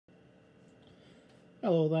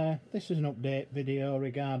Hello there, this is an update video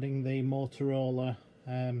regarding the Motorola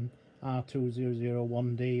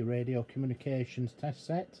R2001D radio communications test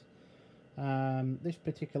set. This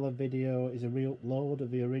particular video is a re-upload of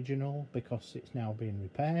the original because it's now being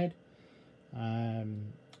repaired.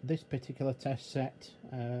 This particular test set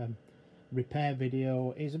repair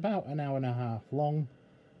video is about an hour and a half long.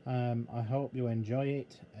 I hope you enjoy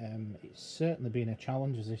it. It's certainly been a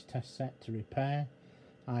challenge as this test set to repair.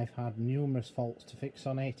 I've had numerous faults to fix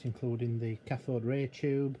on it, including the cathode ray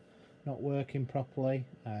tube not working properly,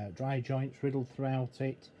 dry joints riddled throughout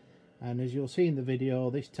it, and as you'll see in the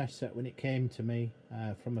video, this test set, when it came to me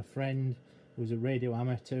from a friend who was a radio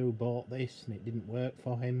amateur who bought this and it didn't work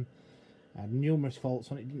for him, had numerous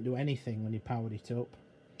faults on it, didn't do anything when he powered it up.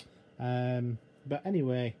 But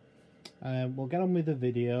anyway, we'll get on with the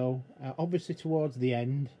video. Obviously towards the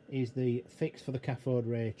end is the fix for the cathode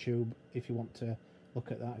ray tube, if you want to look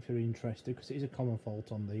at that if you're interested, because it is a common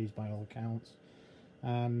fault on these by all accounts.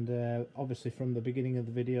 And obviously from the beginning of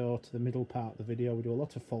the video to the middle part of the video we do a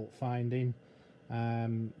lot of fault finding.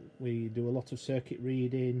 We do a lot of circuit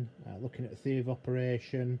reading, looking at the theory of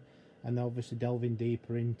operation, and obviously delving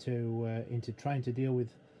deeper into trying to deal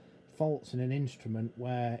with faults in an instrument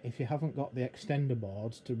where if you haven't got the extender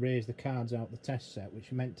boards to raise the cards out the test set, which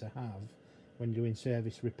you're meant to have when doing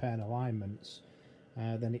service, repair and alignments,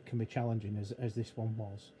 then it can be challenging as this one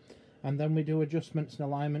was. And then we do adjustments and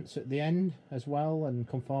alignments at the end as well, and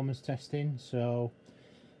conformance testing. So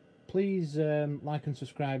please like and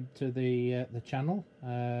subscribe to the channel.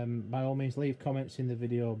 By all means leave comments in the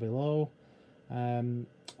video below.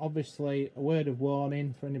 Obviously a word of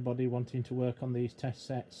warning for anybody wanting to work on these test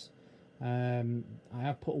sets. I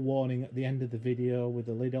have put a warning at the end of the video with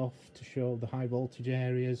the lid off to show the high voltage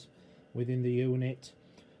areas within the unit.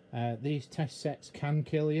 These test sets can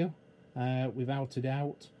kill you, without a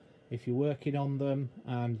doubt, if you're working on them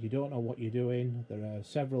and you don't know what you're doing. There are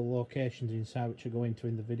several locations inside which I go into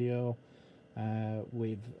in the video,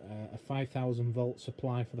 with a 5000 volt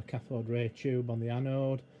supply for the cathode ray tube on the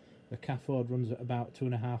anode. The cathode runs at about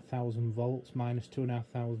 2500 volts, minus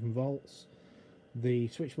 2500 volts. The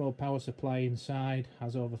switch mode power supply inside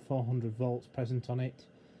has over 400 volts present on it,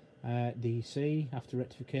 DC, after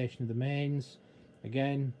rectification of the mains.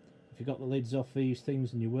 Again, if you've got the lids off these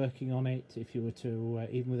things and you're working on it, if you were to,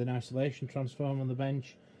 even with an isolation transformer on the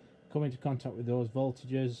bench, come into contact with those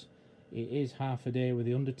voltages, it is half a day with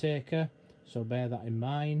the undertaker, so bear that in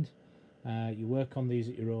mind. You work on these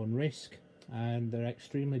at your own risk, and they're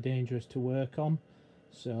extremely dangerous to work on.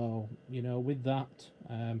 So, you know, with that,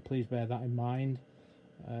 please bear that in mind.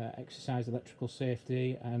 Exercise electrical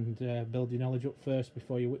safety and build your knowledge up first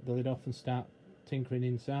before you whip the lid off and start tinkering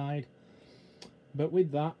inside. But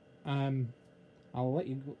with that, I'll let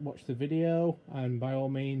you watch the video, and by all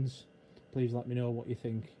means please let me know what you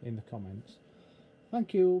think in the comments.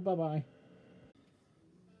 Thank you, bye bye.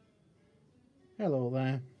 Hello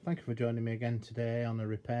there, thank you for joining me again today on a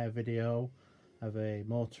repair video of a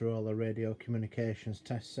Motorola radio communications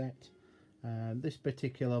test set. This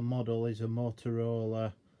particular model is a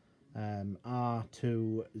Motorola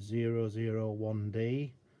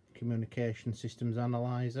R2001D communication systems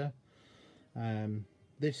analyzer.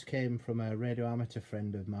 This came from a radio amateur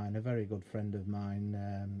friend of mine, a very good friend of mine,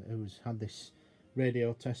 who's had this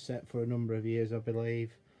radio test set for a number of years, I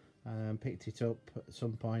believe. Picked it up at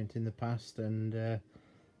some point in the past and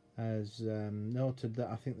has noted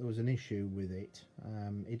that I think there was an issue with it.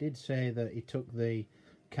 He did say that he took the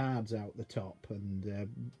cards out the top and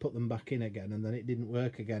put them back in again, and then it didn't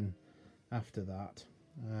work again after that.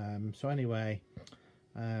 So anyway,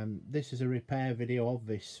 this is a repair video of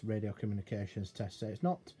this radio communications test set. It's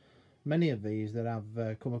not many of these that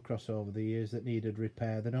I've come across over the years that needed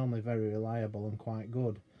repair. They're normally very reliable and quite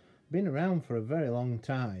good. Been around for a very long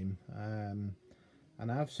time,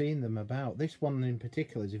 and I've seen them about. This one in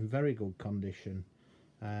particular is in very good condition.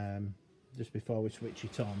 Just before we switch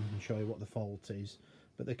it on and show you what the fault is,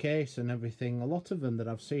 but the case and everything, a lot of them that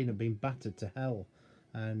I've seen have been battered to hell.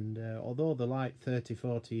 And although they're like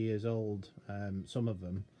 30-40 years old, some of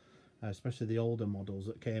them, especially the older models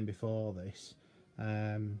that came before this,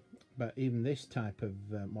 but even this type of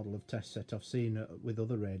model of test set I've seen with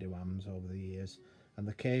other radio AMs over the years, and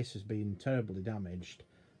the case has been terribly damaged,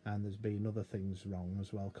 and there's been other things wrong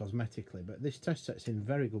as well cosmetically. But this test set's in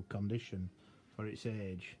very good condition for its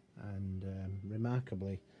age, and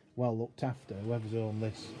remarkably well looked after. Whoever's owned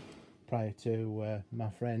this prior to my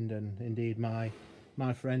friend, and indeed my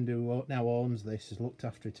friend who now owns this, has looked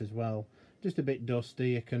after it as well. Just a bit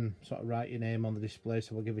dusty. You can sort of write your name on the display,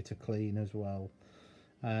 so we'll give it a clean as well.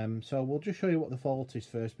 So we'll just show you what the fault is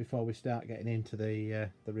first before we start getting into the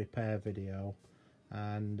repair video.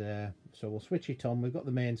 and so we'll switch it on. We've got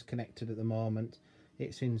the mains connected at the moment.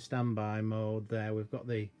 It's in standby mode there. We've got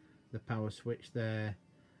the power switch there.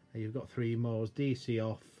 You've got 3 modes: DC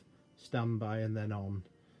off, standby, and then on.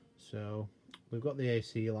 So we've got the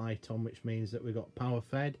AC light on, which means that we've got power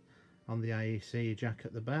fed on the IEC jack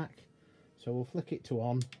at the back. So we'll flick it to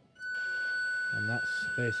on, and that's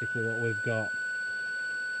basically what we've got.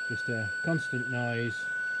 Just a constant noise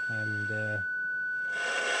and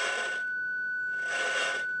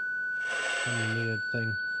some weird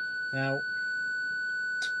thing. Now,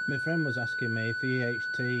 my friend was asking me if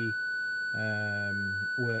EHT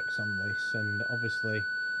works on this, and obviously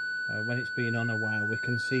when it's been on a while, we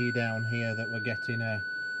can see down here that we're getting a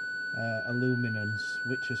luminance,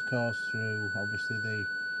 which has caused through obviously the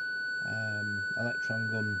electron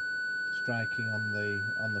gun striking on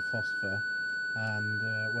the phosphor, and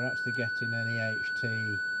we're actually getting an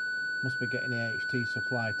EHT, must be getting EHT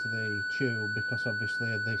supply to the tube because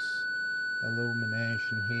obviously of this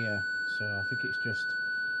illumination here. So I think it's just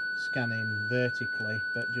scanning vertically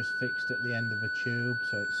but just fixed at the end of a tube,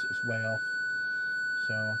 so it's way off.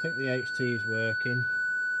 So I think the HT is working,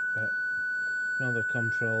 but none of the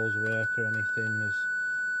controls work or anything. There's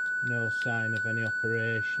no sign of any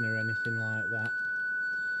operation or anything like that.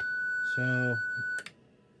 So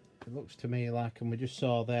it looks to me like, and we just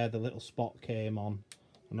saw there the little spot came on.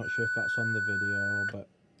 I'm not sure if that's on the video, but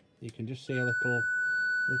you can just see a little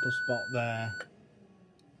spot there.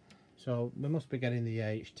 So we must be getting the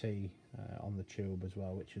HT on the tube as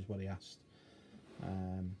well, which is what he asked.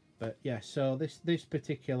 But yeah, so this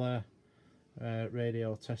particular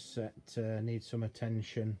radio test set needs some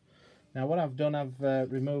attention. Now what I've done, I've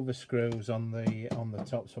removed the screws on the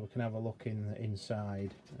top so we can have a look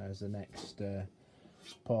inside as the next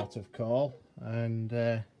port of call, and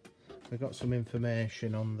we've got some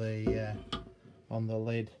information on the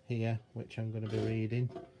lid here, which I'm going to be reading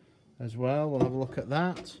as well. We'll have a look at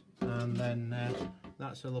that, and then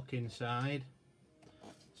that's a look inside.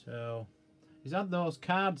 So he's had those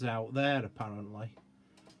cards out there apparently,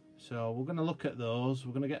 so we're going to look at those.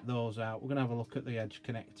 We're going to get those out. We're going to have a look at the edge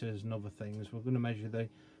connectors and other things. We're going to measure the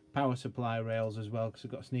power supply rails as well, because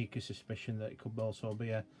I've got a sneaky suspicion that it could also be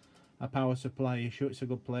a power supply issue. It's a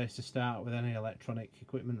good place to start with any electronic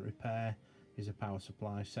equipment repair, is a power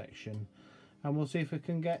supply section. And we'll see if we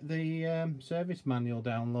can get the service manual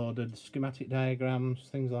downloaded, schematic diagrams,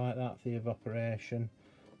 things like that, theory of operation,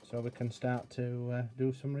 so we can start to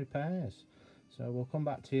do some repairs. So we'll come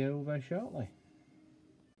back to you very shortly.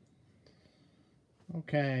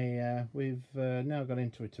 Okay, we've now got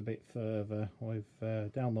into it a bit further. We've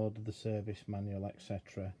downloaded the service manual,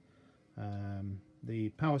 etc. The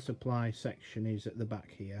power supply section is at the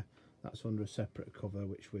back here. That's under a separate cover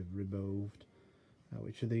which we've removed,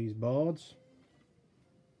 which are these boards.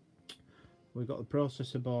 We've got the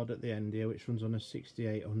processor board at the end here, which runs on a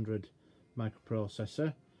 6800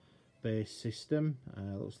 microprocessor based system.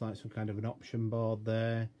 Looks like some kind of an option board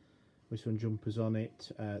there with some jumpers on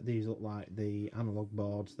it. These look like the analog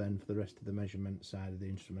boards then for the rest of the measurement side of the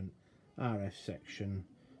instrument. RF section,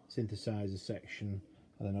 synthesizer section,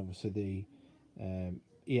 and then obviously the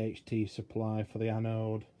EHT supply for the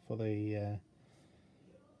anode, for the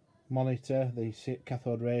monitor, the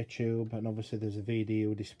cathode ray tube, and obviously there's a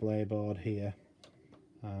VDU display board here.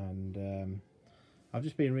 And I've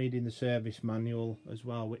just been reading the service manual as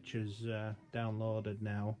well, which is downloaded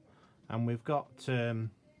now, and we've got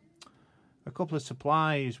a couple of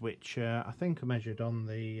supplies which I think are measured on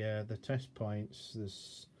the test points.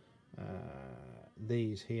 There's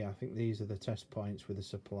these here. I think these are the test points with the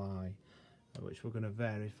supply, which we're going to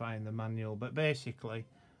verify in the manual. But basically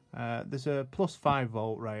there's a plus 5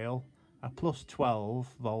 volt rail, a plus 12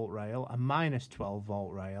 volt rail, a minus 12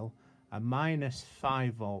 volt rail, a minus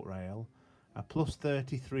 5 volt rail, a plus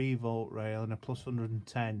 33 volt rail, and a plus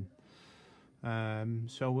 110.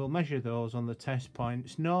 So we'll measure those on the test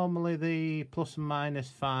points. Normally the plus and minus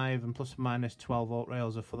 5 and plus and minus 12 volt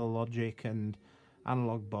rails are for the logic and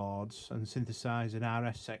analog boards and synthesizer and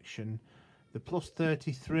RS section. The plus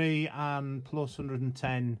 33 and plus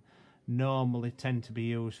 110 normally tend to be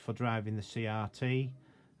used for driving the CRT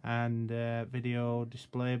and video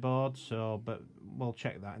display boards. So, but we'll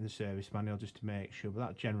check that in the service manual just to make sure. But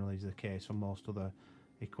that generally is the case on most other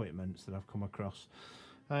equipments that I've come across.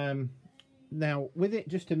 Now, with it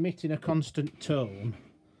just emitting a constant tone,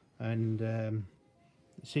 and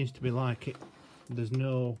it seems to be like there's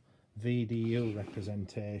no VDU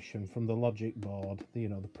representation from the logic board. You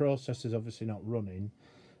know, the processor's obviously not running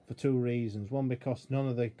for two reasons. One, because none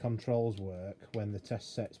of the controls work when the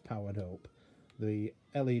test set's powered up. The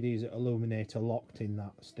LEDs that illuminate are locked in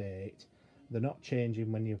that state. they're not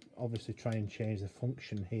changing when you obviously try and change the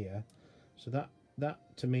function here. So that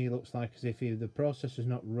to me looks like as if either the processor's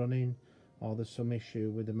not running or there's some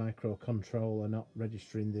issue with the microcontroller not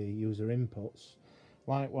registering the user inputs.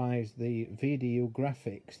 Likewise, the VDU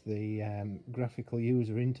graphics, the graphical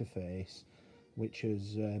user interface, which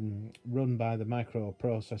is run by the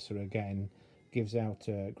microprocessor again, gives out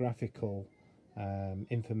graphical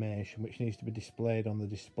information which needs to be displayed on the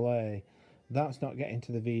display. That's not getting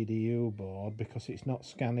to the VDU board because it's not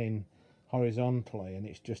scanning horizontally, and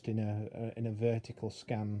it's just in a vertical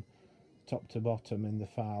scan top to bottom in the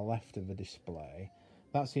far left of the display.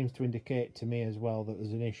 That seems to indicate to me as well that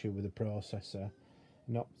there's an issue with the processor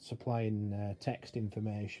not supplying text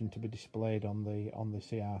information to be displayed on the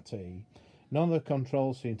CRT. None of the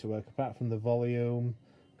controls seem to work apart from the volume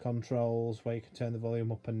controls, where you can turn the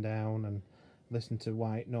volume up and down and listen to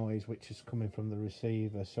white noise which is coming from the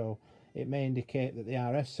receiver. So it may indicate that the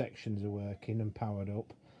RS sections are working and powered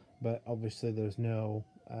up, but obviously there's no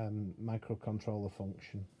microcontroller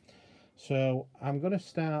function. So I'm going to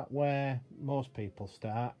start where most people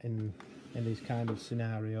start in these kind of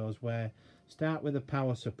scenarios, where start with a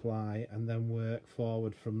power supply and then work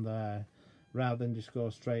forward from there, rather than just go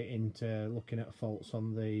straight into looking at faults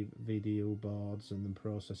on the VDU boards and the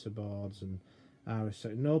processor boards and RS.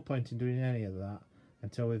 No point in doing any of that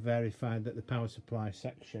until we've verified that the power supply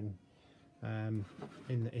section in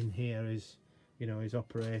here is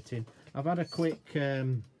operating. I've had a quick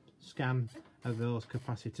scan of those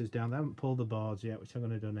capacitors down. I haven't pulled the boards yet, which I'm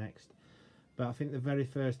going to do next. But I think the very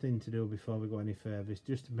first thing to do before we go any further is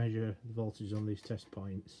just to measure the voltage on these test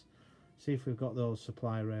points. See if we've got those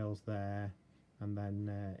supply rails there, and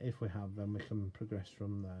then if we have, then we can progress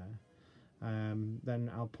from there.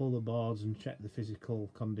 Then I'll pull the boards and check the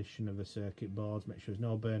physical condition of the circuit boards, make sure there's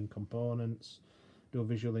no burned components, do a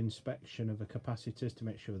visual inspection of the capacitors to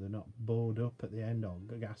make sure they're not bowed up at the end or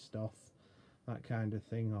gassed off, that kind of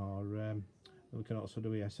thing, or we can also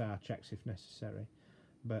do ESR checks if necessary.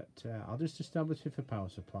 But I'll just establish if the power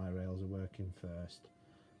supply rails are working first,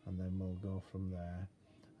 and then we'll go from there.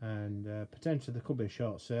 And potentially there could be a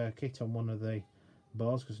short circuit on one of the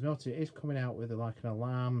boards, because notice it is coming out with like an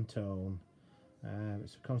alarm tone.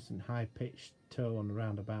 It's a constant high-pitched tone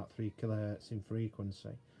around about 3 kHz in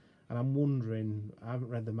frequency, and I'm wondering, I haven't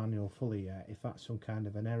read the manual fully yet, if that's some kind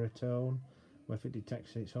of an error tone, or if it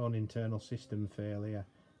detects its own internal system failure,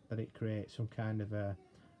 that it creates some kind of a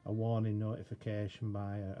warning notification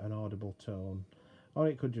by an audible tone, or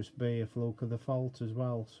it could just be a fluke of the fault as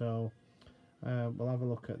well. So we'll have a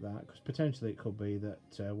look at that, because potentially it could be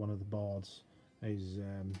that one of the boards is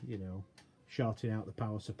shorting out the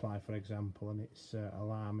power supply, for example, and it's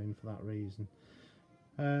alarming for that reason.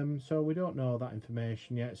 So we don't know that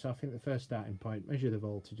information yet, so I think the first starting point, measure the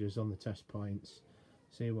voltages on the test points,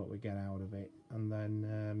 see what we get out of it, and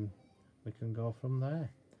then we can go from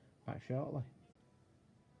there. Back shortly.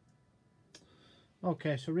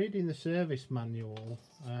 Okay, so reading the service manual,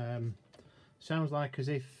 sounds like as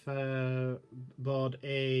if board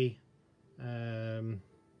A3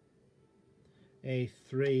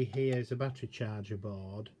 here is a battery charger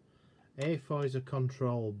board, A4 is a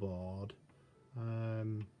control board.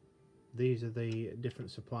 These are the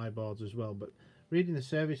different supply boards as well, but reading the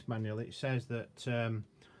service manual, it says that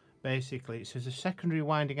basically it says the secondary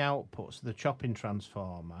winding outputs of the chopping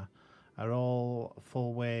transformer are all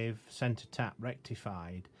full wave centre tap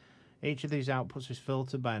rectified. Each of these outputs is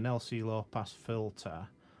filtered by an LC low pass filter.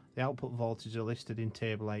 The output voltages are listed in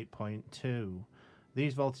table 8.2.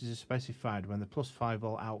 These voltages are specified when the plus 5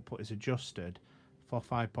 volt output is adjusted for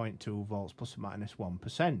 5.2 volts plus or minus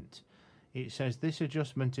 1%. It says this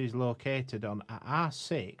adjustment is located on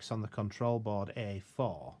R6 on the control board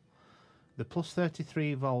A4. The plus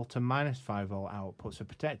 33 volt and minus 5 volt outputs are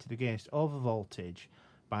protected against overvoltage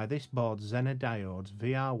by this board's Zener diodes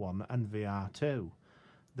VR1 and VR2.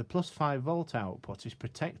 The plus 5 volt output is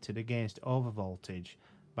protected against overvoltage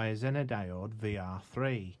by a Zener diode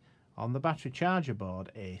VR3 on the battery charger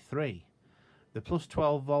board A3. The plus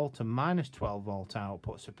 12 volt and minus 12 volt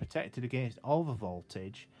outputs are protected against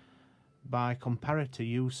overvoltage by comparator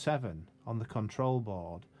U7 on the control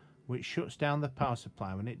board, which shuts down the power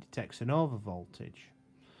supply when it detects an overvoltage.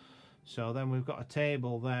 So then we've got a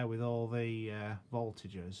table there with all the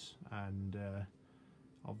voltages, and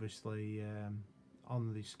obviously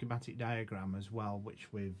on the schematic diagram as well,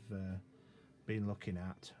 which we've been looking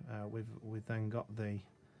at, we've then got the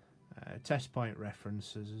test point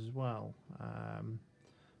references as well,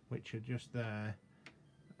 which are just there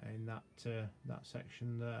in that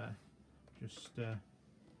section there, just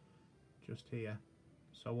here.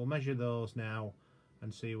 So we'll measure those now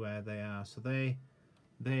and see where they are. So they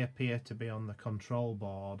they appear to be on the control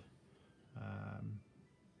board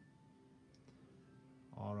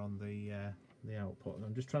or on the output. And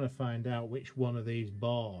I'm just trying to find out which one of these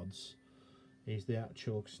boards is the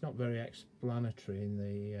actual, 'cause it's not very explanatory in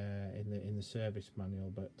the service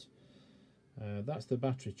manual, but that's the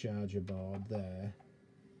battery charger board there.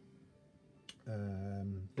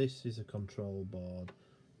 This is a control board.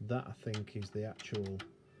 That I think is the actual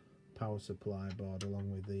power supply board,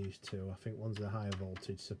 along with these two. I think one's a higher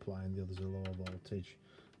voltage supply and the other's a lower voltage,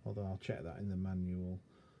 although I'll check that in the manual.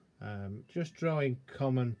 Just drawing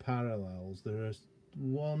common parallels, there are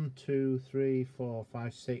 1, 2, 3, 4,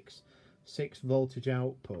 5, 6 voltage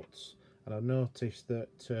outputs, and I've noticed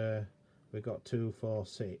that we've got 2, 4,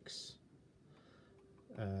 6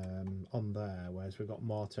 on there, whereas we've got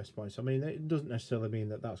more test points. I mean, it doesn't necessarily mean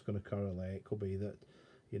that that's going to correlate. It could be that,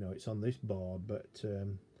 you know, it's on this board, but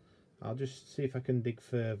I'll just see if I can dig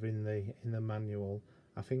further in the manual.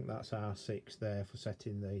 I think that's R6 there for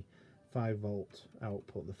setting the 5 volt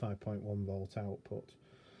output, the 5.1 volt output.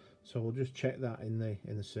 So we'll just check that in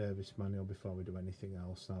the service manual before we do anything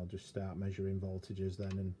else. I'll just start measuring voltages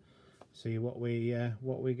then and see what we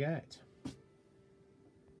get.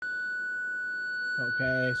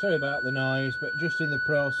 Okay, sorry about the noise, but just in the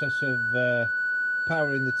process of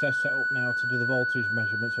powering the test set up now to do the voltage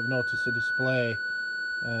measurements, I've noticed the display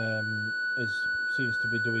seems to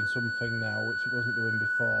be doing something now which it wasn't doing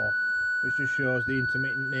before, which just shows the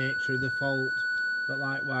intermittent nature of the fault. But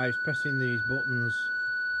likewise, pressing these buttons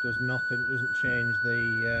does nothing, doesn't change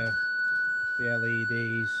the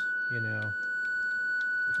LEDs, you know.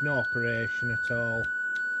 It's no operation at all.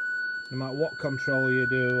 No matter what control you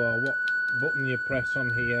do or what button you press on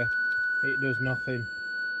here, it does nothing.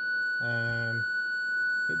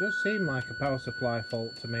 It does seem like a power supply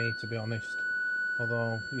fault to me, to be honest,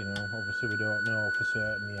 although, you know, obviously we don't know for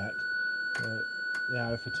certain yet. The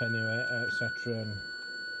RF attenuator, etc., and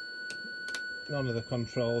none of the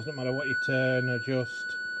controls, no matter what you turn,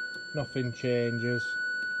 adjust, nothing changes,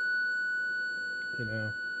 you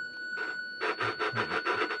know.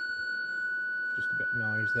 Just a bit of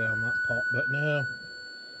noise there on that pot, but no.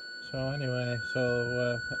 So anyway,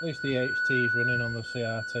 so at least the HT is running on the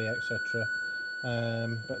CRT, etc.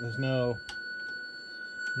 But there's no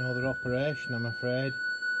other operation, I'm afraid.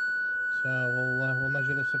 So we'll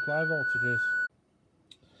measure the supply voltages.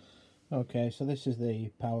 Okay, so this is the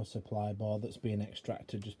power supply board that's being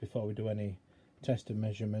extracted just before we do any test and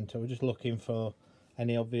measurement. We're just looking for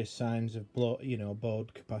any obvious signs of board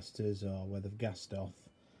capacitors, or where they've gassed off.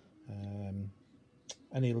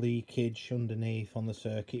 Any leakage underneath on the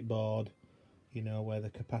circuit board, you know, where the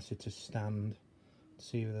capacitors stand, to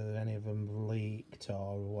see whether any of them leaked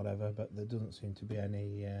or whatever, but there doesn't seem to be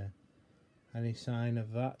any sign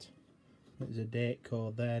of that. There's a date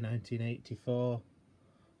code there, 1984,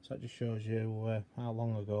 so that just shows you how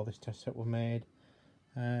long ago this test set was made.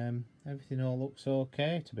 Everything all looks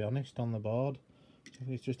okay, to be honest, on the board.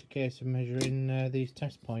 It's just a case of measuring these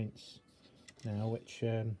test points now, which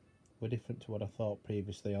were different to what I thought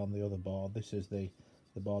previously on the other board. This is the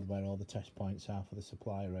board where all the test points are for the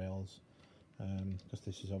supply rails, because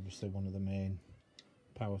this is obviously one of the main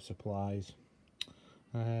power supplies.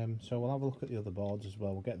 So we'll have a look at the other boards as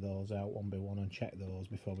well. We'll get those out one by one and check those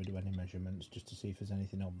before we do any measurements, just to see if there's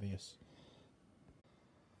anything obvious.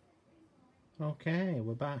 Okay,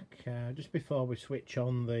 we're back. Just before we switch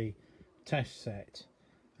on the test set,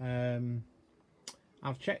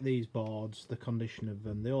 I've checked these boards, the condition of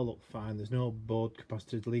them. They all look fine. There's no board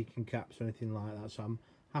capacitors, leaking caps or anything like that, so I'm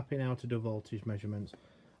happy now to do voltage measurements.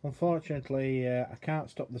 Unfortunately, I can't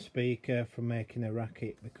stop the speaker from making a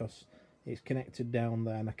racket because it's connected down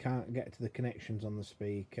there, and I can't get to the connections on the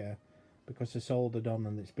speaker because they're soldered on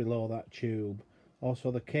and it's below that tube.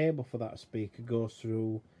 Also, the cable for that speaker goes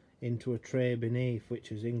through into a tray beneath,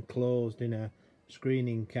 which is enclosed in a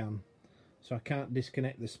screening can. So I can't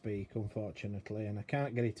disconnect the speaker, unfortunately, and I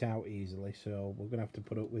can't get it out easily, so we're going to have to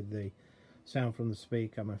put up with the sound from the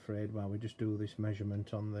speaker, I'm afraid, while we just do this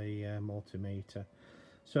measurement on the multimeter.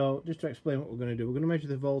 So just to explain what we're going to do, we're going to measure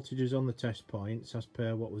the voltages on the test points as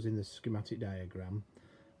per what was in the schematic diagram.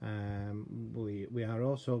 We are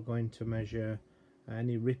also going to measure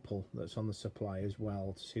any ripple that's on the supply as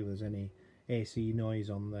well, to see if there's any AC noise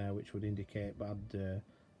on there which would indicate bad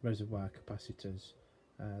reservoir capacitors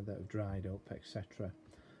that have dried up, etc.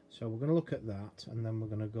 So we're going to look at that, and then we're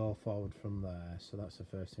going to go forward from there. So that's the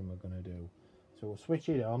first thing we're going to do. So we'll switch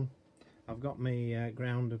it on. I've got my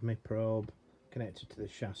ground of my probe connected to the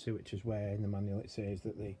chassis, which is where in the manual it says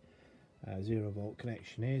that the 0 volt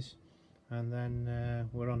connection is, and then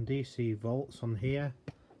we're on DC volts on here.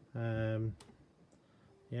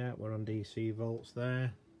 Yeah, we're on DC volts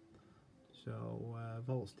there. So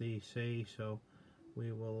volts DC, so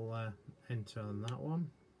we will enter on that one,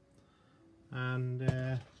 and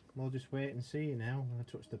we'll just wait and see now. I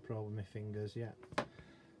touched the probe with my fingers yet. So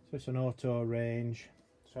it's an auto range.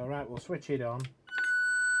 So right, we'll switch it on,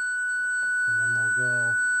 and then we'll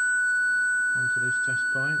go onto this test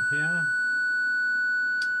point here.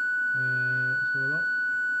 So look.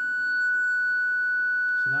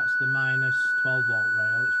 So that's the minus 12 volt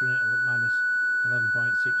rail. It's running at minus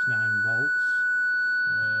 11.69 volts.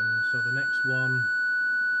 So the next one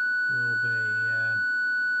will be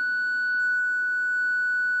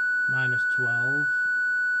minus 12.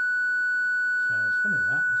 So it's funny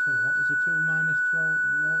that. Let's have a look. Is there two minus 12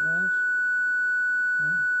 volt rails?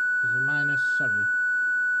 Oh, there's a minus, sorry.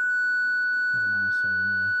 What am I saying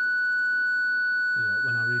here? Look,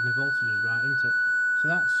 when I read my voltages right, isn't it? So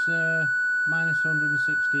that's minus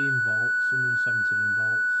 116 volts, 117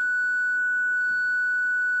 volts.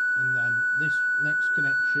 And then this next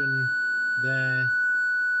connection there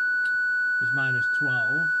is minus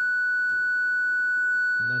 12.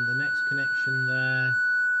 And then the next connection there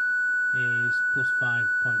is plus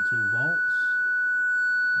 5.2 volts.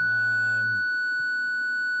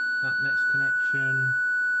 That next connection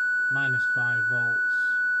minus 5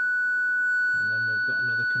 volts, and then we've got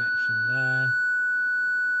another connection there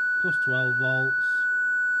plus 12 volts.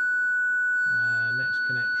 Next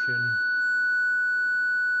connection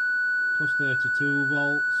plus 32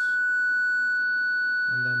 volts,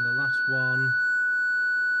 and then the last one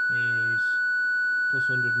is plus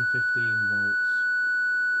 115 volts.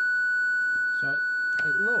 So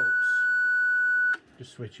it looks,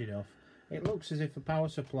 just switch it off, it looks as if the power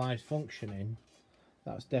supply is functioning.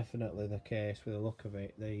 That's definitely the case with the look of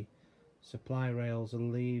it. The supply rails are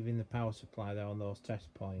leaving the power supply there on those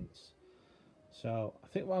test points. So I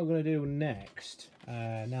think what I'm going to do next,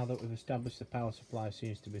 now that we've established the power supply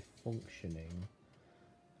seems to be functioning,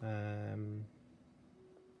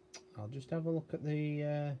 I'll just have a look at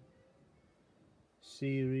the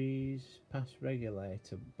series pass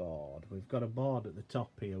regulator board. We've got a board at the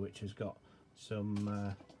top here which has got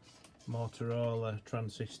some MOTOROLA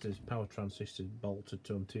transistors, power transistors bolted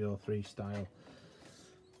to them, TO3 style.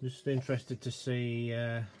 Just interested to see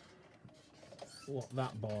what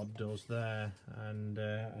that board does there, and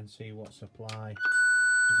see what supply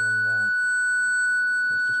is on that.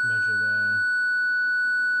 Let's just measure there.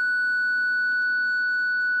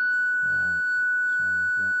 Right, so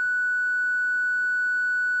we've got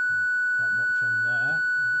not much on there.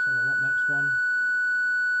 Let's have a look. Next one.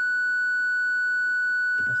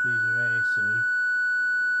 Unless these are AC.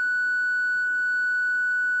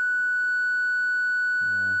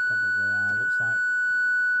 Yeah, probably are. Looks like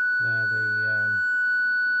they're the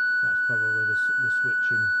that's probably the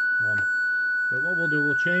switching one. But what we'll do,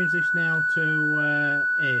 we'll change this now to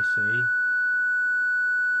AC,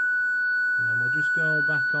 and then we'll just go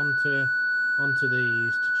back onto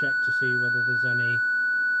these to check to see whether there's any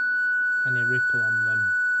ripple on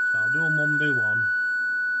them. So I'll do them one by one,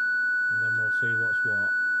 and then we'll see what's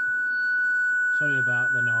what. Sorry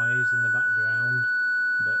about the noise in the background,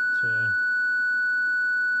 but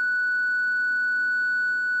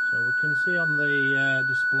so we can see on the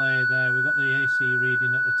display there we've got the AC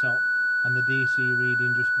reading at the top and the DC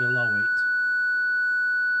reading just below it.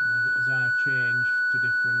 And as I change to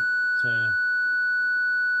different, you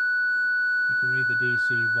can read the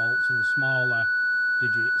DC volts and the smaller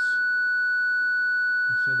digits.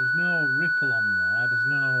 And so there's no ripple on there, there's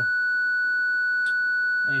no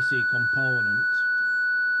AC component.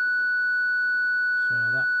 So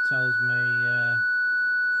that tells me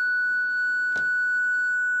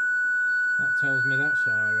that's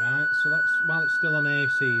alright. So let's, while it's still on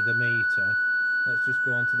AC, the meter, let's just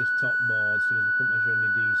go onto this top board, so as we couldn't measure any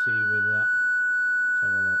DC with that. Let's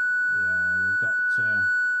have a look. Yeah, we've got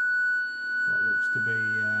what looks to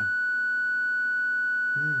be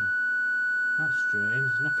that's strange.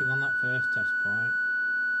 There's nothing on that first test point.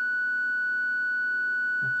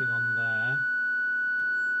 Nothing on there.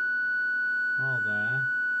 Or there.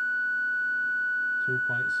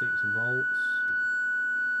 2.6 volts.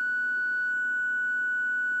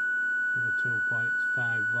 With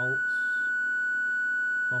 2.5 volts.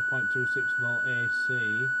 4.26 volt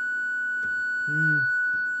AC.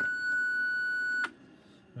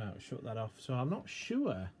 Right, shut that off. So I'm not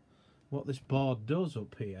sure what this board does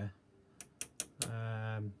up here.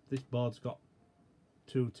 This board's got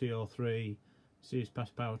two TO3 series pass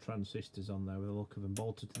power transistors on there with a look of them,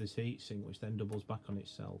 bolted to this heatsink, which then doubles back on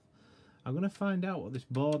itself. I'm going to find out what this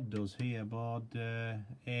board does here. Board A,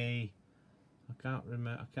 I can't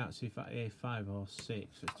remember, I can't see if that's A5 or 6.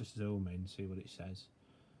 Let's just zoom in and see what it says.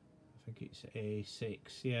 think it's A6,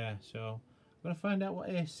 yeah. So I'm going to find out what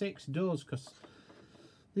A6 does, because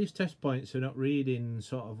these test points are not reading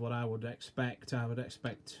sort of what I would expect. I would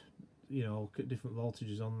expect, you know, different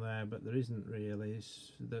voltages on there, but there isn't really.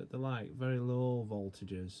 They're like very low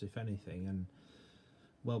voltages, if anything, and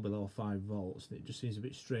well below 5 volts. And it just seems a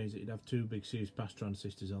bit strange that you'd have 2 big series pass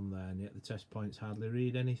transistors on there, and yet the test points hardly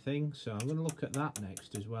read anything. So I'm going to look at that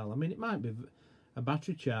next as well. I mean, it might be a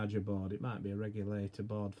battery charger board, it might be a regulator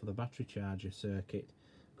board for the battery charger circuit,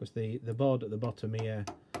 because the board at the bottom here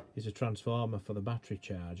is a transformer for the battery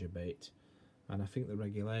charger bit, and I think the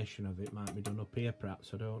regulation of it might be done up here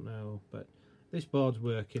perhaps, I don't know. But this board's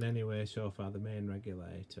working anyway so far, the main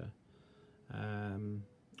regulator.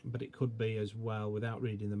 But it could be as well, without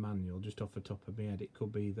reading the manual, just off the top of my head, it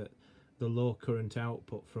could be that the low current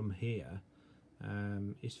output from here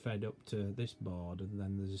is fed up to this board, and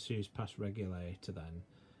then there's a series pass regulator then,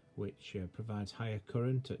 which provides higher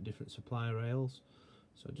current at different supply rails.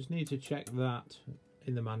 So I just need to check that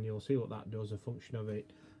in the manual, see what that does, a function of it.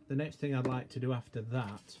 The next thing I'd like to do after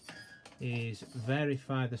that is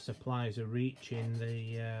verify the supplies are reaching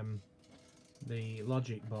the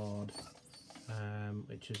logic board,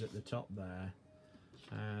 which is at the top there.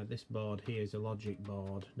 This board here is a logic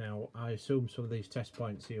board. Now I assume some of these test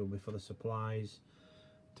points here will be for the supplies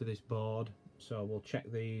to this board, so we'll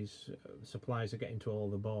check these supplies are getting to all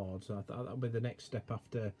the boards. So that'll be the next step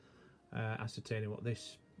after ascertaining what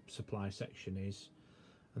this supply section is,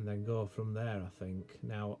 and then go from there, I think.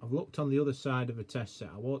 Now I've looked on the other side of the test set.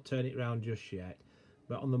 I won't turn it around just yet,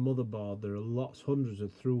 but on the motherboard there are hundreds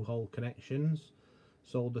of through hole connections,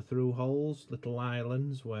 solder through holes, little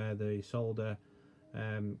islands where the solder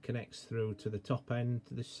connects through to the top end,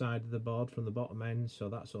 to this side of the board from the bottom end. So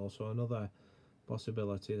that's also another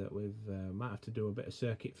possibility that we might have to do a bit of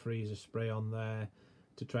circuit freezer spray on there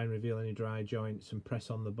to try and reveal any dry joints, and press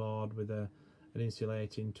on the board with an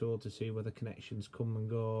insulating tool to see where the connections come and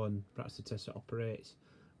go, and perhaps the tester operates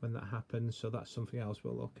when that happens. So that's something else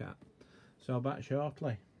we'll look at. So back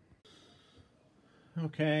shortly.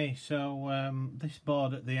 Okay, so this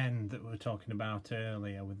board at the end that we were talking about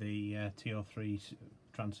earlier with the TO3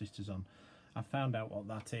 transistors on, I found out what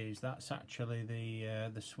that is. That's actually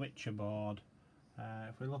the switcher board.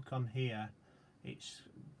 If we look on here, it's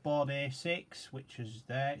board A6, which is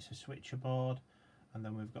there, it's a switcher board, and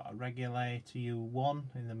then we've got a regulator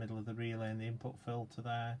U1 in the middle of the relay and the input filter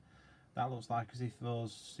there. That looks like as if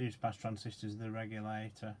those series pass transistors are the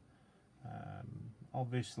regulator.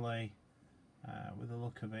 Obviously, with the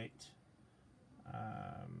look of it,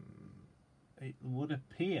 it would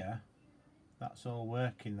appear that's all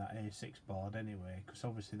working, that A6 board anyway, because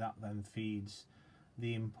obviously that then feeds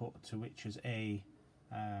the input to which is A5,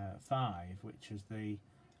 which is the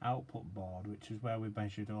output board, which is where we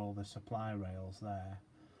measured all the supply rails there.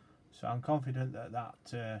 So I'm confident that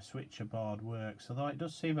that switcher board works, although it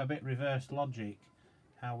does seem a bit reverse logic,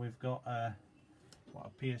 how we've got what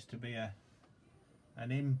appears to be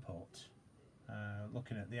an input.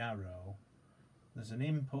 Looking at the arrow, there's an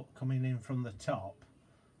input coming in from the top,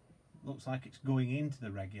 looks like it's going into the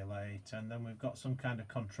regulator, and then we've got some kind of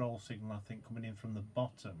control signal, I think, coming in from the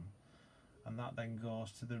bottom, and that then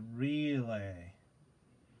goes to the relay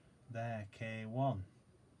there, K1.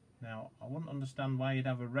 Now I wouldn't understand why you'd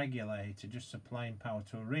have a regulator just supplying power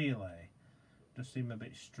to a relay. It does seem a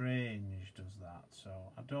bit strange, does that? So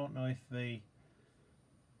I don't know if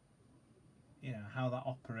how that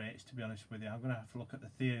operates, to be honest with you. I'm going to have to look at the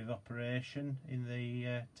theory of operation in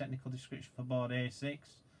the technical description for board A6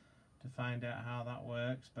 to find out how that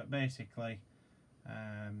works. But basically,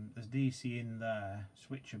 there's DC in there,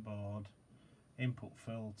 switcher board, input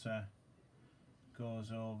filter,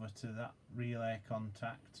 goes over to that relay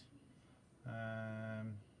contact.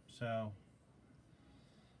 So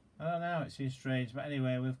I don't know, it seems strange, but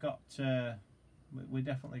anyway, we've got we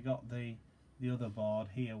definitely got the other board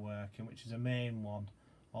here working, which is a main one.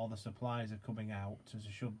 All the supplies are coming out as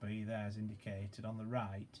it should be, there as indicated on the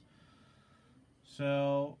right.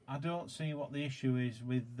 So I don't see what the issue is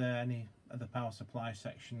with any of the power supply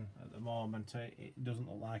section at the moment. It doesn't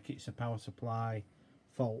look like it's a power supply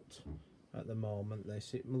fault at the moment.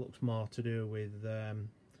 It looks more to do with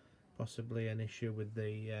possibly an issue with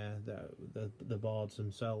the boards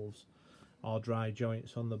themselves, or dry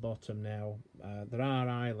joints on the bottom. Now there are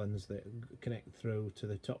islands that connect through to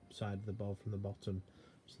the top side of the board from the bottom,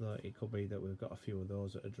 so it could be that we've got a few of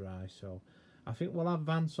those that are dry. So I think we'll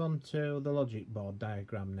advance on to the logic board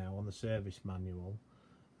diagram now on the service manual.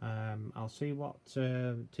 I'll see what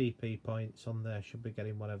TP points on there should be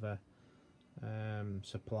getting whatever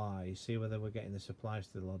supplies, see whether we're getting the supplies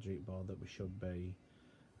to the logic board that we should be,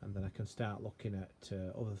 and then I can start looking at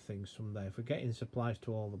other things from there. If we're getting supplies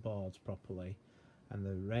to all the boards properly and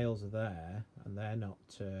the rails are there and they're not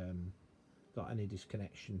got any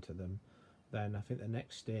disconnection to them, then I think the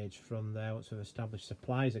next stage from there, once we've established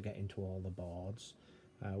supplies are getting to all the boards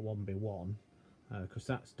one by one, because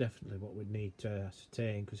that's definitely what we'd need to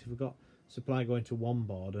ascertain, because if we've got supply going to one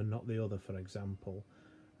board and not the other, for example,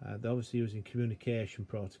 they're obviously using communication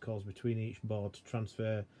protocols between each board to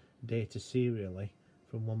transfer data serially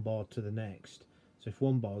from one board to the next. So if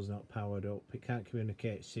one board's not powered up, it can't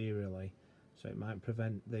communicate serially, so it might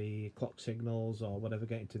prevent the clock signals or whatever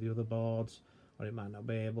getting to the other boards, or it might not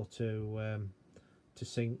be able to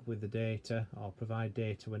sync with the data or provide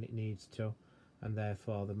data when it needs to, and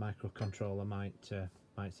therefore the microcontroller might say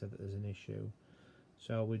that there's an issue.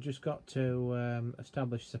 So we've just got to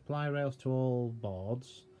establish supply rails to all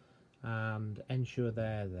boards and ensure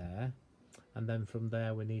they're there, and then from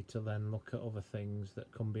there we need to then look at other things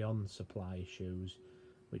that come beyond supply issues,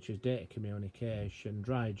 which is data communication,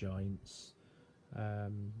 dry joints,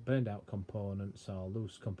 burned out components or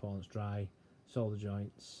loose components, dry solder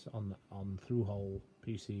joints on through hole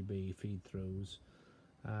PCB feed throughs,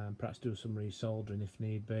 perhaps do some resoldering if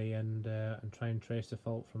need be, and try and trace the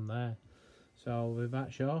fault from there. So we'll be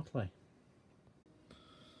back shortly.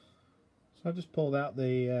 So I just pulled out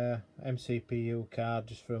the MCPU card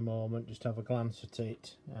just for a moment, just to have a glance at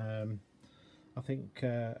it. I think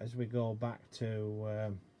as we go back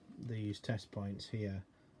to these test points here,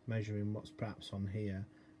 measuring what's perhaps on here,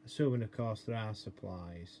 assuming of course there are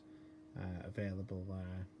supplies available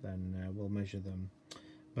there, then we'll measure them.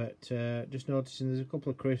 But just noticing there's a couple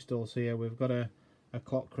of crystals here. We've got a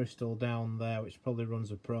clock crystal down there which probably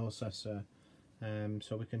runs a processor,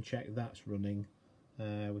 so we can check that's running.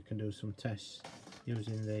 We can do some tests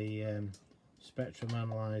using the spectrum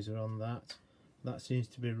analyzer on that. That seems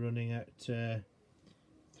to be running at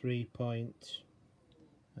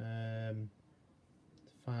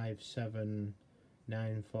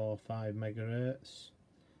 3.57945 megahertz.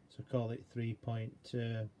 So call it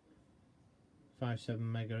 3.57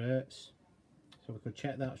 megahertz. So we could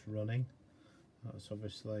check that's running. That's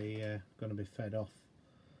obviously going to be fed off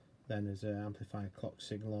then as an amplified clock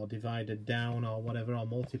signal, or divided down, or whatever, or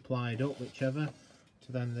multiplied up, whichever,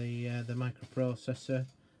 to then the microprocessor,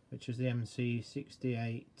 which is the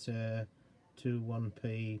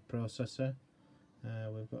MC6821P processor.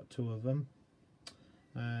 We've got two of them.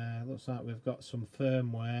 Looks like we've got some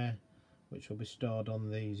firmware which will be stored on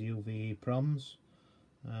these UV EPROMs,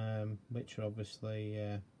 which are obviously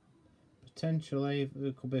potentially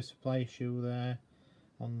there could be a supply issue there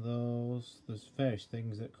on those. There's various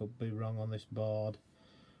things that could be wrong on this board.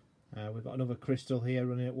 We've got another crystal here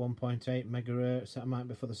running at 1.8 megahertz. That might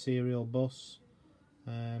be for the serial bus.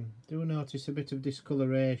 Do notice a bit of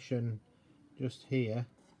discoloration just here.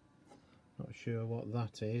 Not sure what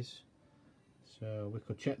that is. So we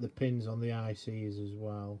could check the pins on the ICs as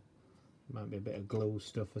well. Might be a bit of glue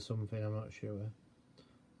stuff or something, I'm not sure.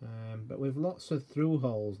 But with lots of through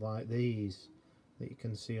holes like these that you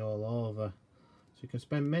can see all over. So you can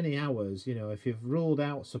spend many hours, you know, if you've ruled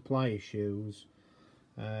out supply issues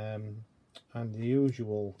and the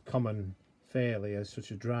usual common failures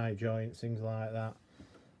such as dry joints, things like that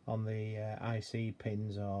on the IC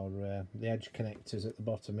pins, or the edge connectors at the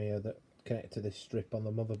bottom here that connect to this strip on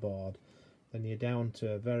the motherboard, then you're down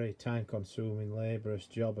to a very time consuming laborious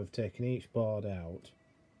job of taking each board out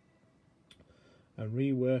and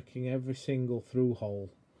reworking every single through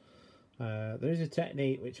hole. There is a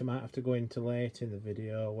technique which I might have to go into later in the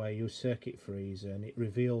video where you use circuit freezer, and it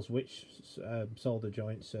reveals which solder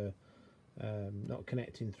joints are not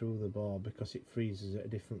connecting through the board because it freezes at a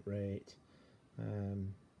different rate.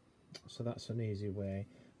 So that's an easy way.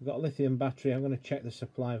 We've got a lithium battery. I'm going to check the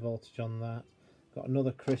supply voltage on that. Got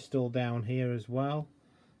another crystal down here as well.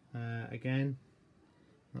 Again,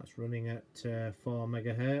 that's running at 4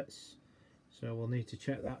 megahertz. So we'll need to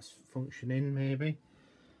check that's functioning maybe.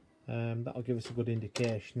 That'll give us a good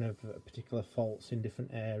indication of particular faults in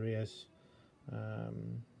different areas.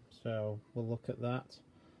 So we'll look at that.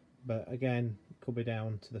 But again, it could be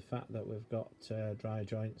down to the fact that we've got dry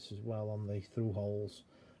joints as well on the through holes,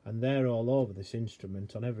 and they're all over this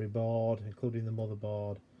instrument on every board, including the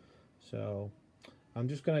motherboard. So I'm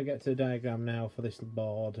just going to get to the diagram now for this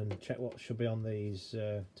board and check what should be on these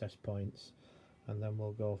test points, and then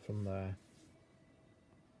we'll go from there.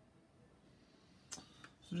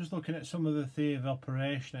 So just looking at some of the theory of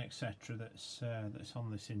operation, etc., that's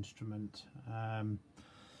on this instrument.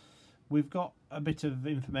 We've got a bit of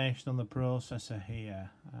information on the processor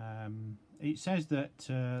here. It says that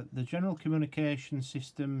the general communication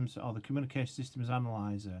systems, or the communication systems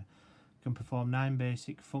analyzer, can perform 9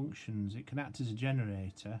 basic functions. It can act as a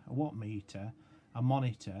generator, a watt meter, a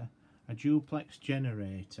monitor, a duplex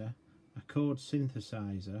generator, a code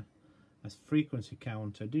synthesizer, a frequency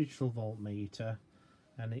counter, digital voltmeter,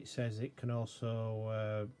 and it says it can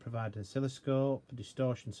also provide an oscilloscope, a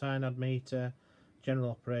distortion synod meter.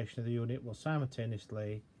 General operation of the unit will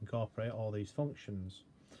simultaneously incorporate all these functions.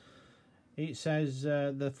 It says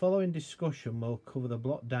the following discussion will cover the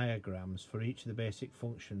block diagrams for each of the basic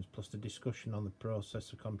functions plus the discussion on the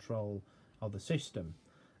processor control of the system.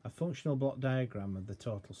 A functional block diagram of the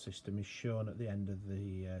total system is shown at the end of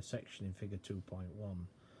the section in figure 2.1.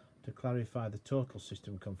 To clarify the total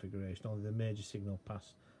system configuration, only the major signal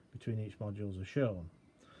paths between each modules are shown.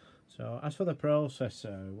 So as for the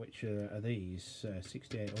processor, which are these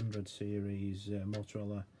 6800 series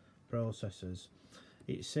Motorola processors,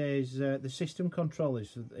 it says the system control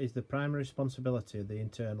is the primary responsibility of the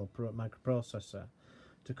internal microprocessor.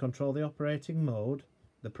 To control the operating mode,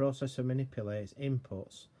 the processor manipulates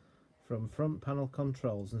inputs from front panel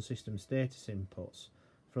controls and system status inputs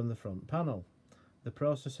from the front panel. The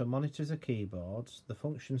processor monitors the keyboards, the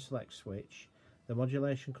function select switch, the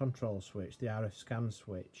modulation control switch, the RF scan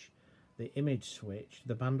switch, the image switch,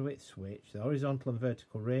 the bandwidth switch, the horizontal and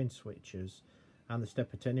vertical range switches, and the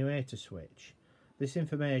step attenuator switch. This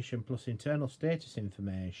information plus internal status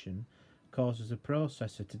information causes the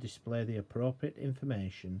processor to display the appropriate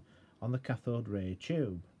information on the cathode ray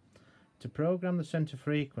tube. To program the center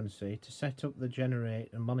frequency, to set up the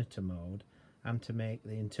generate and monitor mode, and to make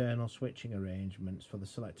the internal switching arrangements for the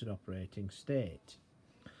selected operating state.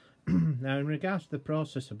 Now, in regards to the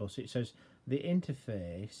processor bus, it says the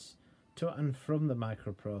interface to and from the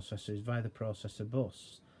microprocessor is via the processor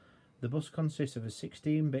bus. The bus consists of a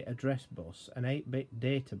 16-bit address bus, an 8-bit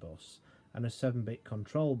data bus, and a 7-bit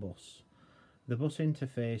control bus. The bus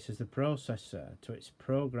interfaces the processor to its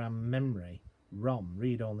program memory, ROM,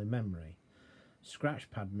 read-only memory,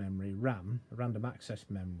 scratchpad memory, RAM, random access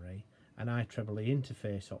memory, an IEEE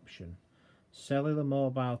interface option, cellular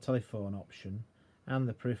mobile telephone option, and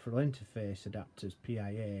the peripheral interface adapters,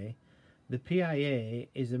 PIA. The PIA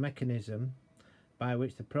is the mechanism by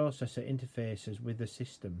which the processor interfaces with the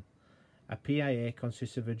system. A PIA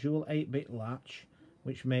consists of a dual 8-bit latch,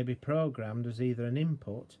 which may be programmed as either an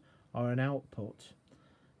input or an output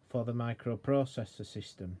for the microprocessor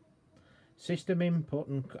system. System input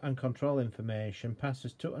and control information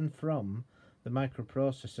passes to and from the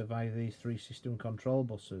microprocessor via these 3 system control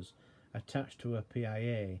buses attached to a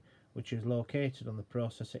PIA, which is located on the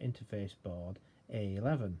processor interface board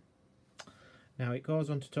A11. Now it goes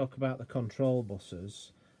on to talk about the control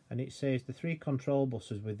buses, and it says the 3 control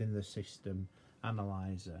buses within the system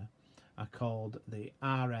analyzer are called the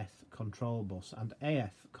RF control bus and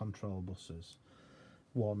AF control buses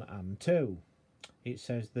 1 and 2. It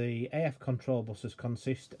says the AF control buses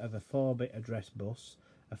consist of a 4-bit address bus,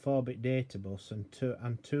 a 4-bit data bus,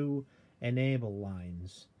 and two enable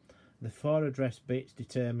lines. The 4 address bits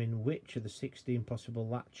determine which of the 16 possible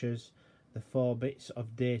latches the 4 bits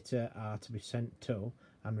of data are to be sent to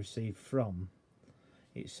and received from.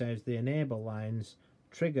 It says the enable lines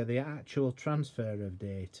trigger the actual transfer of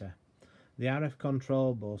data. The RF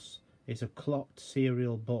control bus is a clocked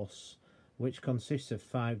serial bus which consists of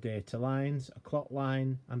 5 data lines, a clock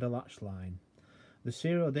line and a latch line. The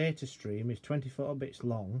serial data stream is 24 bits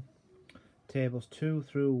long. Tables 2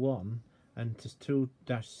 through 1 and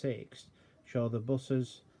 2-6 show the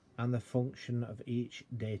buses and the function of each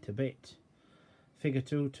data bit. Figure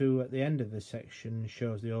 2.2 at the end of this section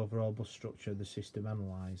shows the overall bus structure of the system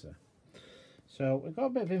analyzer. So we've got a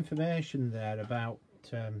bit of information there about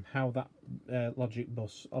how that logic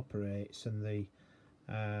bus operates, and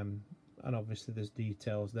and obviously there's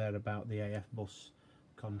details there about the AF bus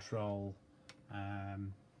control,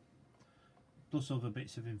 plus other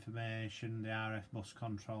bits of information, the RF bus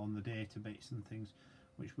control and the data bits and things,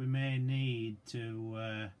 which we may need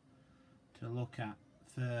to look at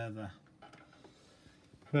further.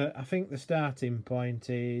 But I think the starting point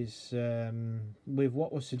is with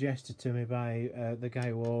what was suggested to me by the guy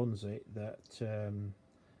who owns it, that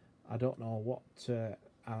I don't know what,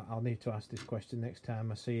 I'll need to ask this question next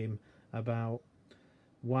time I see him, about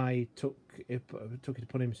why he took it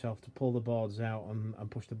upon himself to pull the boards out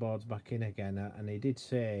and push the boards back in again. And he did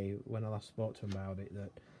say, when I last spoke to him about it,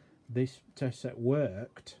 that this test set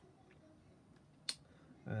worked.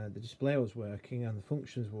 The display was working and the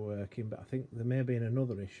functions were working, but I think there may have been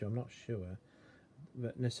another issue, I'm not sure,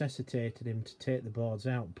 that necessitated him to take the boards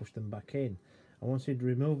out and push them back in. And once he'd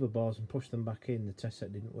remove the boards and push them back in, the test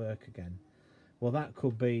set didn't work again. Well, that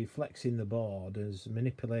could be flexing the board, as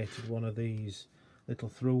manipulated one of these little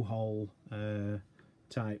through hole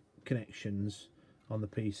type connections on the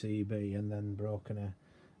PCB and then broken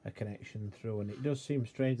a connection through. And it does seem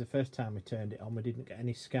strange. The first time we turned it on, we didn't get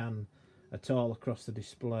any scan at all across the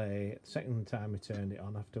display. The second time we turned it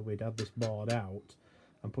on, after we'd had this board out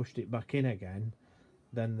and pushed it back in again,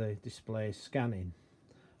 then the display is scanning,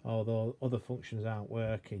 although other functions aren't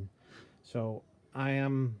working. So I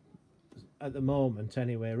am, at the moment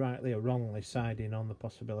anyway, rightly or wrongly, siding on the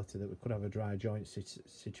possibility that we could have a dry joint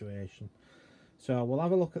situation. So we'll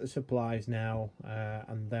have a look at the supplies now,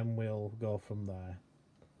 and then we'll go from there.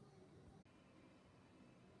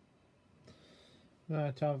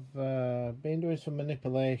 Right, I've been doing some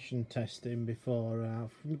manipulation testing before.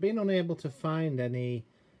 I've been unable to find any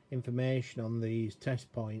information on these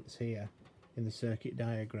test points here in the circuit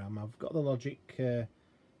diagram. I've got the logic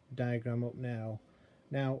diagram up now.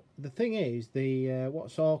 Now the thing is,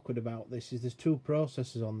 what's awkward about this is there's two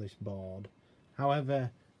processors on this board.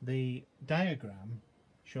 However, the diagram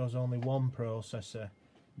shows only one processor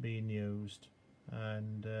being used,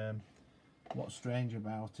 and what's strange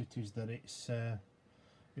about it is that it's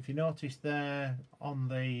if you notice there on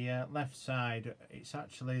the left side, it's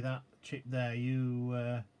actually that chip there,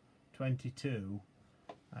 U22,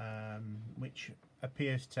 which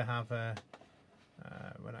appears to have a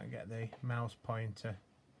when I get the mouse pointer,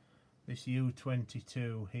 this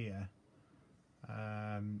U22 here,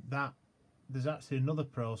 that there's actually another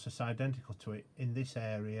process identical to it in this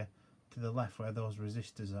area to the left where those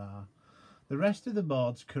resistors are. The rest of the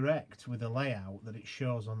board's correct with the layout that it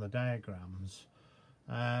shows on the diagrams,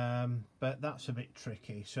 but that's a bit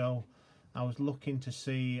tricky. So I was looking to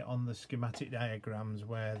see on the schematic diagrams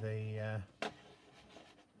where the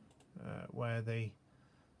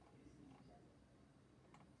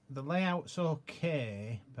layout's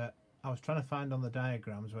okay, but I was trying to find on the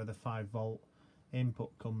diagrams where the 5-volt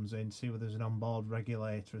input comes in, see whether there's an onboard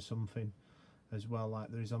regulator or something as well, like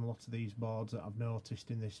there is on a lot of these boards that I've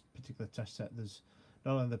noticed in this particular test set. There's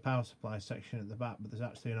not only the power supply section at the back, but there's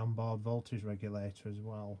actually an onboard voltage regulator as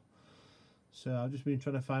well. So I've just been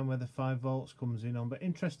trying to find where the 5 volts comes in on. But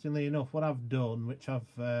interestingly enough, what I've done, which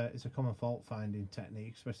is a common fault finding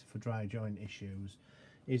technique, especially for dry joint issues,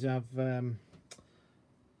 is I've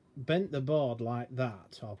bent the board like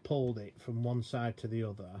that, or pulled it from one side to the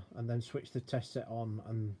other, and then switched the test set on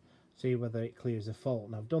and see whether it clears the fault.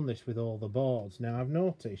 And I've done this with all the boards. Now I've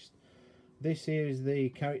noticed this here is the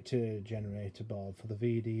character generator board for the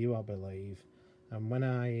VDU, I believe, and when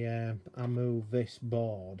I move this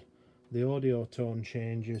board, the audio tone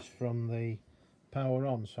changes from the power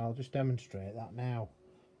on. So I'll just demonstrate that now.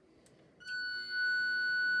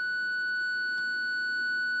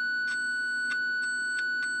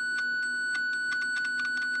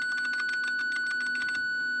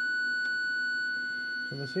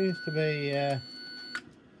 So there seems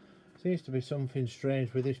to be something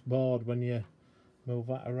strange with this board when you move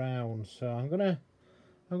that around. So I'm gonna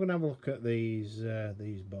have a look at these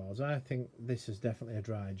boards. I think this is definitely a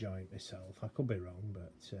dry joint myself. I could be wrong,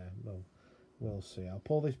 but we'll see. I'll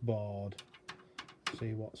pull this board,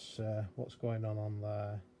 see what's going on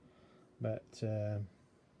there. But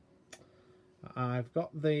I've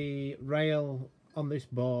got the rail on this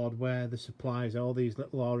board where the supplies, all these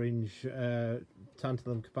little orange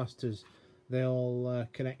tantalum capacitors, they all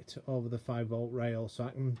connect over the 5-volt rail, so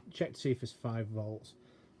I can check to see if it's 5 volts.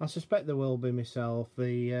 I suspect there will be myself.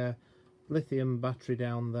 The lithium battery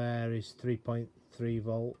down there is 3.3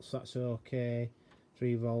 volts, that's okay,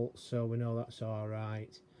 3 volts, so we know that's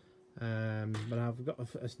alright. But I've got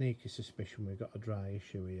a sneaky suspicion we've got a dry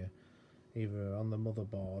issue here, either on the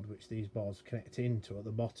motherboard, which these boards connect into at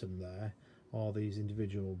the bottom there, or these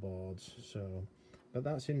individual boards. So, but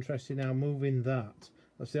that's interesting. Now moving that's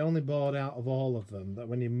the only board out of all of them that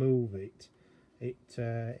when you move it,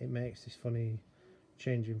 it makes this funny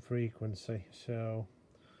change in frequency. So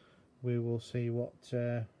we will see what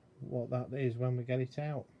that is when we get it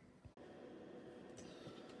out.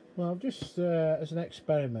 Well, just as an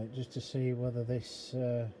experiment, just to see whether this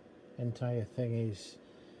entire thing is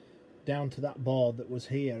down to that board that was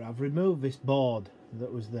here, I've removed this board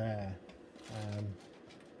that was there.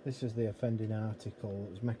 This is the offending article.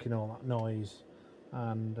 It was making all that noise,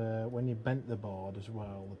 and when you bent the board as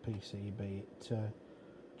well, the PCB, it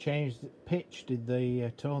changed pitch, did the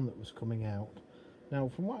tone that was coming out. Now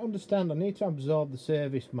from what I understand, I need to absorb the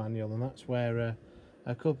service manual, and that's where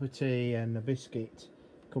a cup of tea and a biscuit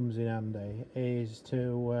comes in handy, is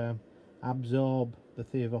to absorb the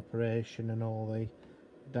theory of operation and all the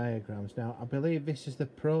diagrams. Now I believe this is the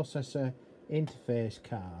processor interface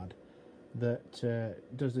card that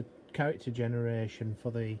does the character generation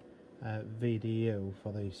for the VDU,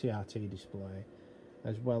 for the CRT display,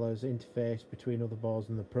 as well as interface between other boards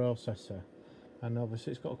and the processor. And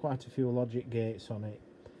obviously it's got quite a few logic gates on it,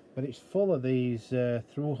 but it's full of these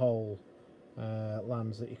through hole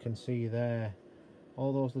lands that you can see there.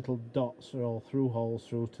 All those little dots are all through holes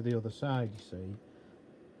through to the other side, you see.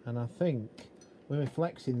 And I think when we're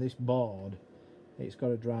flexing this board, it's got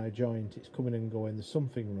a dry joint, it's coming and going, there's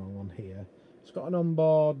something wrong on here. It's got an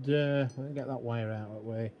onboard, let me get that wire out of the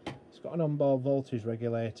way. It's got an onboard voltage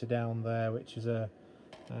regulator down there, which is a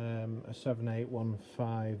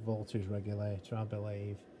 7815 voltage regulator, I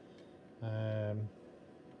believe.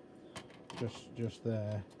 Just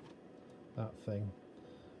there, that thing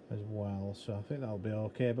as well. So I think that'll be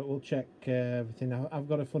okay, but we'll check everything. I've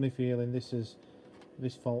got a funny feeling this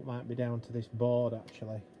fault might be down to this board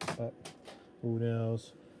actually, but who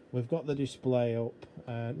knows. We've got the display up,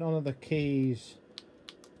 none of the keys,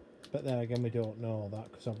 but then again we don't know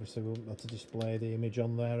that because obviously we won't be able to display the image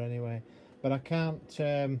on there anyway. But I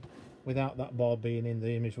can't, without that board being in,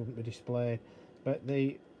 the image wouldn't be displayed. But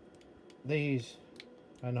these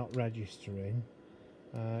are not registering.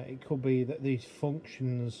 It could be that these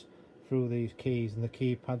functions through these keys and the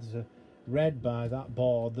keypads are read by that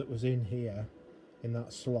board that was in here, in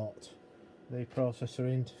that slot. The processor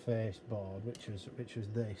interface board, which was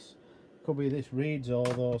this. Could be this reads all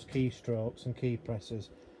those keystrokes and key presses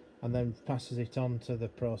and then passes it on to the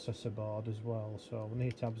processor board as well. So we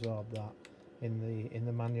need to absorb that in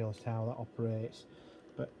the manual as to how that operates.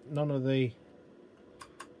 But none of the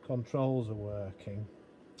controls are working.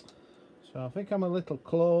 So I think I'm a little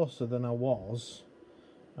closer than I was.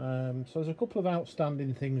 So there's a couple of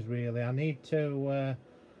outstanding things really. I need to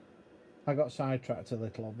I got sidetracked a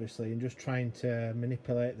little obviously, and just trying to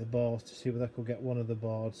manipulate the boards to see whether I could get one of the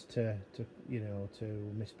boards to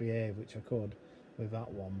misbehave, which I could with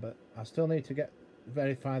that one. But I still need to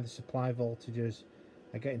verify the supply voltages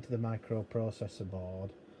and get into the microprocessor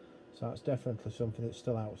board. So that's definitely something that's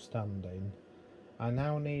still outstanding. I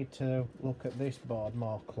now need to look at this board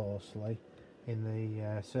more closely in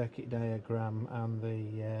the circuit diagram and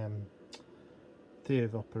the theory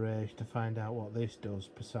of operation to find out what this does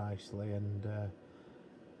precisely, and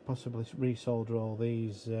possibly resolder all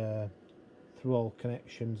these through all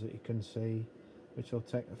connections that you can see, which will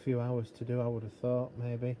take a few hours to do, I would have thought,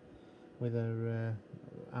 maybe with a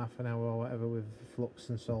half an hour or whatever with flux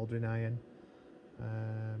and soldering iron.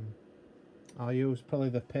 I'll use probably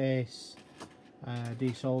the pace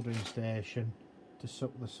desoldering station to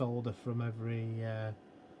suck the solder from every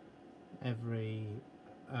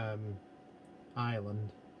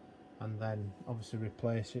island, and then obviously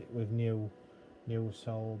replace it with new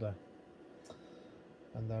solder,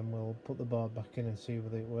 and then we'll put the board back in and see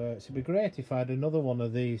whether it works. It'd be great if I had another one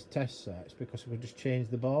of these test sets, because we could just change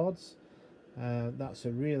the boards. That's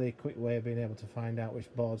a really quick way of being able to find out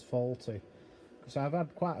which board's faulty, because I've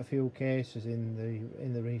had quite a few cases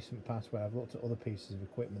in the recent past where I've looked at other pieces of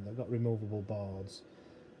equipment that have got removable boards,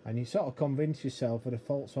 and you sort of convince yourself that a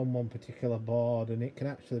fault's on one particular board, and it can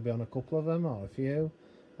actually be on a couple of them or a few,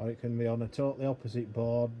 or it can be on a totally opposite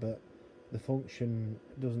board, but the function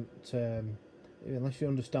doesn't, unless you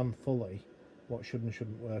understand fully what should and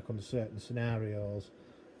shouldn't work under certain scenarios,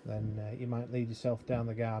 then you might lead yourself down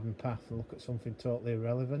the garden path and look at something totally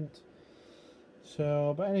irrelevant.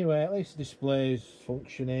 So, but anyway, at least the display's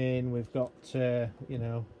functioning. We've got,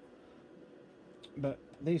 but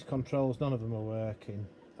these controls, none of them are working.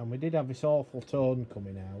 And we did have this awful tone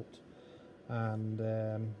coming out, and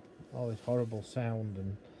all this horrible sound,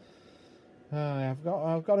 and I've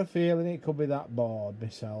got a feeling it could be that board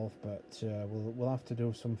myself, but we'll have to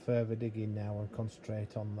do some further digging now and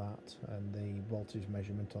concentrate on that and the voltage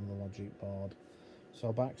measurement on the logic board.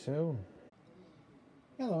 So back soon.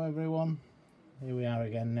 Hello everyone, here we are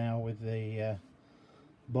again now with the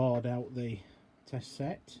board out the test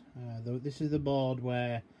set. This is the board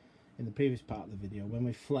where in the previous part of the video, when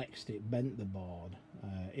we flexed it, bent the board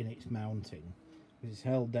in its mounting. It's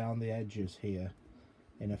held down the edges here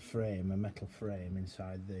in a frame, a metal frame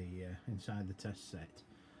inside the test set.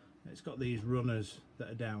 It's got these runners that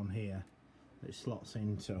are down here that it slots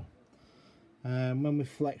into. When we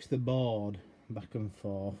flexed the board back and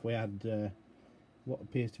forth, we had what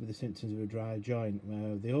appears to be the symptoms of a dry joint.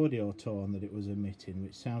 The audio tone that it was emitting,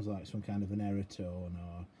 which sounds like some kind of an error tone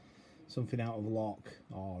or something out of lock,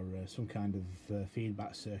 or some kind of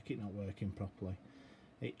feedback circuit not working properly.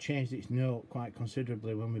 It changed its note quite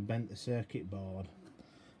considerably when we bent the circuit board.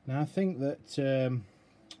 Now I think that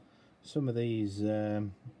some of these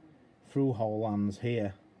through hole lands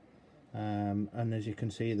here, and as you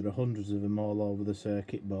can see there are hundreds of them all over the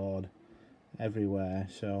circuit board everywhere,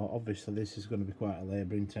 so obviously this is going to be quite a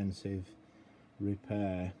labour intensive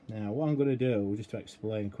repair. Now what I'm going to do, just to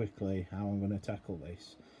explain quickly how I'm going to tackle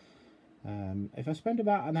this, if I spend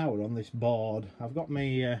about an hour on this board, I've got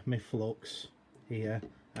my flux here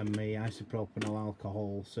and my isopropanol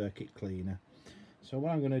alcohol circuit cleaner. So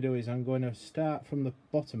what I'm going to do is I'm going to start from the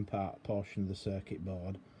bottom portion of the circuit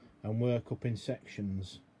board and work up in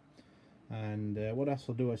sections. And what else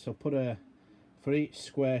I'll do is I'll put for each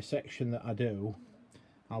square section that I do,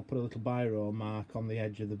 I'll put a little biro mark on the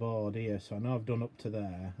edge of the board here, so I know I've done up to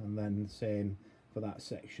there, and then same for that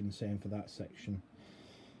section, same for that section.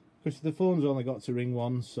 Because the phone's only got to ring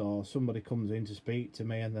once, or somebody comes in to speak to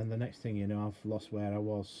me, and then the next thing you know I've lost where I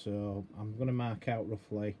was. So I'm going to mark out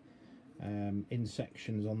roughly in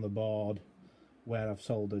sections on the board where I've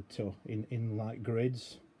soldered to, in like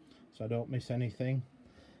grids, so I don't miss anything.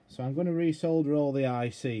 So I'm going to resolder all the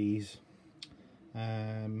ICs.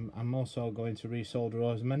 I'm also going to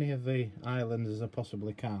resolder as many of the islands as I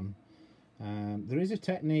possibly can. There is a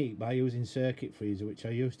technique by using circuit freezer, which I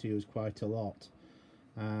used to use quite a lot,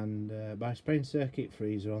 and by spraying circuit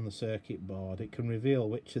freezer on the circuit board, it can reveal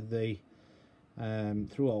which of the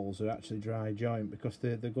through holes are actually dry joint, because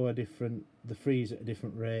they go they freeze at a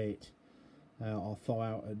different rate, or thaw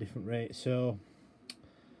out at a different rate. So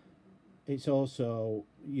it's also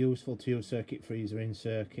useful to use circuit freezer in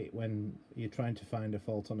circuit when you're trying to find a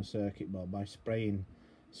fault on a circuit board, by spraying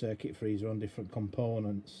circuit freezer on different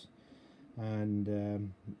components, and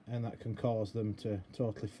that can cause them to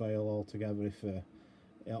totally fail altogether if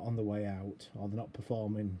on the way out, or they're not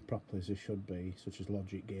performing properly as they should be, such as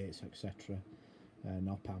logic gates, etc.,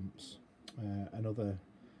 op amps, and other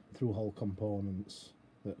through-hole components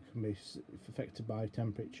that can be affected by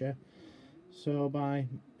temperature. So by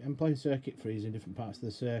employing circuit freeze in different parts of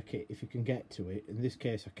the circuit, if you can get to it, in this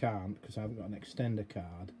case I can't because I haven't got an extender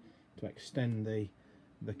card to extend the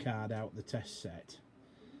card out the test set.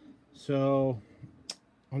 So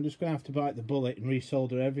I'm just going to have to bite the bullet and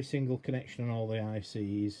resolder every single connection on all the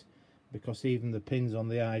ICs, because even the pins on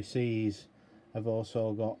the ICs have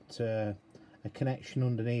also got a connection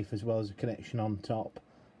underneath as well as a connection on top,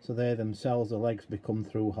 so they themselves, the legs, become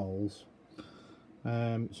through holes. So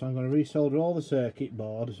I'm going to resolder all the circuit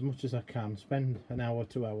board as much as I can, spend an hour,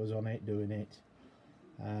 2 hours on it doing it,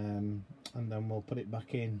 and then we'll put it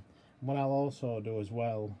back in. What I'll also do as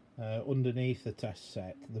well, underneath the test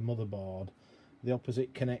set, the motherboard, the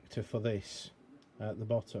opposite connector for this at the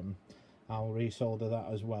bottom, I'll resolder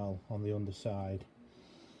that as well on the underside.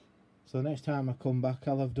 So the next time I come back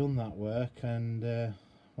I'll have done that work, and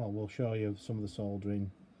well, we'll show you some of the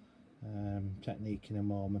soldering technique in a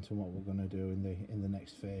moment and what we're going to do in the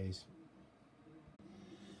next phase.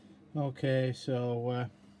 Okay, so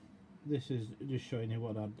this is just showing you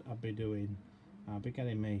what I'd be doing. I'll be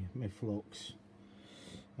getting my flux,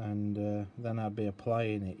 and then I'd be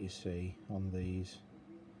applying it, you see, on these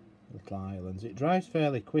little islands. It dries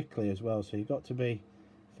fairly quickly as well, so you've got to be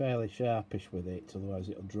fairly sharpish with it, otherwise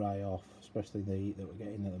it'll dry off, especially the heat that we're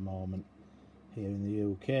getting at the moment here in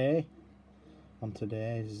the UK. On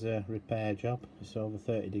today's repair job, it's over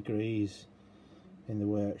 30 degrees in the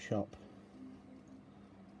workshop.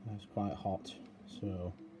 It's quite hot,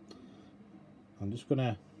 so I'm just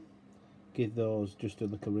gonna give those just a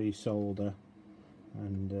little resolder,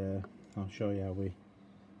 and I'll show you how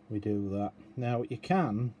we do that. Now you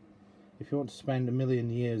can, if you want to spend a million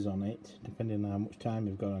years on it, depending on how much time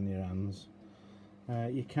you've got on your hands,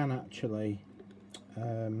 you can actually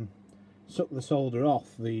suck the solder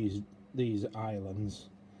off these islands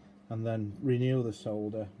and then renew the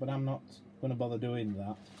solder, but I'm not going to bother doing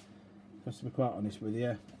that, because to be quite honest with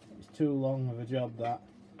you, it's too long of a job that,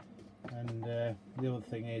 and the other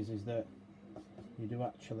thing is that you do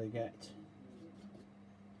actually get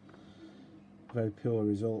very poor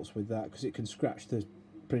results with that, because it can scratch the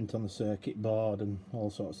print on the circuit board and all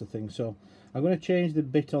sorts of things. So I'm going to change the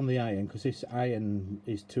bit on the iron, because this iron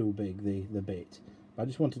is too big, the bit. I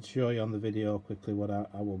just wanted to show you on the video quickly what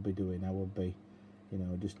I will be doing. I will be, you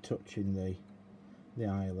know, just touching the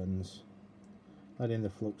islands, letting the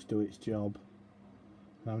flux do its job.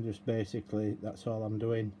 And I'm just basically, that's all I'm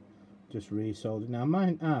doing, just resoldering. Now I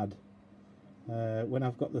might add, when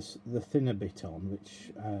I've got the thinner bit on,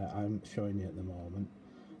 which I'm showing you at the moment,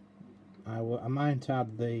 I might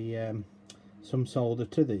add some solder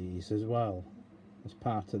to these as well as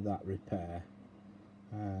part of that repair.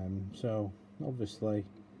 So obviously,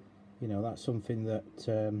 you know, that's something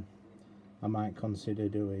that I might consider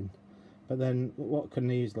doing. But then what can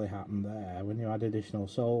easily happen there, when you add additional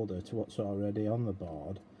solder to what's already on the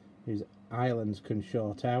board, is islands can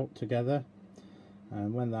short out together,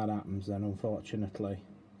 and when that happens, then unfortunately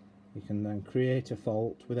you can then create a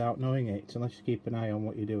fault without knowing it, unless you keep an eye on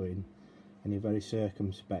what you're doing, and you're very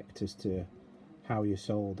circumspect as to how you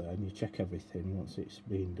solder, and you check everything once it's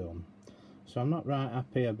been done. So I'm not right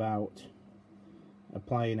happy about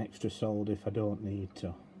applying extra solder if I don't need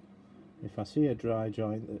to. If I see a dry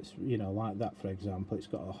joint that's, you know, like that for example, it's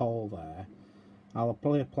got a hole there, I'll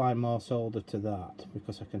probably apply more solder to that,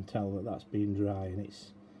 because I can tell that that's been dry and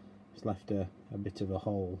it's left a bit of a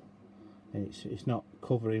hole, and it's not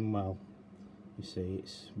covering well. You see,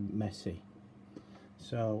 it's messy,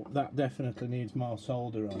 so that definitely needs more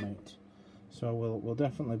solder on it. So we'll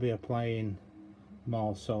definitely be applying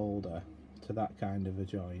more solder to that kind of a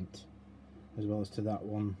joint, as well as to that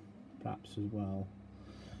one perhaps as well.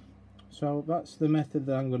 So that's the method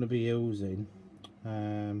that I'm going to be using.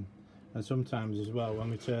 And sometimes as well, when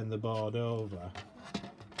we turn the board over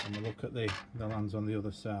and we look at the lands on the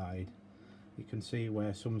other side, you can see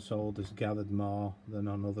where some solder's gathered more than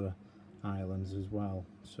on other islands as well.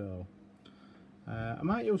 So I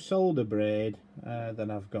might use solder braid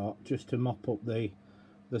that I've got, just to mop up the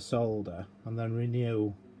solder, and then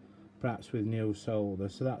renew perhaps with new solder.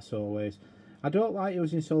 So that's always, I don't like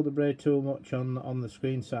using solder braid too much on the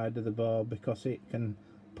screen side of the board, because it can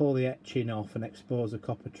pull the etching off and expose the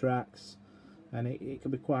copper tracks, and it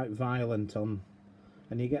can be quite violent on,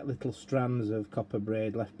 and you get little strands of copper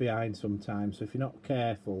braid left behind sometimes. So if you're not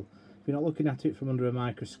careful, if you're not looking at it from under a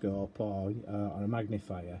microscope or a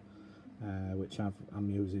magnifier, which I'm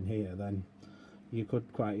using here, then you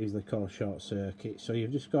could quite easily cause short circuit. So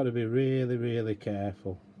you've just got to be really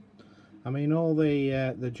careful. I mean, all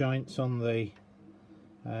the joints on the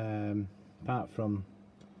apart from,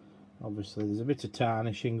 obviously there's a bit of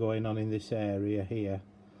tarnishing going on in this area here,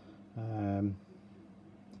 they're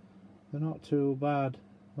not too bad,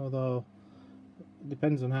 although it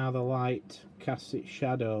depends on how the light casts its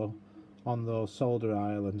shadow on those solder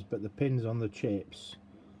islands. But the pins on the chips,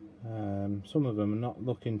 some of them are not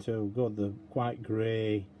looking too good. They're quite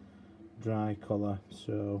grey, dry colour,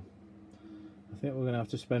 so I think we're going to have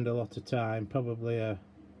to spend a lot of time. Probably you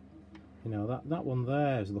know, that one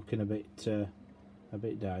there is looking a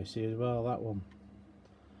bit dicey as well. That one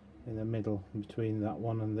in the middle, between that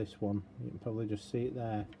one and this one, you can probably just see it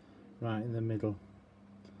there, right in the middle.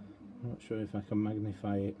 I'm not sure if I can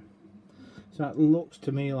magnify it. So that looks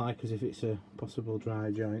to me like as if it's a possible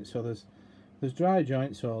dry joint. So there's dry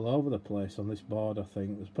joints all over the place on this board. I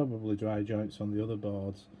think there's probably dry joints on the other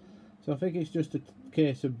boards. So I think it's just a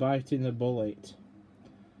case of biting the bullet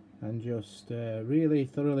and just really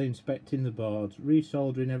thoroughly inspecting the boards,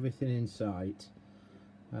 resoldering everything in sight,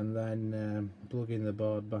 and then plugging the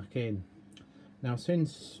board back in. Now,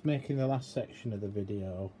 since making the last section of the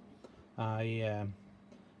video, I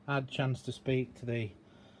had a chance to speak to the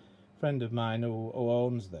friend of mine who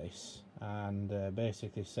owns this, and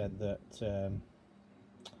basically said that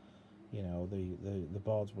you know, the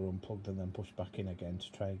boards were unplugged and then pushed back in again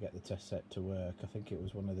to try and get the test set to work. I think it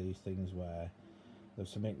was one of these things where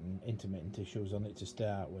there's some intermittent issues on it to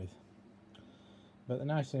start with. But the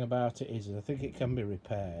nice thing about it is I think it can be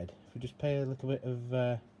repaired if you just pay a little bit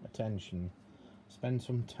of attention, spend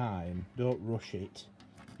some time, don't rush it,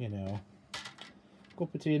 you know.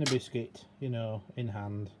 Cup of tea and a biscuit, you know, in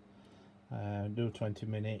hand, do 20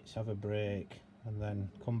 minutes, have a break, and then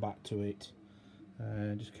come back to it.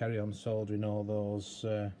 Just carry on soldering all those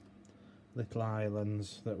little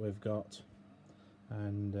islands that we've got,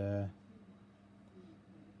 and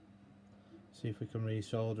see if we can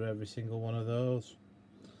resolder every single one of those,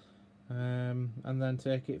 and then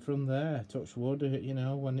take it from there. Touch wood, you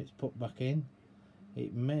know, when it's put back in,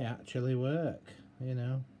 it may actually work, you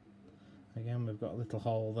know. Again, we've got a little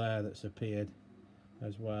hole there that's appeared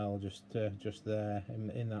as well, just there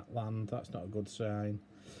in that land. That's not a good sign.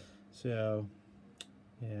 So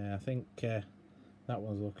yeah, I think that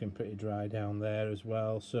one's looking pretty dry down there as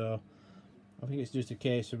well. So I think it's just a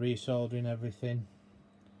case of resoldering everything.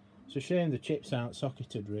 It's a shame the chips aren't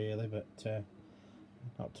socketed really, but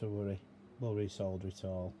not to worry, we'll resolder it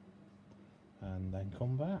all and then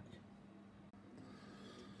come back.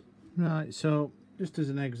 Right, so just as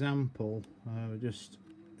an example, I will just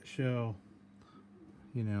show,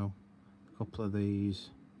 you know, a couple of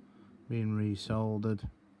these being resoldered.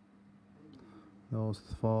 Those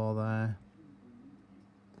four there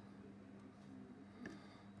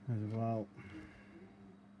as well.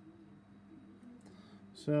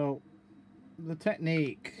 So the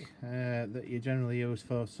technique that you generally use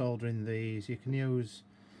for soldering these, you can use,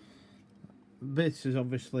 this is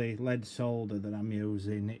obviously lead solder that I'm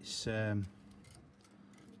using. It's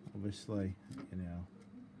obviously, you know,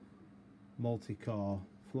 multi-core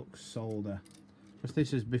flux solder, because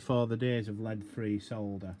this is before the days of lead-free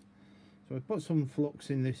solder. So we put some flux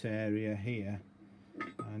in this area here,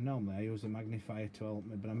 Normally I use a magnifier to help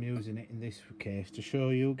me, but I'm using it in this case to show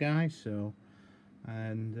you guys. So,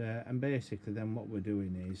 and basically then what we're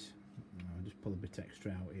doing is, I'll just pull a bit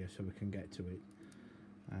extra out here so we can get to it.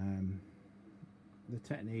 The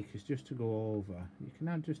technique is just to go over. You can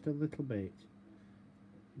add just a little bit,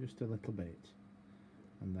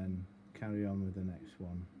 and then carry on with the next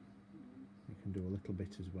one. You can do a little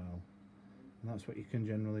bit as well, and that's what you can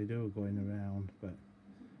generally do going around. But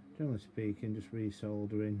generally speaking, just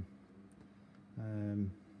resoldering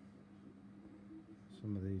some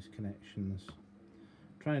of these connections,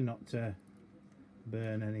 trying not to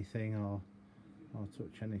burn anything or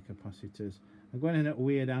touch any capacitors. I'm going in at a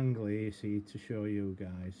weird angle here, you see, to show you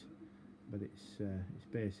guys, but it's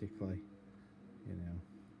basically, you know,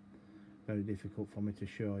 very difficult for me to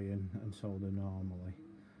show you and solder normally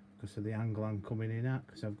because of the angle I'm coming in at,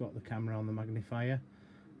 because I've got the camera on the magnifier,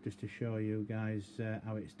 just to show you guys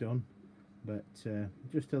how it's done. But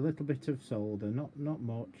just a little bit of solder, not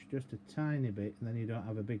much, just a tiny bit, and then you don't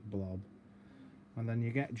have a big blob. And then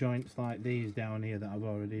you get joints like these down here that I've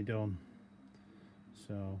already done.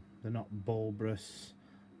 So they're not bulbous,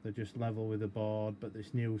 they're just level with the board, but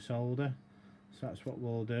this new solder. So that's what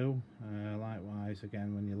we'll do. Likewise,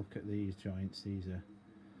 again, when you look at these joints, these are,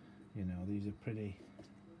 you know, these are pretty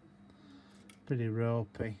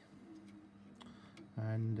ropey,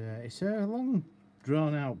 and it's a long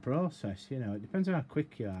drawn out process. You know, it depends on how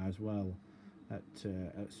quick you are as well at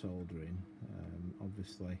soldering.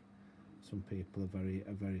 Obviously some people are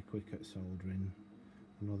very quick at soldering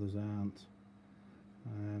and others aren't.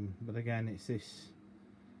 But again, it's this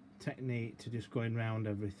technique to just going round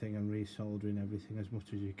everything and resoldering everything as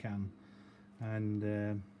much as you can, and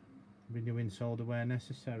renewing solder where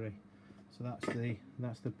necessary. So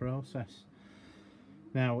that's the process.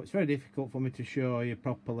 Now it's very difficult for me to show you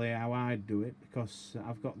properly how I do it because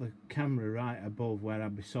I've got the camera right above where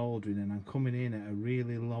I'd be soldering, and I'm coming in at a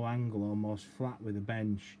really low angle, almost flat with a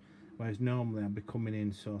bench, whereas normally I'd be coming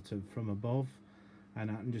in sort of from above,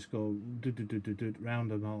 and I can just go do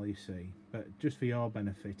round them all, you see. But just for your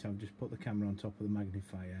benefit, I've just put the camera on top of the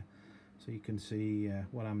magnifier so you can see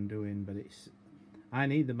what I'm doing. But I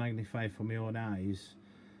need the magnifier for my own eyes,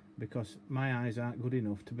 because my eyes aren't good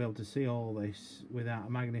enough to be able to see all this without a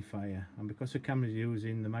magnifier, and because the camera's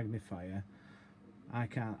using the magnifier, I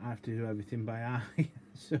have to do everything by eye.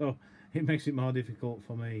 So it makes it more difficult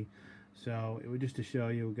for me. So it was just to show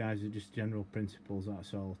you guys just general principles,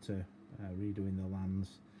 that's all, to redoing the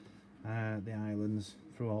lands, the islands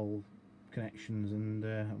through all connections, and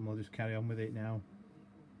we'll just carry on with it now.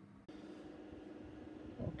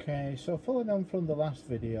 Okay, so following on from the last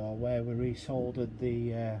video where we resoldered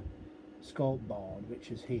the scope board,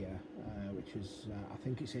 which is here, which is I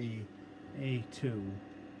think it's A2,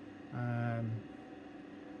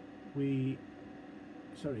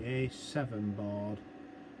 A7 board.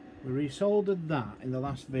 We resoldered that in the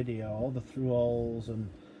last video, all the through holes,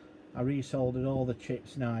 and I resoldered all the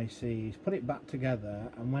chips and ICs, put it back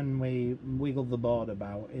together, and when we wiggled the board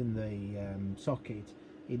about in the socket,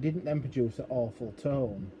 it didn't then produce an awful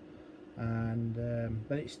tone, and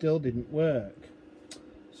but it still didn't work.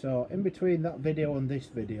 So in between that video and this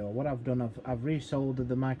video, what I've done, I've resoldered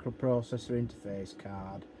the microprocessor interface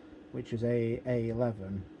card, which is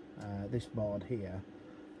A11, this board here.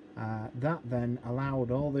 That then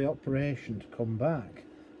allowed all the operation to come back.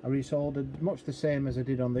 I resoldered much the same as I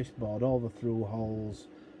did on this board, all the through holes.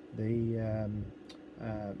 I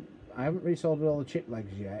haven't resoldered all the chip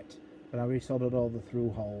legs yet, but I resoldered all the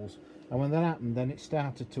through holes, and when that happened, then it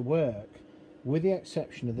started to work, with the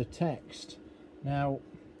exception of the text. Now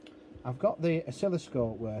I've got the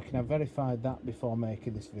oscilloscope working. I've verified that before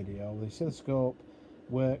making this video. The oscilloscope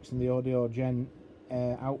works and the audio gen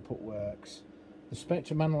output works. The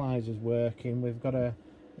spectrum analyzer is working. We've got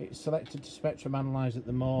it's selected to spectrum analyze at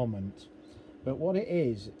the moment, but what it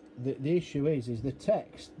is, the issue is the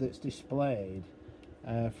text that's displayed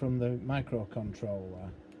from the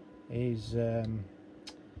microcontroller is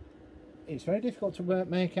it's very difficult to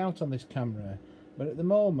make out on this camera. But at the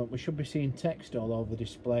moment we should be seeing text all over the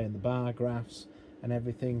display and the bar graphs and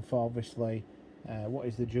everything for obviously what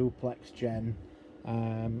is the duplex gen.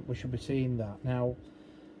 We should be seeing that. Now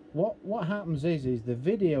what happens is the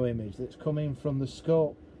video image that's coming from the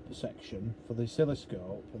scope section for the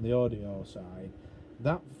oscilloscope and the audio side,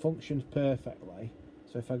 that functions perfectly.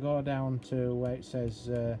 So if I go down to where it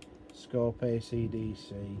says scope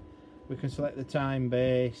AC/DC, we can select the time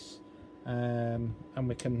base, and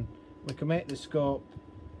we can make the scope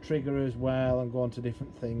trigger as well and go on to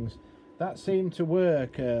different things. That seemed to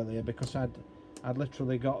work earlier because I'd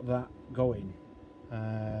literally got that going,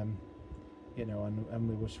 you know, and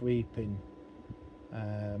we were sweeping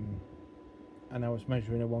and I was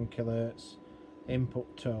measuring a 1 kHz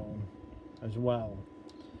input tone as well,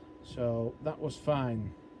 so that was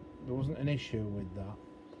fine. There wasn't an issue with that,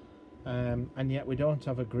 and yet we don't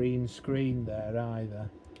have a green screen there either.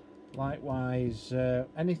 Likewise,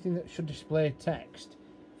 anything that should display text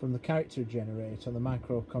from the character generator on the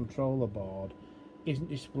microcontroller board isn't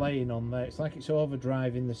displaying on there. It's like it's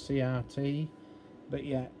overdriving the CRT, but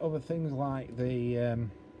yet other things like the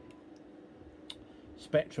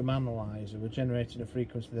spectrum analyzer were generating a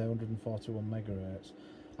frequency there 141 megahertz.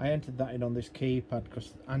 I entered that in on this keypad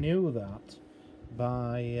because I knew that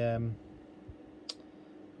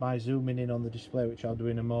by zooming in on the display, which I'll do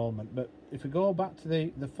in a moment. But if we go back to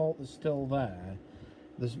the fault that's still there,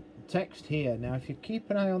 there's text here. Now if you keep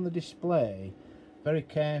an eye on the display very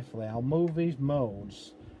carefully, I'll move these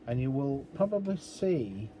modes and you will probably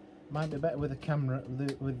see, might be better with the camera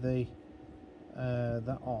with the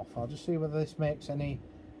that off. I'll just see whether this makes any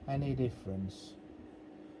difference.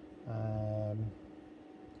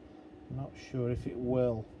 Not sure if it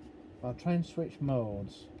will. I'll try and switch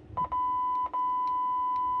modes.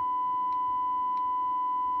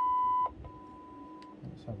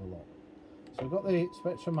 Let's have a look. So we've got the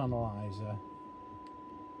spectrum analyzer.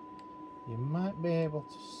 You might be able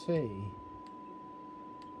to see,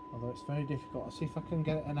 although it's very difficult. I'll see if I can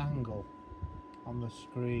get an angle on the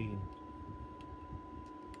screen.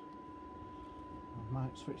 I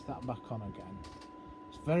might switch that back on again.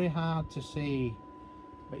 It's very hard to see,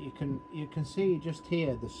 but you can see just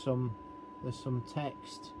here there's some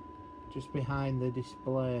text just behind the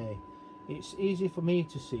display. It's easy for me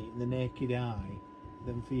to see it in the naked eye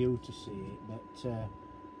than for you to see it, but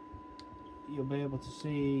you'll be able to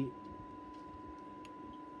see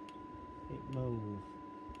it move,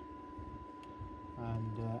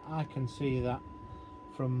 and I can see that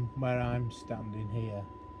from where I'm standing here.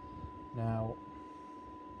 Now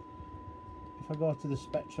if I go to the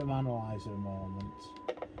spectrum analyzer a moment,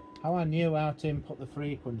 how I knew how to input the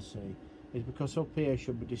frequency is because up here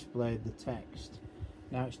should be displayed the text.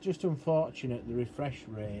 Now it's just unfortunate the refresh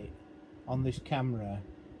rate on this camera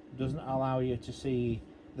doesn't allow you to see.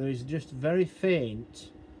 There is just very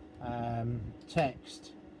faint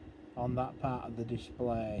text on that part of the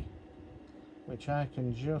display, which I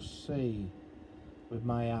can just see with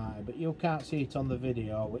my eye, but you can't see it on the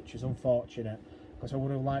video, which is unfortunate because I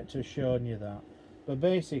would have liked to have shown you that. But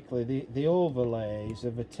basically the overlays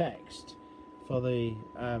of the text for the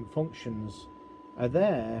functions are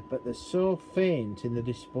there, but they're so faint in the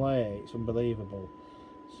display, it's unbelievable.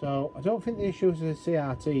 So I don't think the issue is a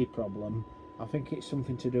CRT problem. I think it's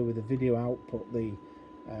something to do with the video output.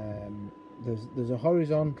 There's a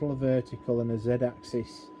horizontal, a vertical and a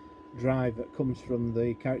Z-axis drive that comes from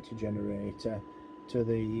the character generator to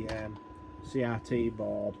the CRT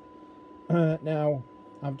board. Now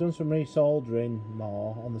I've done some resoldering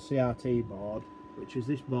more on the CRT board, which is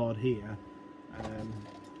this board here.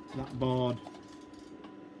 That board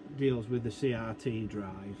deals with the CRT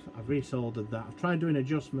drive. I've resoldered that. I've tried doing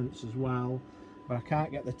adjustments as well, but I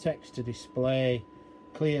can't get the text to display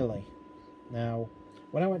clearly. Now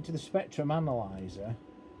when I went to the spectrum analyzer,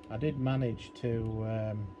 I did manage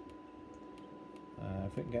to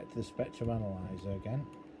if we can get to the spectrum analyzer again,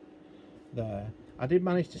 there, I did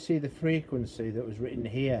manage to see the frequency that was written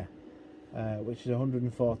here, which is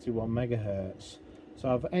 141 megahertz.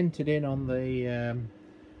 So I've entered in on the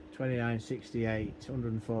 2968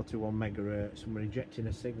 141 megahertz, and we're injecting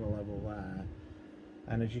a signal level there,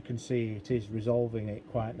 and as you can see it is resolving it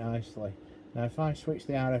quite nicely. Now if I switch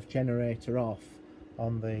the RF generator off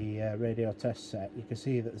on the radio test set, you can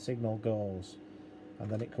see that the signal goes and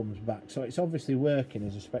then it comes back, so it's obviously working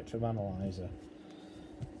as a spectrum analyzer.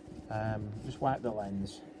 Just wipe the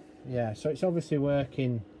lens. Yeah, so it's obviously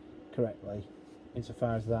working correctly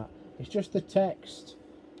insofar as that. It's just the text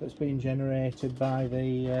that's been generated by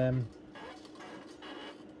the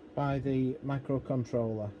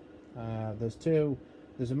microcontroller.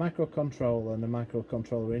 There's a microcontroller and a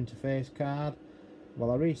microcontroller interface card. Well,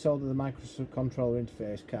 I resoldered the microcontroller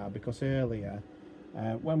interface card because earlier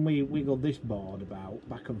when we wiggled this board about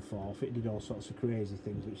back and forth, it did all sorts of crazy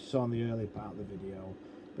things, which you saw in the early part of the video.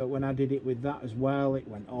 But when I did it with that as well, it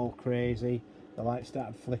went all crazy. The light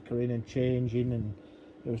started flickering and changing, and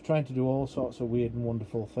it was trying to do all sorts of weird and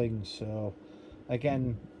wonderful things. So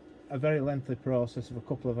again, a very lengthy process of a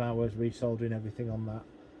couple of hours resoldering everything on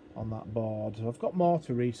that board. I've got more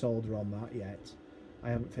to resolder on that yet. I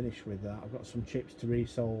haven't finished with that. I've got some chips to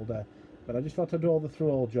resolder, but I just thought I'd do all the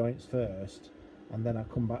through-hole joints first, and then I'll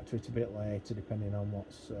come back to it a bit later depending on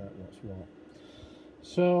what's what.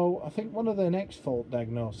 So I think one of the next fault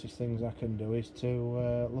diagnosis things I can do is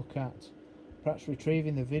to look at perhaps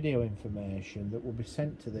retrieving the video information that will be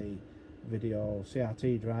sent to the video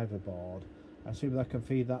CRT driver board, and see whether I can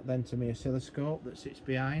feed that then to my oscilloscope that sits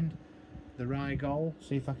behind the Rigol.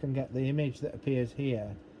 See if I can get the image that appears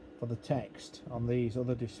here for the text on these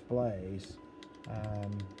other displays,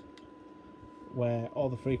 where all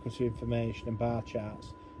the frequency information and bar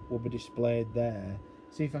charts will be displayed there.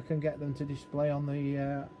 See if I can get them to display on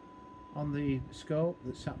the scope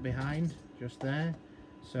that's sat behind just there.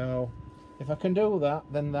 So if I can do that,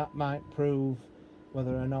 then that might prove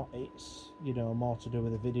whether or not it's, you know, more to do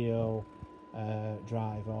with the video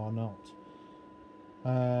drive or not.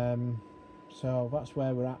 So that's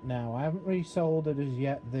where we're at now. I haven't resoldered as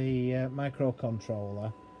yet the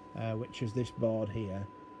microcontroller, which is this board here,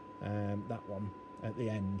 that one at the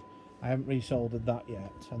end. I haven't resoldered that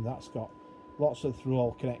yet, and that's got lots of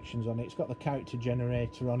through-hole connections on it. It's got the character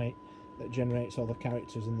generator on it that generates all the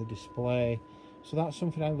characters in the display. So that's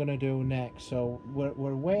something I'm going to do next. So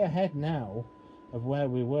we're way ahead now of where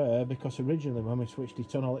we were, because originally when we switched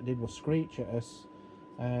it on, all it did was screech at us,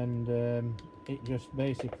 and it just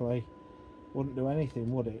basically wouldn't do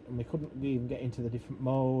anything, would it? And we couldn't even get into the different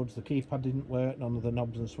modes. The keypad didn't work, none of the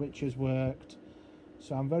knobs and switches worked.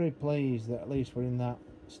 So I'm very pleased that at least we're in that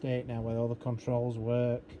state now where all the controls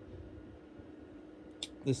work.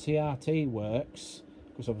 The CRT works,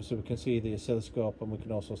 because obviously we can see the oscilloscope and we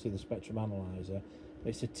can also see the spectrum analyzer.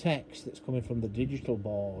 It's the text that's coming from the digital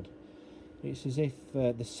board. It's as if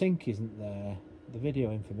the sync isn't there. The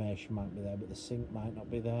video information might be there, but the sync might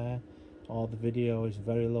not be there. Or the video is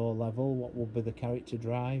very low level. What would be the character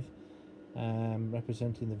drive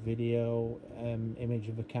representing the video image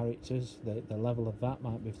of the characters? The level of that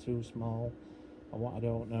might be too small, or what, I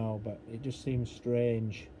don't know. But it just seems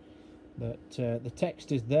strange that the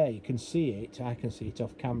text is there. You can see it. I can see it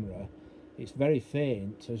off camera. It's very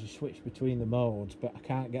faint as you switch between the modes, but I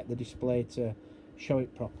can't get the display to show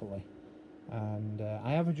it properly. And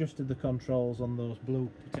I have adjusted the controls on those blue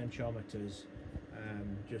potentiometers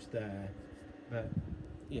just there, but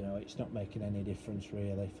you know, it's not making any difference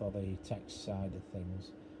really for the text side of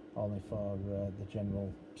things, only for the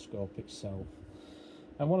general scope itself.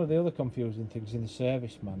 And one of the other confusing things in the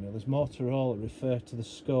service manual is Motorola refer to the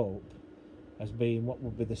scope as being what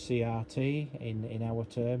would be the CRT in our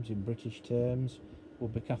terms, in British terms,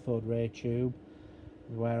 would be cathode ray tube,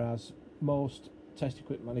 whereas most test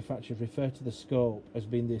equipment manufacturers refer to the scope as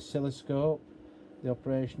being the oscilloscope, the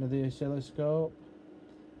operation of the oscilloscope,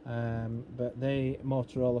 but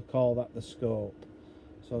Motorola call that the scope.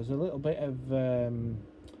 So there's a little bit of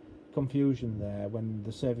confusion there when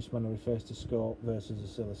the service manual refers to scope versus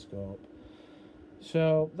oscilloscope.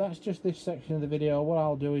 So that's just this section of the video. What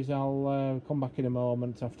I'll do is I'll come back in a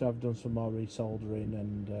moment after I've done some more resoldering,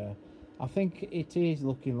 and I think it is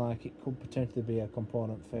looking like it could potentially be a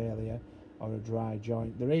component failure or a dry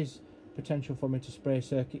joint. There is potential for me to spray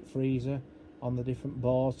circuit freezer on the different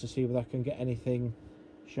boards to see whether I can get anything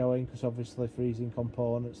showing, because obviously freezing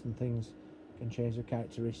components and things can change the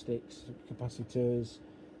characteristics, capacitors,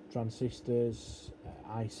 transistors,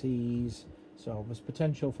 ICs. So there's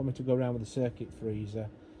potential for me to go around with the circuit freezer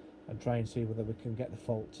and try and see whether we can get the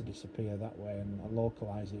fault to disappear that way and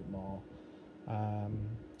localize it more.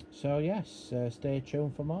 So yes, stay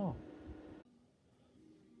tuned for more.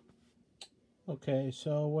 Okay,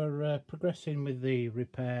 so we're progressing with the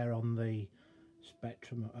repair on the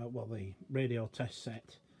Spectrum, well, the radio test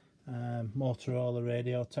set, Motorola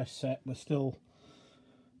radio test set. We're still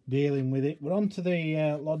dealing with it. We're onto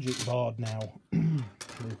the logic board now,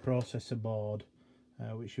 the processor board,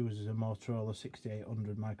 which uses a Motorola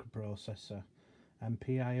 6800 microprocessor, and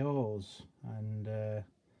PIOs, and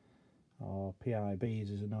or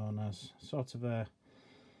PIBs as they're known as. Sort of a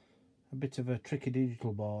bit of a tricky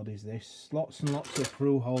digital board is this. Lots and lots of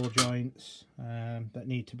through hole joints that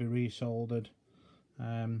need to be resoldered.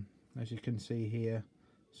 As you can see here,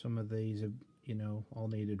 some of these are, you know, all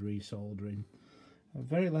needed resoldering. A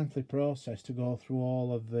very lengthy process to go through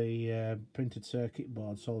all of the printed circuit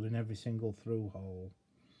board, soldering every single through hole.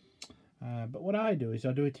 But what I do is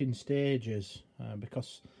I do it in stages,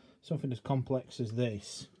 because something as complex as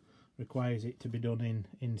this requires it to be done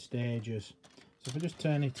in stages. So if I just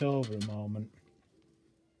turn it over a moment,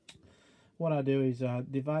 what I do is I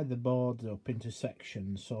divide the board up into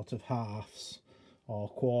sections, sort of halves or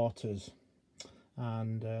quarters,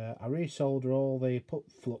 and I resolder all the, put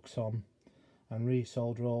flux on and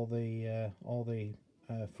resolder all the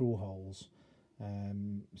through holes,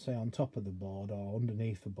 say on top of the board or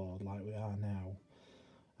underneath the board like we are now.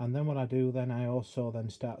 And then what I do then, I also then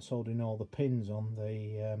start soldering all the pins on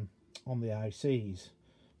the ICs.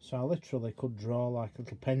 So I literally could draw like a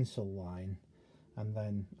little pencil line and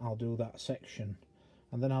then I'll do that section,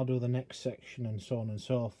 and then I'll do the next section, and so on and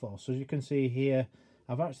so forth. So as you can see here,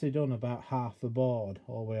 I've actually done about half the board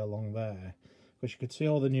all the way along there, because you could see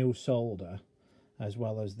all the new solder, as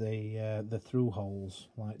well as the through holes,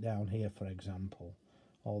 like down here for example,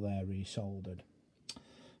 all there resoldered.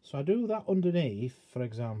 So I do that underneath, for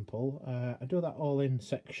example, I do that all in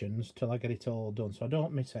sections till I get it all done, so I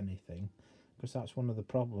don't miss anything, because that's one of the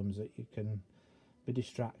problems, that you can be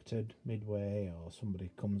distracted midway, or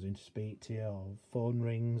somebody comes in to speak to you, or phone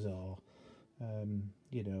rings, or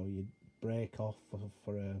you know, you break off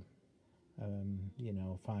for a you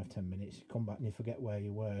know, 5-10 minutes, you come back and you forget where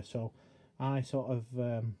you were. So I sort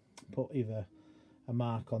of put either a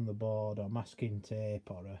mark on the board, or masking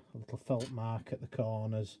tape, or a little felt mark at the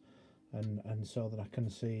corners, and so that I can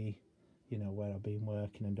see, you know, where I've been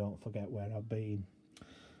working and don't forget where I've been.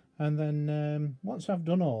 And then once I've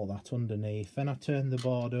done all that underneath, then I turn the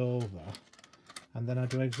board over, and then I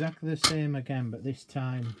do exactly the same again, but this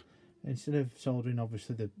time, instead of soldering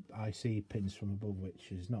obviously the IC pins from above,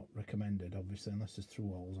 which is not recommended obviously unless there's through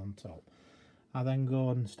holes on top, I then go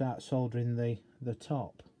and start soldering the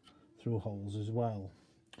top through holes as well.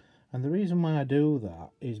 And the reason why I do that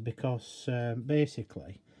is because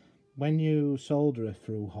basically when you solder a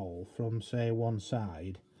through hole from say one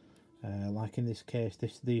side, like in this case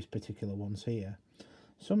these particular ones here,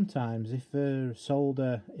 sometimes if the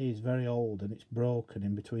solder is very old and it's broken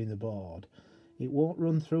in between the board, it won't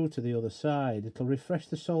run through to the other side. It'll refresh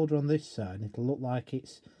the solder on this side and it'll look like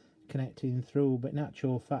it's connecting through, but in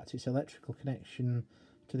actual fact its electrical connection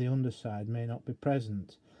to the underside may not be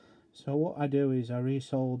present. So what I do is I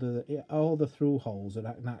resolder all the through holes that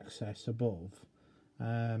I can access above.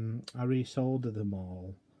 I resolder them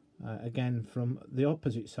all again from the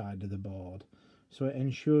opposite side of the board, so it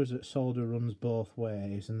ensures that solder runs both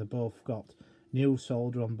ways, and they've both got new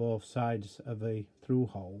solder on both sides of the through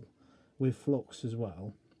hole with flux as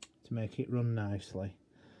well to make it run nicely.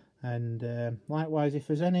 And likewise, if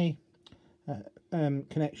there's any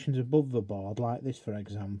connections above the board, like this for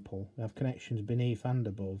example, we have connections beneath and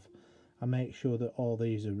above, I make sure that all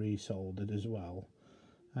these are resoldered as well.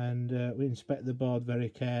 And we inspect the board very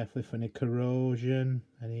carefully for any corrosion,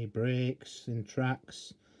 any breaks in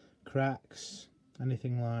tracks, cracks,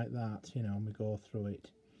 anything like that, you know, and we go through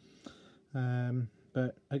it.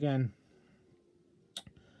 But again,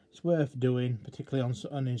 it's worth doing, particularly on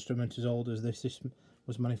an instrument as old as this. This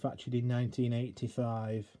was manufactured in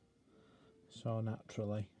 1985, so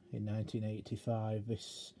naturally in 1985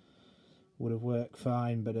 this would have worked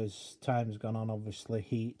fine, but as time's gone on, obviously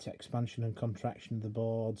heat, expansion and contraction of the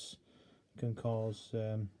boards can cause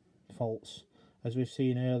faults. As we've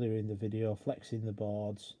seen earlier in the video, flexing the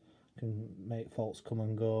boards can make faults come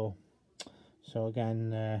and go. So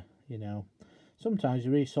again, you know, sometimes you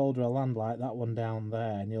resolder a land like that one down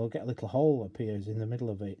there and you'll get a little hole appears in the middle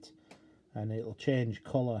of it and it'll change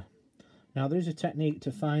colour. Now there is a technique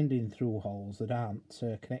to finding through holes that aren't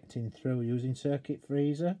connecting through using circuit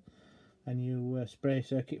freezer, and you spray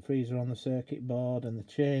circuit freezer on the circuit board and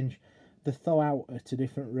the thaw out at a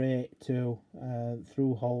different rate to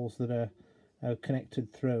through holes that are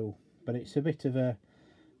connected through. But it's a bit of a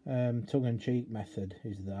tongue-in-cheek method,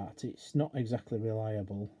 is that it's not exactly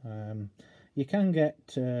reliable. You can get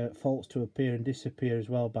faults to appear and disappear as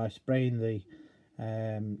well by spraying the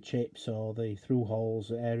chips or the through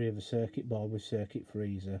holes area of a circuit board with circuit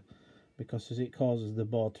freezer, because as it causes the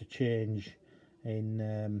board to change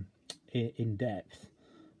in depth,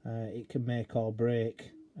 it can make or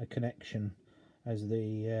break a connection as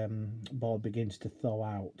the board begins to thaw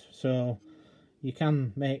out. So you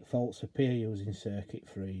can make faults appear using circuit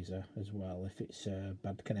freezer as well if it's a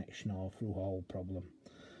bad connection or through hole problem,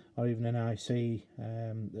 or even an IC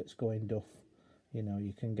that's going duff. You know,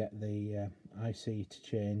 you can get the IC to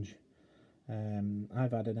change.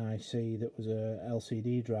 I've had an IC that was a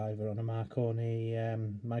LCD driver on a Marconi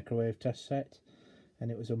microwave test set,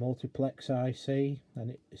 and it was a multiplex IC,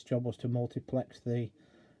 and its job was to multiplex the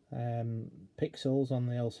pixels on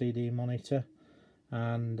the LCD monitor,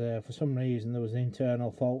 and for some reason there was an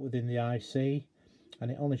internal fault within the IC,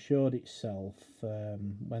 and it only showed itself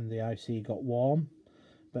when the IC got warm.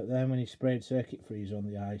 But then when he sprayed circuit freezer on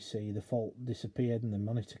the IC, the fault disappeared and the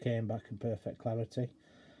monitor came back in perfect clarity.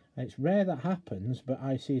 And it's rare that happens, but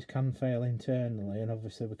ICs can fail internally, and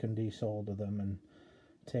obviously we can desolder them and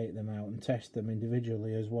take them out and test them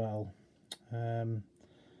individually as well.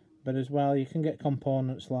 But as well, you can get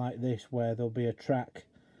components like this where there'll be a track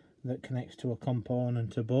that connects to a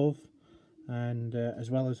component above, and as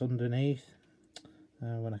well as underneath,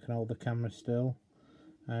 when I can hold the camera still.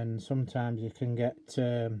 And sometimes you can get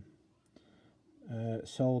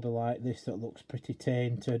solder like this that looks pretty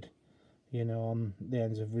tainted, you know, on the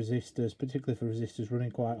ends of resistors, particularly for resistors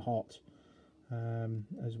running quite hot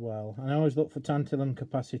as well. And I always look for tantalum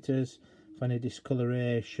capacitors for any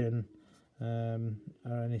discoloration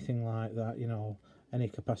or anything like that, you know, any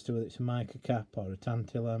capacitor, whether it's a mica cap or a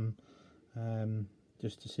tantalum,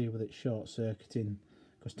 just to see whether it's short circuiting,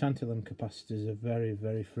 because tantalum capacitors are very,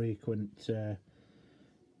 very frequent to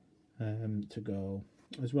go,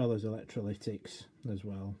 as well as electrolytics as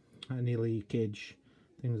well, any leakage,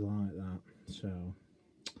 things like that. So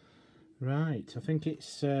right, I think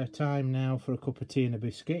it's time now for a cup of tea and a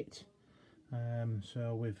biscuit.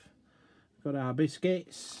 So we've got our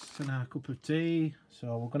biscuits and our cup of tea,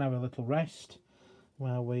 so we're going to have a little rest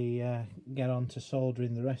while we get on to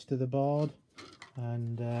soldering the rest of the board.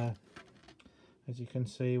 And as you can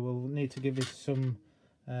see, we'll need to give this some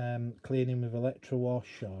cleaning with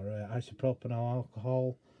electrowash or isopropanol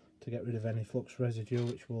alcohol to get rid of any flux residue,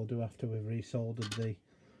 which we'll do after we've resoldered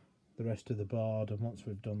the rest of the board. And once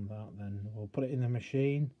we've done that, then we'll put it in the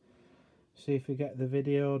machine, see if we get the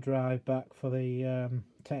video drive back for the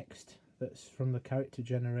text that's from the character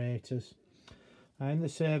generators. In the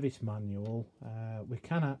service manual, we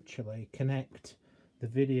can actually connect the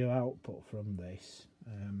video output from this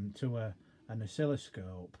to an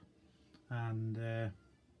oscilloscope, and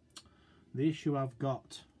the issue I've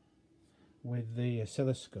got with the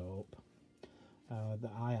oscilloscope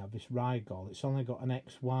that I have, this Rigol, it's only got an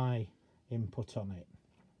XY input on it.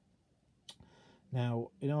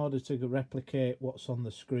 Now, in order to replicate what's on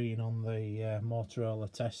the screen on the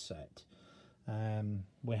Motorola test set,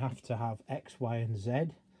 we have to have X, Y and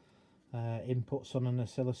Z inputs on an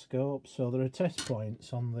oscilloscope. So there are test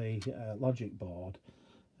points on the logic board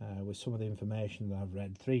with some of the information that I've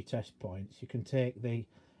read, 3 test points. You can take the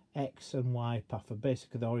X and Y path for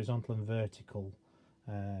basically the horizontal and vertical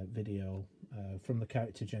video from the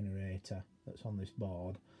character generator that's on this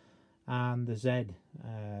board, and the Z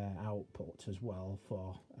output as well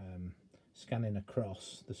for scanning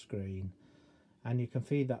across the screen, and you can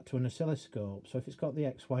feed that to an oscilloscope. So if it's got the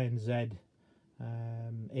X, Y and Z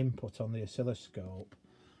input on the oscilloscope,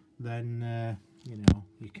 then you know,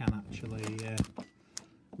 you can actually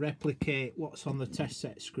replicate what's on the test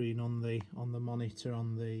set screen on the monitor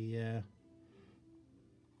on the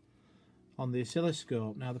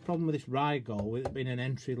oscilloscope. Now the problem with this Rigol, with it being an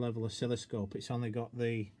entry-level oscilloscope, it's only got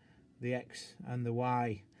the X and the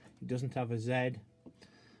Y. It doesn't have a Z,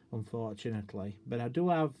 unfortunately. But I do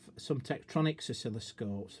have some Tektronix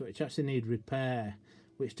oscilloscopes which actually need repair,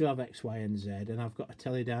 which do have X, Y and Z, and I've got a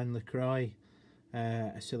Teledyne LaCroix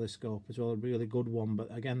oscilloscope as well, a really good one, but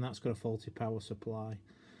again that's got a faulty power supply.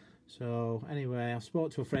 So anyway, I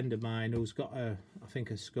spoke to a friend of mine who's got I think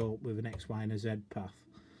a scope with an X, Y and a Z path,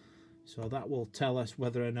 so that will tell us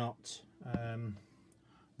whether or not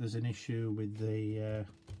there's an issue with the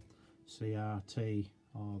CRT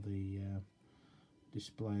or the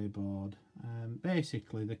display board.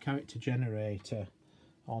 Basically the character generator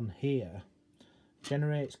on here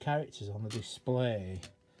generates characters on the display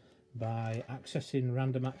by accessing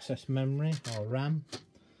random access memory or RAM,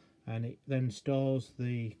 and it then stores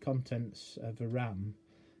the contents of a RAM,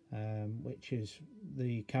 which is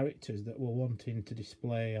the characters that we're wanting to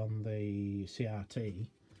display on the CRT.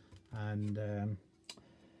 And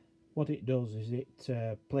what it does is it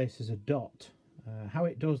places a dot. How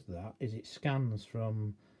it does that is it scans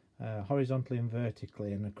from horizontally and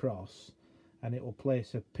vertically and across, and it will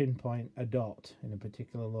place a dot in a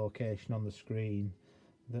particular location on the screen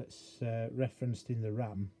that's referenced in the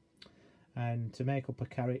RAM, and to make up a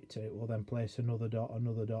character it will then place another dot,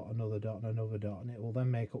 another dot, another dot and another dot, and it will then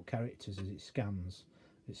make up characters as it scans.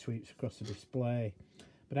 It sweeps across the display.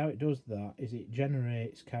 But how it does that is it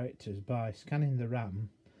generates characters by scanning the RAM,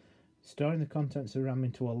 storing the contents of the RAM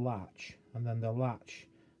into a latch, and then the latch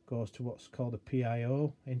goes to what's called a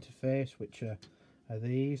PIO interface, which are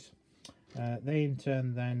these. They in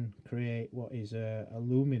turn then create what is a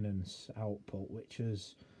luminance output, which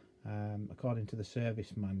is, according to the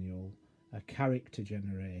service manual, a character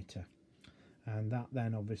generator. And that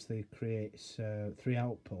then obviously creates 3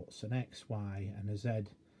 outputs, an X, Y and a Z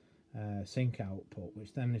sync output,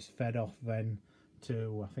 which then is fed off then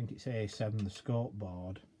to, I think it's A7, the scope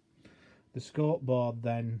board. The scope board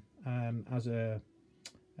then has a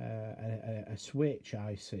switch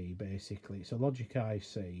IC, basically. It's a logic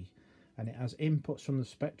IC, and it has inputs from the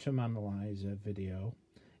spectrum analyzer video,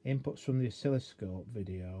 inputs from the oscilloscope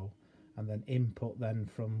video, and then input then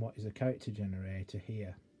from what is a character generator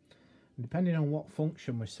here. And depending on what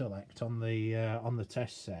function we select on the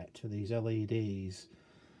test set for these LEDs,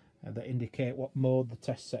 that indicate what mode the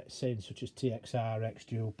test set's in, such as TXRX,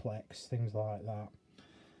 duplex, things like that.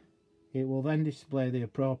 It will then display the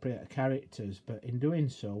appropriate characters, but in doing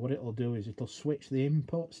so, what it'll do is it'll switch the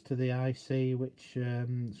inputs to the IC which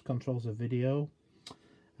controls the video.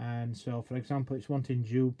 And so, for example, it's wanting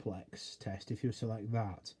duplex test. If you select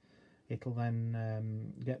that, it'll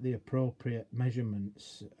then get the appropriate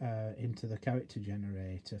measurements into the character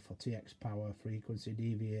generator for TX power, frequency,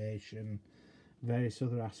 deviation, various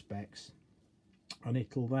other aspects, and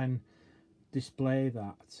it'll then display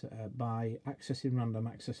that by accessing random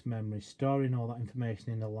access memory, storing all that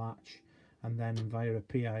information in a latch, and then via a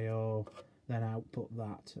PIO then output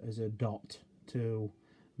that as a dot to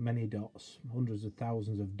many dots, hundreds of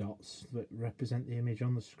thousands of dots that represent the image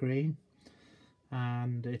on the screen.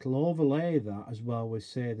 And it'll overlay that as well with,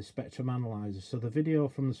 say, the spectrum analyzer. So the video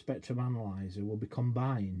from the spectrum analyzer will be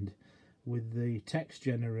combined with the text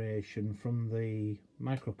generation from the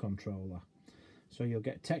microcontroller. So you'll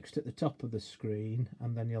get text at the top of the screen,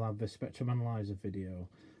 and then you'll have the spectrum analyzer video.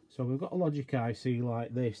 So we've got a logic IC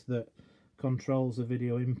like this that controls the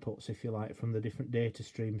video inputs, if you like, from the different data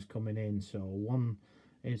streams coming in. So one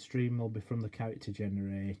stream will be from the character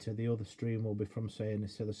generator, the other stream will be from, say, an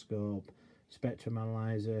oscilloscope, spectrum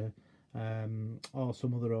analyzer, or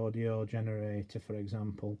some other audio generator, for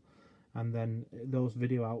example. And then those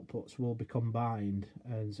video outputs will be combined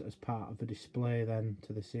as part of the display then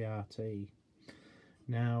to the CRT.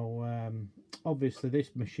 Now, obviously this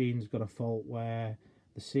machine's got a fault where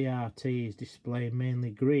the CRT is displaying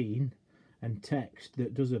mainly green, and text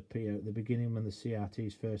that does appear at the beginning when the CRT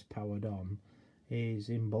is first powered on is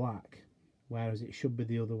in black, whereas it should be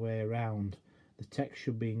the other way around. The text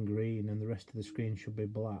should be in green and the rest of the screen should be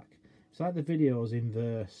black. It's like the video's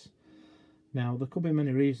inverse. Now, there could be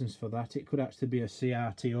many reasons for that. It could actually be a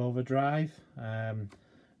CRT overdrive.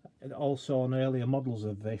 Also, on earlier models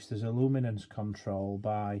of this, there's a luminance control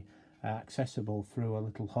accessible through a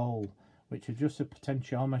little hole, which adjusts a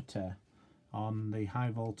potentiometer on the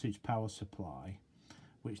high voltage power supply,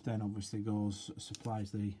 which then obviously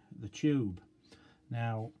supplies the tube.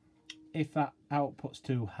 Now, if that output's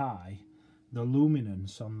too high, the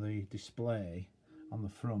luminance on the display on the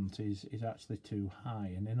front is actually too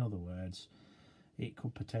high, and in other words, it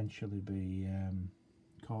could potentially be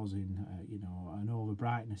causing an over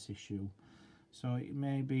brightness issue. So it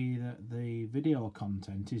may be that the video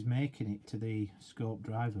content is making it to the scope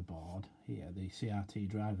driver board here, the CRT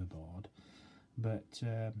driver board, but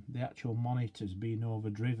the actual monitor's been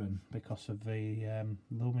overdriven because of the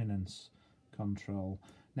luminance control.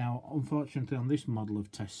 Now, unfortunately, on this model of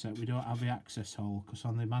test set, we don't have the access hole, because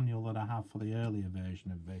on the manual that I have for the earlier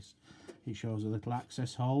version of this, it shows a little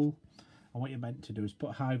access hole. And what you're meant to do is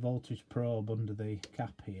put a high voltage probe under the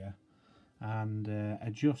cap here and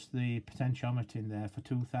adjust the potentiometer in there for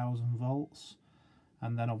 2000 volts.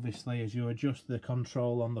 And then obviously, as you adjust the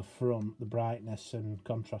control on the front, the brightness and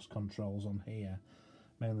contrast controls on here,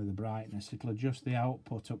 mainly the brightness, it'll adjust the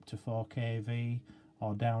output up to 4 kV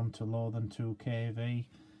or down to lower than 2 kV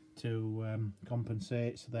to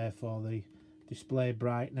compensate, so therefore the display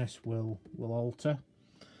brightness will alter.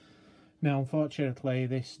 Now, unfortunately,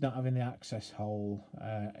 this not having the access hole,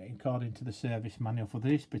 according to the service manual for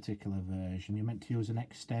this particular version, you're meant to use an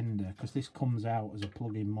extender, because this comes out as a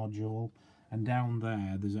plug-in module, and down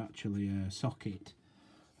there's actually a socket.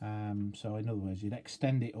 So in other words, you'd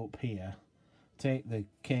extend it up here, take the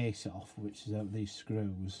case off, which is these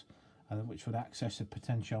screws, and which would access a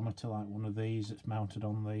potentiometer like one of these that's mounted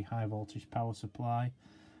on the high voltage power supply,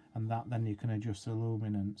 and that then you can adjust the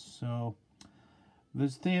luminance. So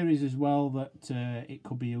there's theories as well that it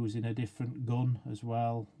could be using a different gun as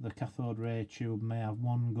well. The cathode ray tube may have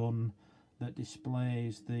one gun that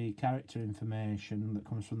displays the character information that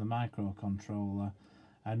comes from the microcontroller.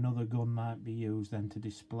 Another gun might be used then to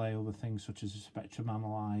display other things such as a spectrum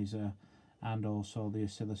analyzer and also the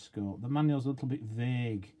oscilloscope. The manual's a little bit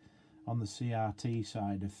vague on the CRT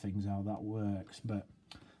side of things, how that works, but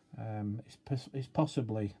it's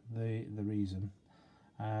possibly the reason.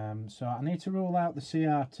 So I need to rule out the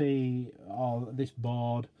CRT or this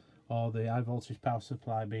board or the high voltage power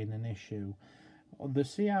supply being an issue. The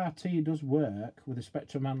CRT does work with the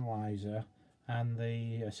spectrum analyzer and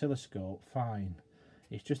the oscilloscope fine.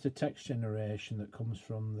 It's just a text generation that comes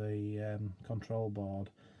from the control board.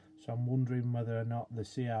 So I'm wondering whether or not the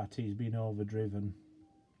CRT has been overdriven,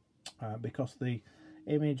 because the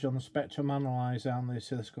image on the spectrum analyzer and the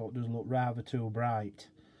oscilloscope does look rather too bright,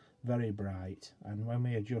 very bright, and when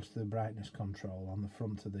we adjust the brightness control on the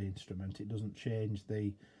front of the instrument, it doesn't change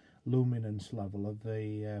the luminance level of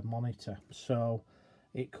the monitor. So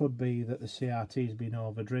it could be that the CRT has been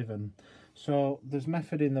overdriven. So there's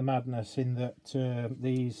method in the madness in that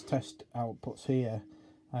these test outputs here,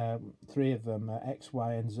 3 of them are X,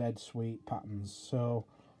 Y and Z sweep patterns. So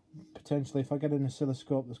potentially if I get an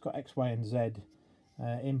oscilloscope that's got X, Y and Z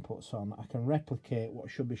inputs on, I can replicate what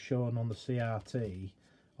should be shown on the CRT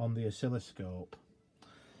on the oscilloscope.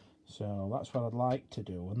 So that's what I'd like to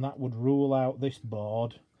do, and that would rule out this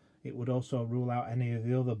board. It would also rule out any of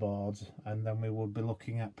the other boards, and then we would be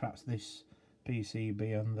looking at perhaps this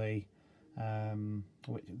PCB and the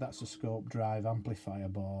that's a scope drive amplifier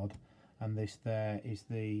board, and this there is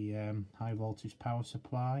the high voltage power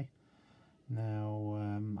supply. Now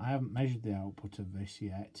I haven't measured the output of this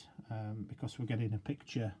yet because we're getting a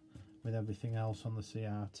picture with everything else on the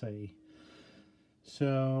CRT.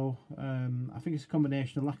 So I think it's a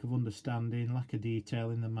combination of lack of understanding, lack of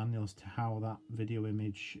detail in the manual as to how that video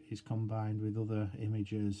image is combined with other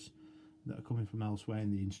images that are coming from elsewhere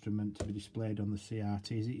in the instrument to be displayed on the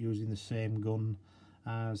CRT. Is it using the same gun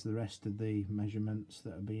as the rest of the measurements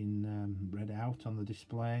that are being read out on the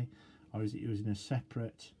display, or is it using a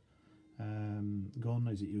separate gun?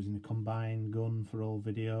 Is it using a combined gun for all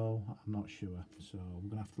video? I'm not sure, so we're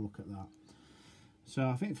going to have to look at that. So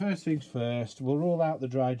I think first things first, we'll rule out the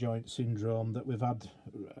dry joint syndrome that we've had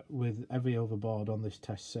with every other board on this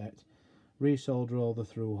test set, resolder all the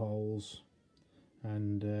through holes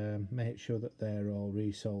and make sure that they're all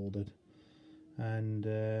resoldered,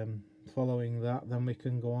 and following that then we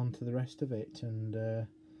can go on to the rest of it. And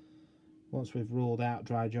once we've ruled out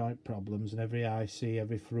dry joint problems and every IC,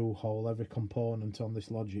 every through hole, every component on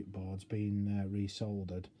this logic board's been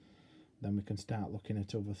resoldered, then we can start looking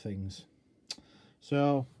at other things.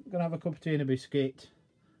 So I'm going to have a cup of tea and a biscuit.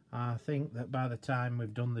 I think that by the time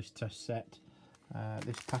we've done this test set,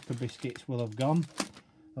 this pack of biscuits will have gone,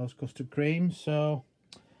 those custard creams. So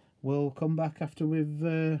we'll come back after we've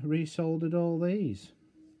resoldered all these.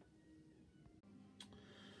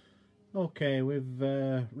 Okay, we've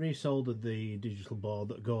resoldered the digital board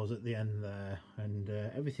that goes at the end there, and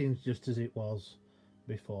everything's just as it was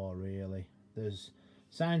before really. There's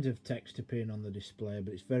signs of text appearing on the display,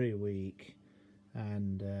 but it's very weak.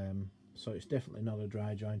 And so it's definitely not a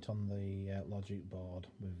dry joint on the logic board.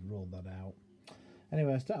 We've ruled that out.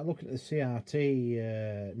 Anyway, I started looking at the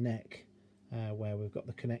CRT neck where we've got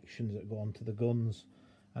the connections that go onto the guns,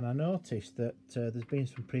 and I noticed that there's been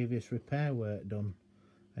some previous repair work done,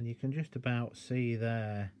 and you can just about see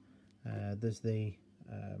there there's the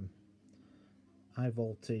high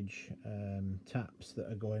voltage taps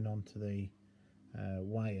that are going onto the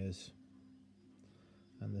wires,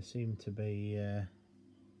 and they seem to be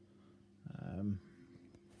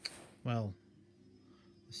well,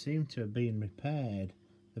 they seem to have been repaired.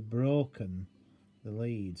 They're broken, the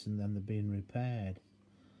leads, and then they're being repaired.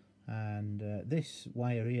 And this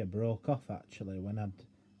wire here broke off actually when I'd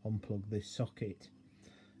unplugged this socket.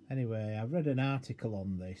 Anyway, I've read an article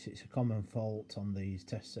on this. It's a common fault on these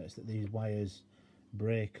test sets that these wires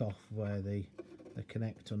break off where they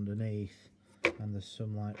connect underneath, and there's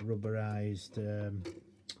some like rubberized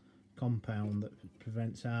compound that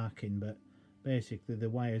prevents arcing, but basically the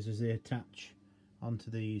wires, as they attach onto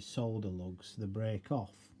these solder lugs, they break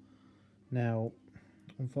off. Now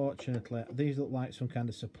unfortunately these look like some kind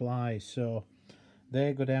of supplies, so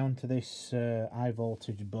they go down to this high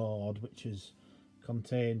voltage board which is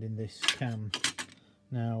contained in this can.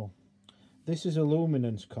 Now this is a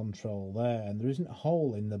luminance control there, and there isn't a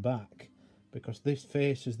hole in the back because this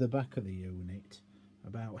faces the back of the unit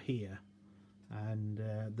about here, and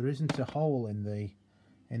there isn't a hole in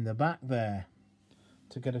the back there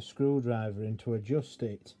to get a screwdriver in to adjust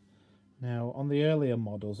it. Now on the earlier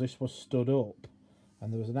models this was stood up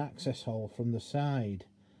and there was an access hole from the side,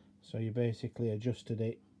 so you basically adjusted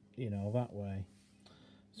it, you know, that way.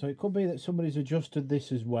 So it could be that somebody's adjusted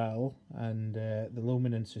this as well, and the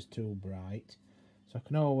luminance is too bright, so I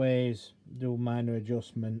can always do minor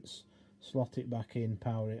adjustments, slot it back in,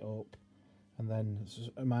 power it up, and then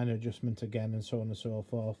a minor adjustment again, and so on and so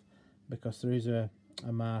forth, because there is a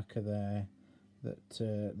marker there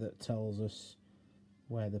that tells us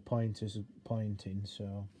where the pointer's pointing.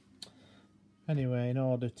 So anyway, in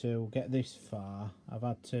order to get this far, I've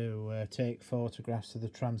had to take photographs of the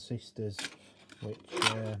transistors which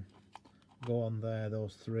go on there,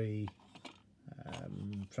 those 3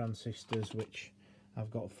 transistors which I've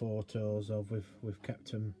got photos of. We've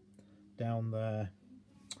kept them down there,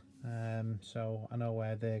 so I know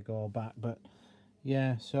where they go back. But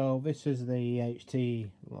yeah, so this is the HT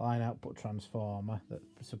line output transformer that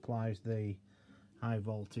supplies the high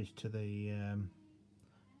voltage to the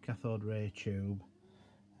cathode ray tube.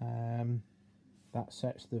 That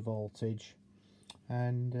sets the voltage,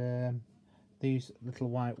 and these little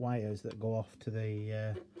white wires that go off to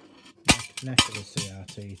the neck of the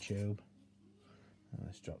CRT tube. Oh,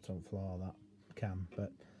 it's dropped on the floor, that can,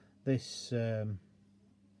 but this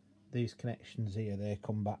these connections here, they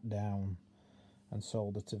come back down and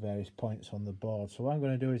solder to various points on the board. So what I'm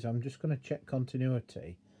going to do is I'm just going to check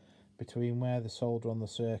continuity between where the solder on the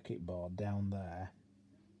circuit board down there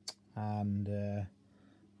and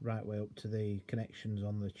right way up to the connections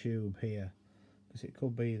on the tube here, because it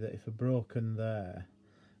could be that if I've broken there,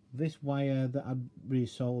 this wire that I'd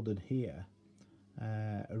resoldered here,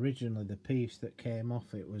 originally the piece that came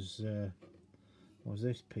off it was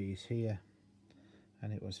this piece here,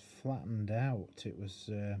 and it was flattened out. It was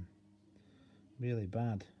really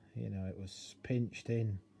bad, you know, it was pinched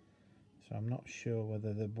in. So I'm not sure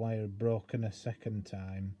whether the wire had broken a second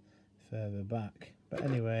time further back, but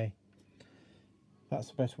anyway, that's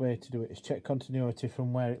the best way to do it, is check continuity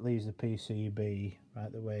from where it leaves the PCB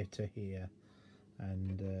right the way to here,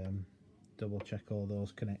 and double check all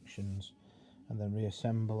those connections, and then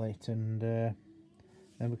reassemble it, and then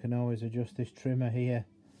we can always adjust this trimmer here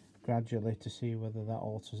gradually to see whether that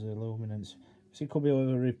alters the luminance. So it could be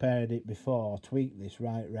we've repaired it before, tweaked this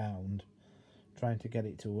right round, trying to get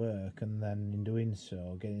it to work, and then in doing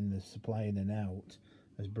so, getting the supply in and out,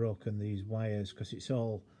 has broken these wires, because it's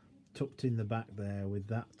all tucked in the back there with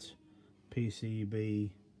that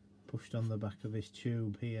PCB pushed on the back of this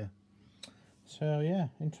tube here. So yeah,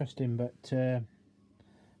 interesting, but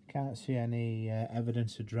can't see any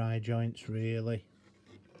evidence of dry joints really.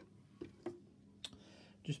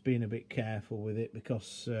 Just being a bit careful with it,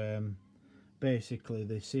 because basically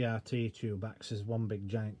the CRT tube acts as one big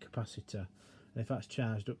giant capacitor, and if that's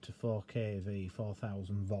charged up to 4 kV,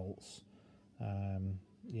 4000 volts,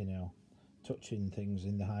 you know, touching things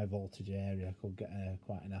in the high voltage area could get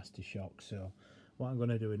quite a nasty shock. So what I'm going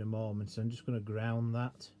to do in a moment is I'm just going to ground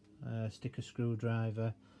that, stick a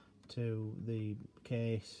screwdriver to the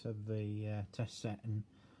case of the test setting,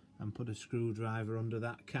 and put a screwdriver under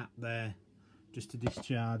that cap there just to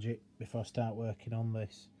discharge it before I start working on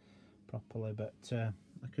this properly. But I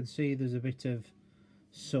can see there's a bit of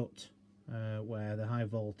soot where the high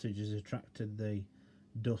voltage has attracted the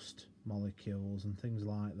dust molecules and things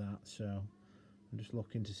like that, so I'm just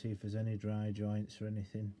looking to see if there's any dry joints or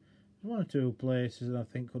anything. There's one or two places that I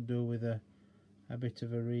think could do with a bit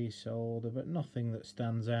of a resolder, but nothing that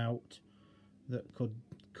stands out that could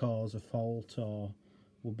cause a fault or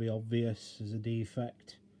would be obvious as a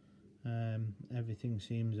defect. Everything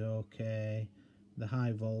seems okay. The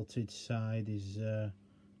high voltage side is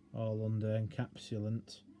all under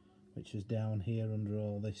encapsulant, which is down here under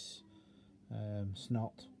all this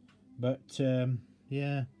snot. But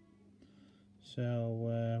yeah,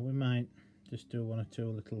 so we might just do one or two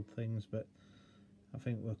little things, but I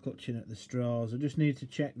think we're clutching at the straws. I just need to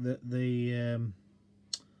check that the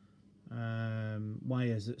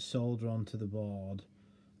wires that solder onto the board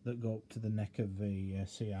that go up to the neck of the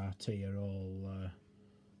CRT are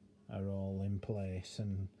all in place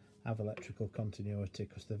and have electrical continuity,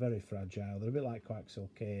 because they're very fragile. They're a bit like coaxial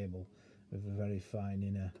cable with a very fine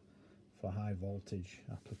inner for high voltage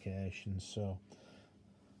applications. So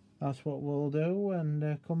that's what we'll do,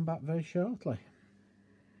 and come back very shortly.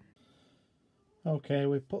 Okay,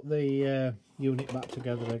 we've put the unit back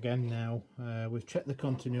together again now. We've checked the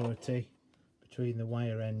continuity between the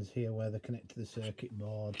wire ends here where they connect to the circuit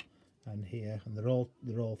board and here, and they're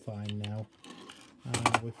all fine now.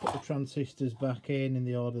 We've put the transistors back in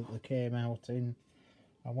the order that they came out in,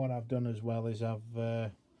 and what I've done as well is I've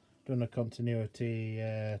done a continuity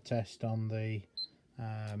test on the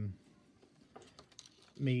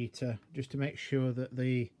meter, just to make sure that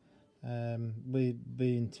the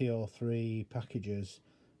being TO3 packages,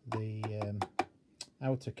 the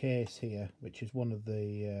outer case here, which is one of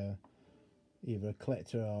the either a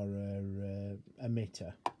collector or a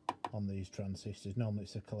emitter on these transistors, normally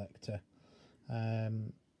it's a collector,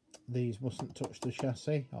 these mustn't touch the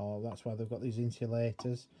chassis, or that's why they've got these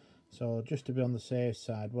insulators. So just to be on the safe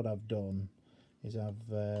side, what I've done is I've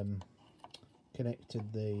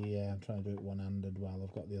connected the I'm trying to do it one-handed while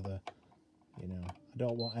I've got the other, you know, I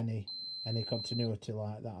don't want any continuity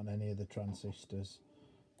like that on any of the transistors.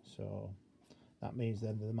 So that means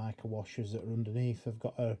then the mica washers that are underneath have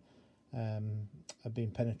got have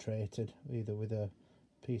been penetrated either with a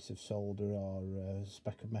piece of solder or a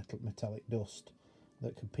speck of metallic dust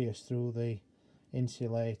that can pierce through the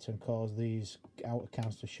insulator and cause these outer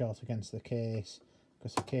cans to short against the case,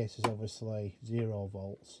 because the case is obviously 0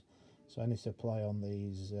 volts, so any supply on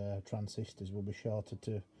these transistors will be shorted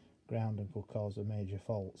to ground and could cause a major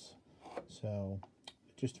faults. So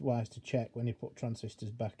just wise to check when you put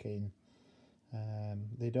transistors back in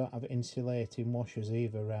They don't have insulating washers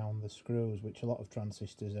either around the screws, which a lot of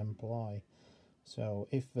transistors employ. So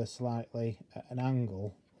if they're slightly at an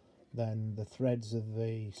angle, then the threads of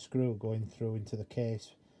the screw going through into the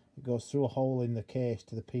case, it goes through a hole in the case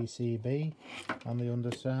to the PCB on the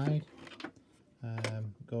underside,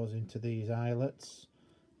 goes into these eyelets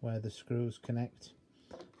where the screws connect.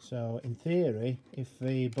 So in theory, if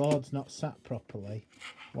the board's not sat properly,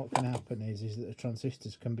 what can happen is that the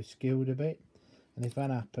transistors can be skewed a bit, and if that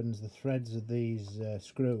happens, the threads of these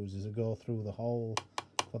screws, as they go through the hole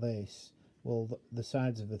for this, the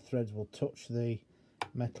sides of the threads will touch the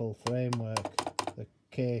metal framework, the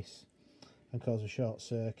case, and cause a short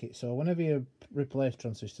circuit. So whenever you replace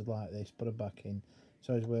transistors like this, put them back in. It's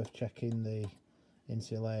always worth checking the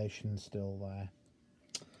insulation still there.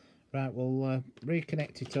 Right, we'll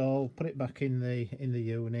reconnect it all, put it back in the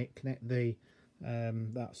unit, connect the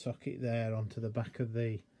that socket there onto the back of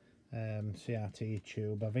the CRT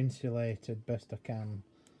tube. I've insulated best I can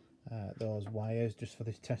those wires just for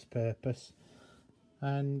this test purpose,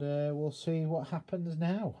 and we'll see what happens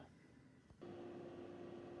now.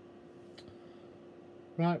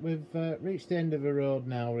 Right, we've reached the end of the road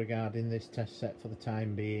now regarding this test set for the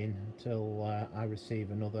time being, until I receive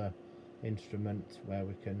another instrument where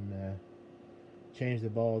we can change the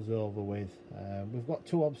boards over with. We've got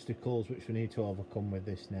two obstacles which we need to overcome with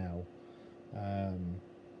this now.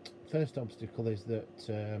 First obstacle is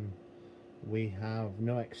that we have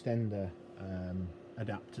no extender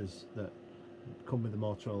adapters that come with the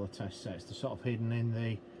Motorola test sets. They're sort of hidden in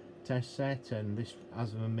the test set, and this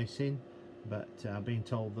has them missing, but I've been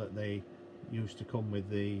told that they used to come with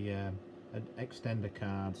the extender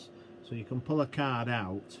cards, so you can pull a card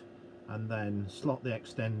out and then slot the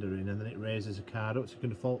extender in, and then it raises a card up, so you can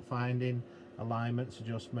do fault finding, alignments,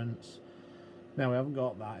 adjustments. Now we haven't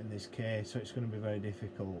got that in this case, so it's going to be very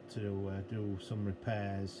difficult to do some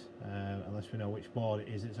repairs unless we know which board it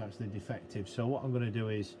is that's actually defective. So what I'm going to do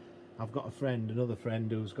is, I've got another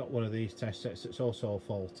friend who's got one of these test sets that's also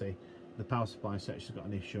faulty. The power supply section's got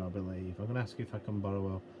an issue, I believe. I'm going to ask if I can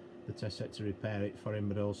borrow the test set to repair it for him,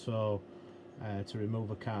 but also to remove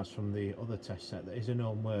the cards from the other test set that is a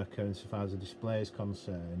known worker insofar as the display is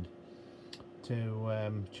concerned,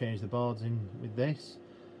 to change the boards in with this.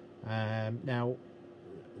 Now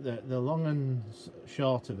the long and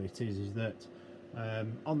short of it is that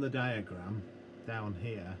on the diagram down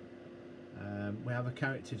here we have a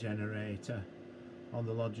character generator on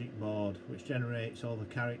the logic board which generates all the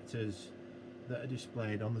characters that are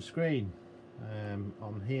displayed on the screen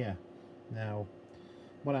on here. Now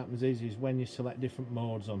what happens is when you select different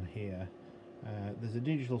modes on here, there's a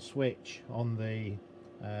digital switch on the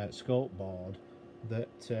scope board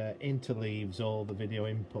that interleaves all the video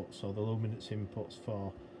inputs or the luminance inputs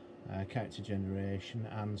for character generation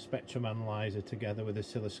and spectrum analyzer together with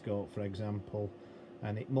oscilloscope, for example,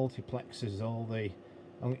 and it multiplexes all the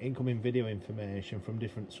incoming video information from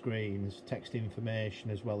different screens, text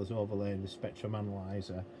information, as well as overlaying the spectrum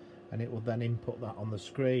analyzer, and it will then input that on the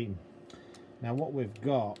screen. Now what we've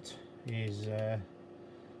got is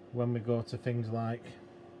when we go to things like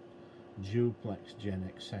duplex gen,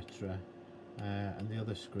 etc., and the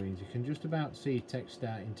other screens, you can just about see text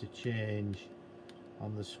starting to change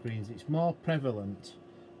on the screens. It's more prevalent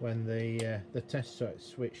when the test set's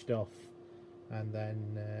switched off and then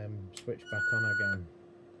switched back on again,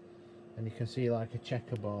 and you can see like a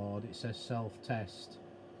checkerboard, it says self-test,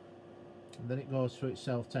 and then it goes through its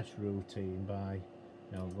self-test routine by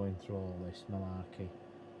going through all this malarkey,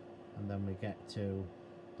 and then we get to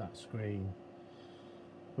that screen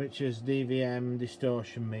which is DVM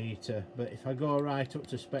distortion meter. But if I go right up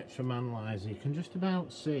to spectrum analyzer, you can just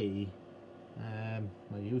about see, I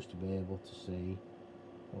used to be able to see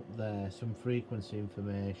up there some frequency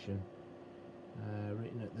information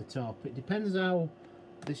written at the top. It depends how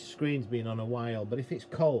this screen's been on a while, but if it's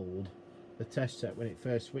cold, the test set, when it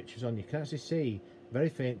first switches on, you can actually see very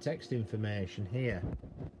faint text information here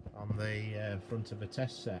on the front of a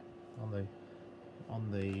test set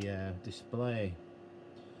on the display.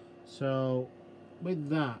 So with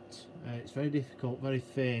that, it's very difficult, very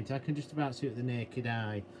faint. I can just about see it with the naked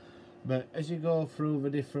eye, but as you go through the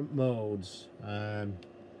different modes,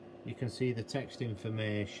 you can see the text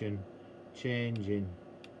information changing.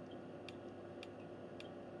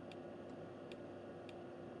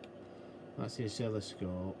 That's the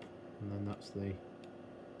oscilloscope, and then that's the,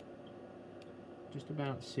 just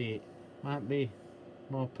about see it. Might be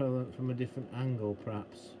more prevalent from a different angle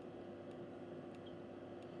perhaps,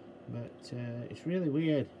 but it's really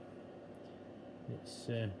weird. It's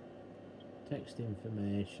text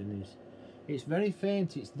information is, it's very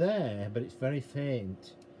faint. It's there, but it's very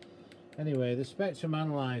faint. Anyway, the spectrum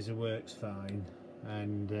analyzer works fine,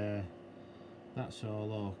 and that's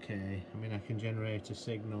all okay. I mean, I can generate a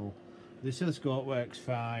signal. The oscilloscope works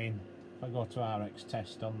fine. If I go to RX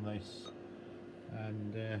test on this,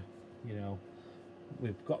 and you know,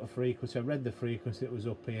 we've got the frequency. I read the frequency that was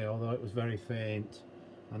up here, although it was very faint,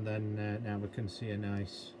 and then now we can see a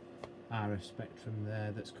nice RF spectrum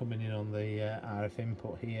there that's coming in on the RF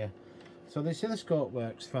input here. So the oscilloscope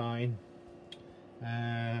works fine.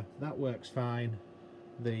 That works fine.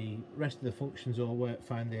 The rest of the functions all work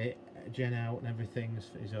fine. The gen out and everything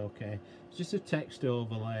is okay. It's just a text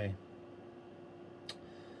overlay.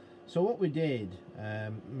 So what we did,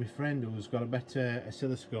 my friend who's got a better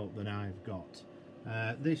oscilloscope than I've got,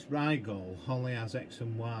 this Rigol only has X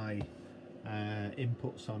and Y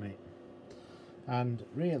inputs on it, and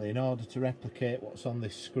really in order to replicate what's on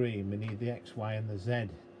this screen we need the X, Y and the Z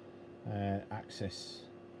axis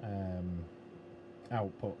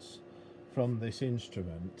outputs from this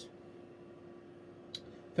instrument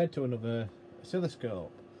fed to another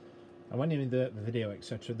oscilloscope. And when you're in the video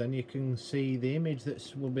etc, then you can see the image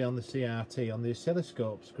that will be on the CRT on the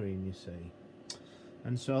oscilloscope screen, you see.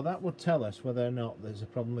 And so that would tell us whether or not there's a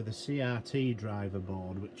problem with the CRT driver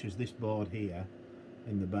board, which is this board here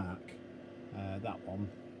in the back, that one,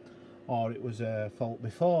 or it was a fault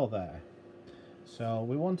before there. So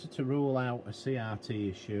we wanted to rule out a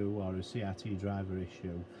CRT issue or a CRT driver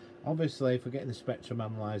issue. Obviously, if we're getting the spectrum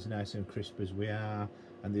analyzer nice and crisp as we are,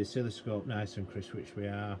 and the oscilloscope nice and crisp which we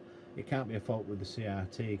are, it can't be a fault with the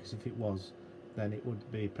CRT, because if it was, then it would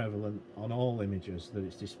be prevalent on all images that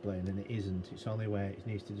it's displaying, and it isn't. It's only where it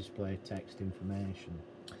needs to display text information.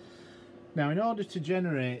 Now, in order to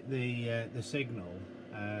generate the signal,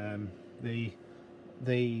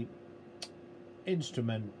 the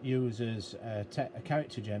instrument uses a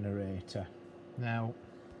character generator. Now,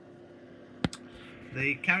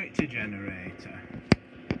 the character generator,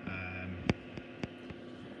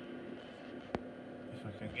 if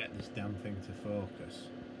I can get this damn thing to focus,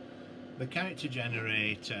 the character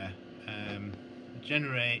generator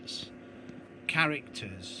generates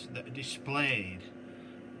characters that are displayed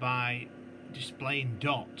by displaying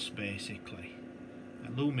dots, basically,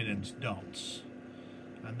 luminance dots,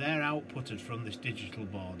 and they're outputted from this digital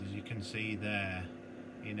board, as you can see there,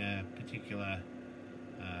 in a particular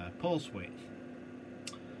pulse width.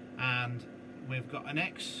 And we've got an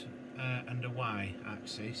X and a Y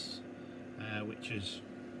axis, which is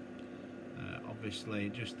obviously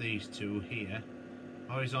just these two here,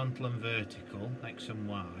 horizontal and vertical, X and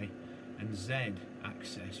Y, and Z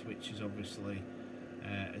axis, which is obviously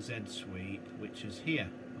a Z sweep, which is here,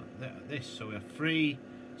 this. So we have three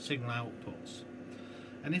signal outputs,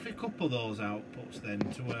 and if we couple those outputs then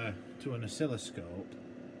to an oscilloscope,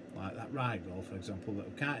 like that Rigol, for example, that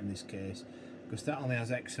we can't in this case, because that only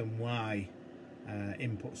has X and Y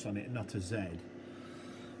inputs on it, not a Z,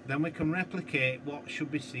 then we can replicate what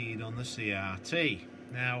should be seen on the CRT.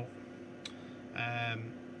 Now,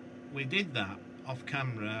 we did that off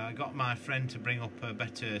camera. I got my friend to bring up a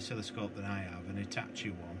better oscilloscope than I have, an Hitachi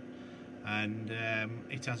one, and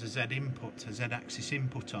it has a Z input, a Z axis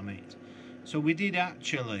input on it. So we did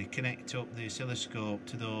actually connect up the oscilloscope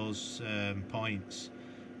to those points.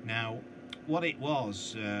 Now, what it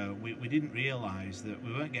was, we didn't realise that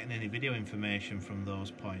we weren't getting any video information from those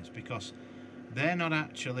points, because they're not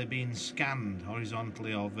actually being scanned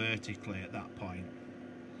horizontally or vertically at that point.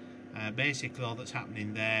 Basically all that's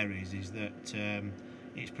happening there is that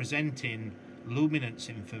it's presenting luminance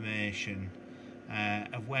information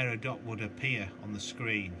of where a dot would appear on the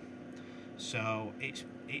screen. So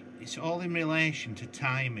it's all in relation to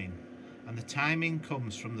timing, and the timing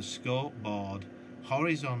comes from the scope board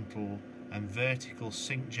horizontal and vertical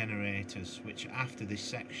sync generators, which are after this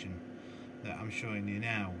section that I'm showing you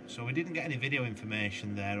now. So we didn't get any video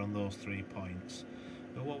information there on those 3 points,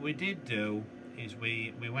 but what we did do is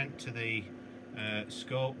we went to the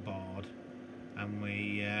scope board, and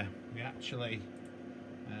we actually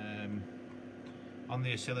on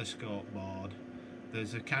the oscilloscope board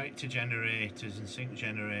there's a character generators and sync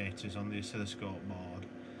generators on the oscilloscope board,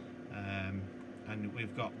 and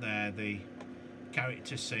we've got there the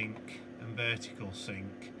character sync and vertical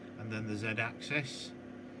sync, and then the Z axis,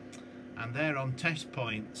 and they're on test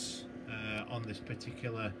points on this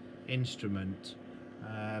particular instrument,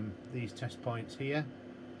 these test points here,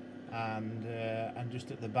 and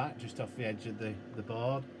just at the back, just off the edge of the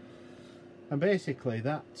board. And basically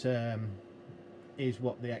that is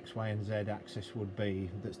what the X, Y and Z axis would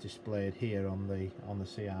be, that's displayed here on the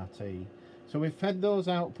CRT. So we fed those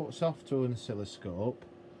outputs off to an oscilloscope.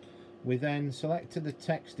 We then selected the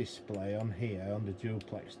text display on here, on the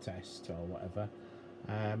duplex test or whatever,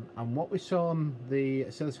 And what we saw on the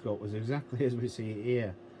oscilloscope was exactly as we see it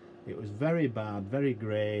here. It was very bad, very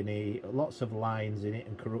grainy, lots of lines in it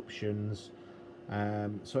and corruptions.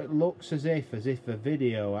 So it looks as if the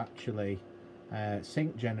video actually,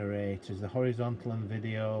 sync generators, the horizontal and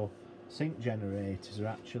video sync generators are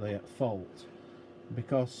actually at fault,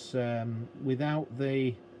 because without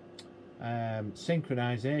the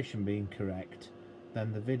synchronization being correct,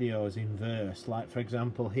 then the video is inverse. Like for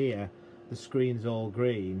example here, the screen's all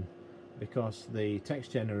green because the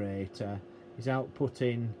text generator is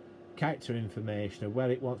outputting character information of where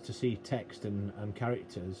it wants to see text and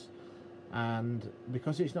characters, and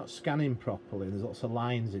because it's not scanning properly, there's lots of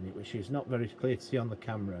lines in it which is not very clear to see on the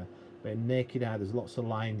camera, but in naked eye there's lots of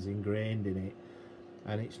lines ingrained in it,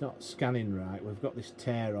 and it's not scanning right. We've got this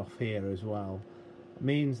tear off here as well. It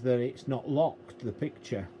means that it's not locked, the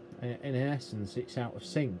picture. In essence, it's out of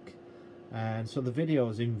sync, and so the video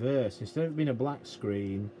is inverse. Instead of being a black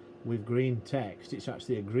screen with green text, it's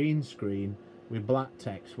actually a green screen with black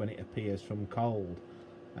text when it appears from cold,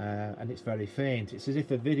 and it's very faint. It's as if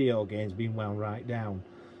the video game's been wound right down.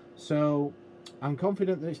 So I'm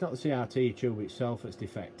confident that it's not the CRT tube itself that's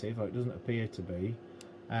defective, or it doesn't appear to be.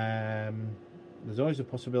 There's always a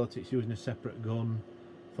possibility it's using a separate gun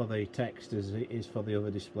for the text as it is for the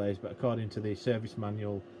other displays, but according to the service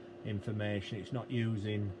manual information, it's not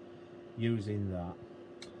using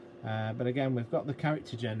that. But again, we've got the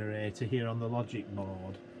character generator here on the logic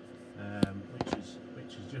board,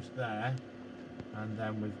 which is just there, and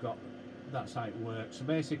then we've got, that's how it works. So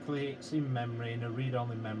basically it's in memory, in a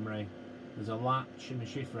read-only memory. There's a latch and a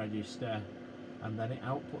shift register, and then it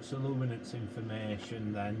outputs the luminance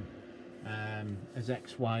information then as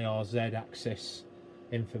X, Y or Z axis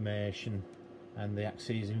information, and the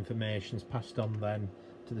axis information is passed on then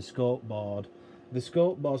to the scope board. The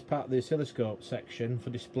scope board is part of the oscilloscope section for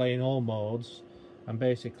displaying all modes, and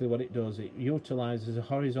basically what it does, it utilises a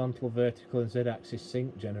horizontal, vertical and Z-axis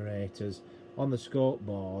sync generators on the scope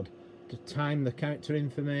board to time the character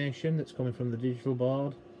information that's coming from the digital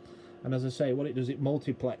board. And as I say, what it does, it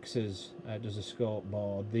multiplexes, does a scope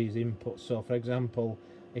board, these inputs. So for example,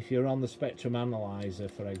 if you're on the spectrum analyzer,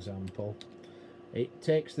 for example, it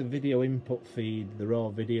takes the video input feed, the raw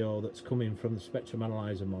video that's coming from the spectrum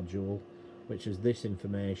analyzer module, which is this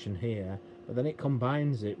information here, but then it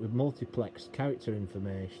combines it with multiplexed character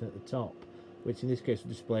information at the top, which in this case will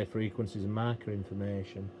display frequencies and marker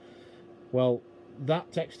information. Well,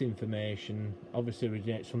 that text information obviously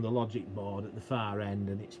originates from the logic board at the far end,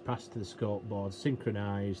 and it's passed to the scope board,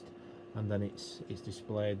 synchronized, and then it's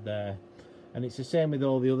displayed there. And it's the same with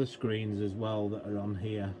all the other screens as well that are on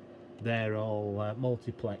here. They're all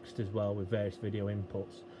multiplexed as well with various video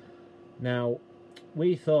inputs. Now,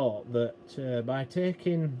 we thought that by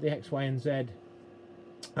taking the X, Y and Z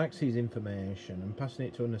axis information and passing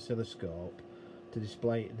it to an oscilloscope to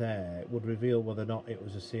display it there, it would reveal whether or not it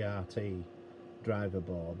was a CRT driver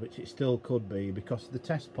board, which it still could be, because the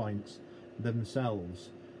test points themselves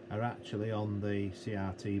are actually on the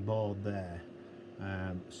CRT board there.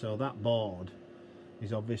 So that board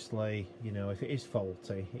is obviously, you know, if it is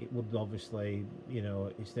faulty, it would obviously, you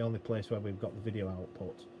know, it's the only place where we've got the video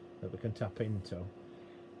output that we can tap into.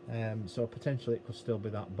 So potentially it could still be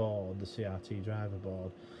that board, the CRT driver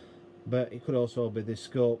board, but it could also be the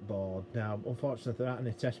scope board. Now, unfortunately, there aren't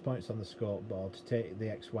any test points on the scope board to take the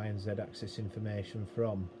X, Y and Z axis information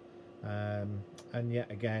from, and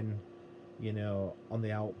yet again, you know, on the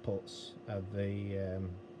outputs of the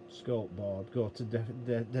scope board go to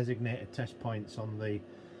designated test points on the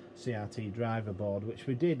CRT driver board, which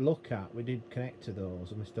we did look at, we did connect to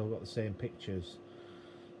those, and we still got the same pictures.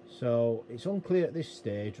 So it's unclear at this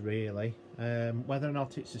stage really whether or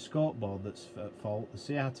not it's the scope board that's at fault, the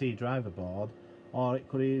CRT driver board, or it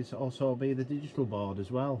could also be the digital board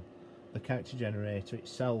as well. The character generator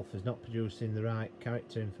itself is not producing the right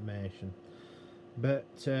character information. But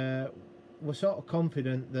we're sort of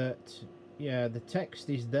confident that, yeah, the text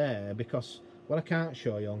is there, because what I can't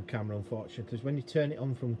show you on camera unfortunately is when you turn it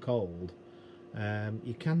on from cold,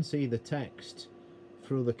 you can see the text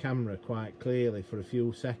through the camera quite clearly for a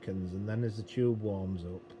few seconds, and then as the tube warms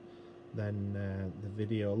up, then the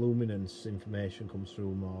video luminance information comes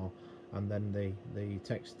through more, and then the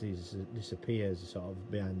text disappears sort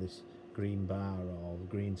of behind this green bar or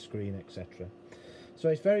green screen, etc. So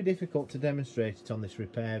it's very difficult to demonstrate it on this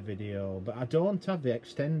repair video, but I don't have the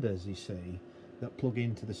extenders, you see, that plug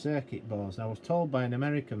into the circuit boards. I was told by an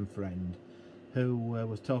American friend who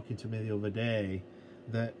was talking to me the other day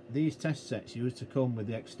that these test sets used to come with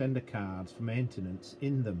the extender cards for maintenance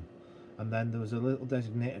in them, and then there was a little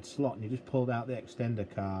designated slot and you just pulled out the extender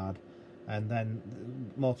card And then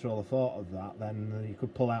Motorola thought of that, then you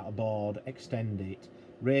could pull out a board, extend it,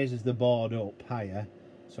 raises the board up higher,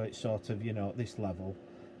 so it's sort of, you know, at this level,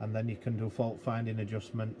 and then you can do fault finding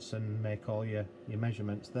adjustments and make all your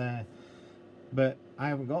measurements there. But I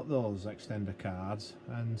haven't got those extender cards,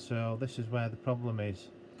 and so this is where the problem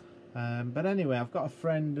is. But anyway, I've got a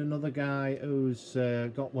friend, another guy who's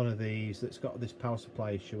got one of these that's got this power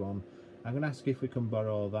supply issue on. I'm going to ask if we can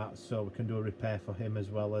borrow that so we can do a repair for him, as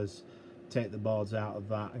well as take the boards out of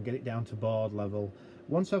that and get it down to board level.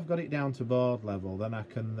 Once I've got it down to board level, then I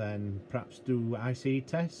can then perhaps do IC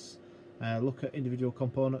tests, look at individual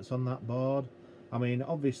components on that board. I mean,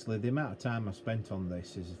 obviously the amount of time I spent on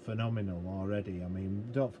this is phenomenal already. I mean,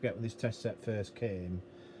 don't forget when this test set first came,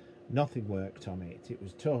 nothing worked on it. It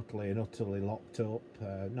was totally and utterly locked up.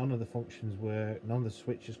 None of the functions worked, none of the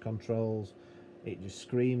switches, controls. It just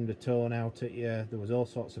screamed a tone out at you. There was all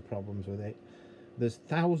sorts of problems with it. There's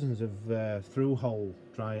thousands of through-hole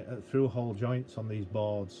joints on these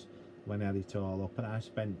boards when I had it all up, and I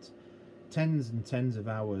spent tens and tens of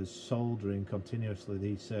hours soldering continuously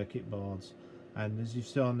these circuit boards. And as you've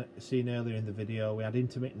seen earlier in the video, we had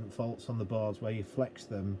intermittent faults on the boards where you flex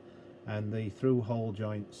them and the through-hole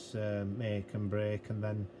joints make and break, and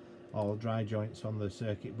then all dry joints on the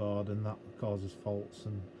circuit board, and that causes faults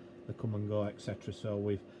and the come and go, etc. So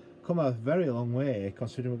we've come a very long way,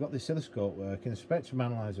 considering we've got the oscilloscope working, the spectrum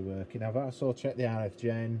analyzer working. I've also checked the RF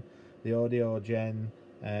gen, the audio gen,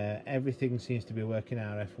 everything seems to be working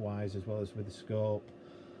RF wise as well as with the scope.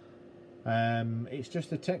 It's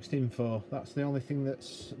just the text info, that's the only thing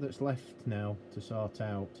that's left now to sort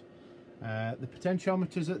out. The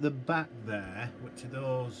potentiometers at the back there, which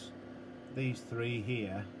are these three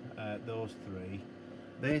here, those three,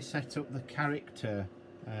 they set up the character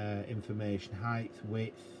information, height,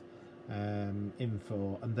 width,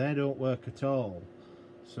 info, and they don't work at all.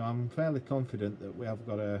 So I'm fairly confident that we have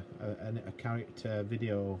got a character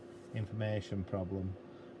video information problem,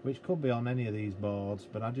 which could be on any of these boards,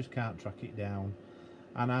 but I just can't track it down.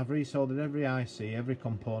 And I've resoldered every IC, every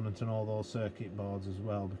component, and all those circuit boards as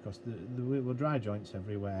well, because there were dry joints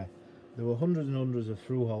everywhere. There were hundreds and hundreds of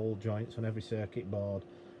through-hole joints on every circuit board,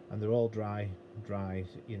 and they're all dry,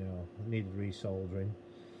 you know, needed resoldering.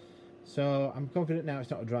 So I'm confident now it's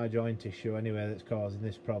not a dry joint issue anyway that's causing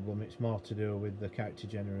this problem. It's more to do with the character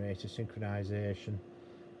generator synchronization,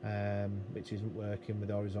 which isn't working with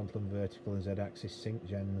horizontal and vertical and Z-axis sync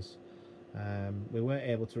gens. We weren't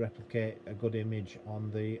able to replicate a good image on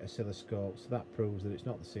the oscilloscope, so that proves that it's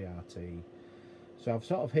not the CRT. So I've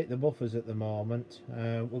sort of hit the buffers at the moment.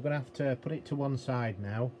 We're going to have to put it to one side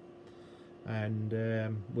now, and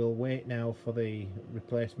we'll wait now for the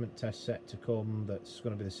replacement test set to come. That's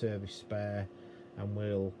going to be the service spare, and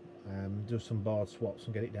we'll do some board swaps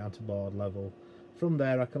and get it down to board level. From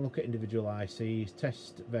there I can look at individual ICs,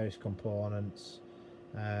 test various components,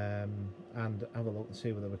 and have a look and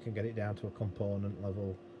see whether we can get it down to a component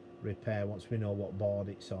level repair once we know what board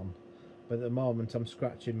it's on. But at the moment I'm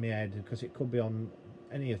scratching my head because it could be on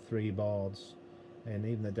any of three boards, and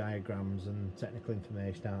even the diagrams and technical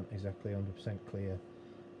information aren't exactly 100% clear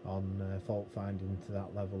on fault finding to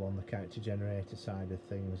that level on the character generator side of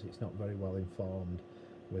things. It's not very well informed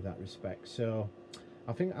with that respect. So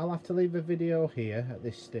I think I'll have to leave a video here at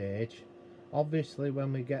this stage. Obviously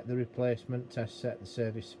when we get the replacement test set, the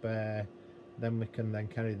service spare, then we can then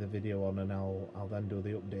carry the video on, and I'll then do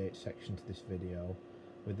the update section to this video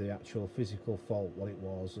with the actual physical fault, what it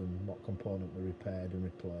was and what component we repaired and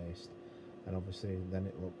replaced, and obviously then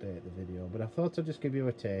it'll update the video. But I thought I'd just give you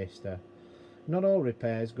a taster. Not all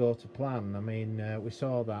repairs go to plan. I mean, we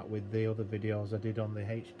saw that with the other videos I did on the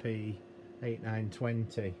HP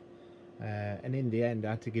 8920, and in the end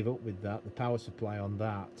I had to give up with that. The power supply on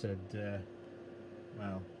that had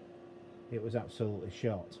well, it was absolutely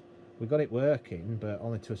shot. We got it working, but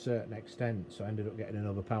only to a certain extent, so I ended up getting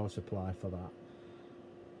another power supply for that.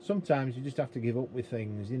 Sometimes you just have to give up with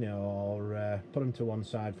things, you know, or put them to one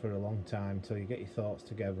side for a long time till you get your thoughts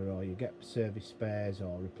together, or you get service spares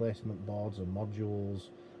or replacement boards or modules,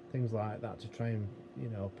 things like that, to try and, you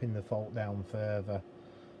know, pin the fault down further.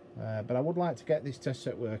 But I would like to get this test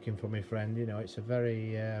set working for my friend. You know, it's a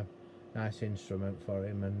very nice instrument for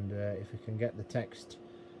him, and if we can get the text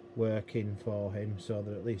working for him so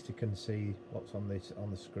that at least he can see what's on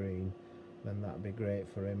the screen, then that'd be great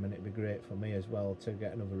for him, and it'd be great for me as well to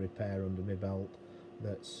get another repair under my belt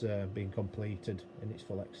that's been completed in its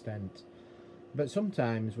full extent. But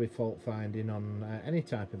sometimes with fault finding on any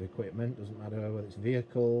type of equipment, doesn't matter whether it's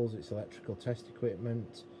vehicles, it's electrical test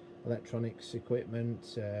equipment, electronics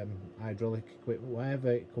equipment, hydraulic equipment,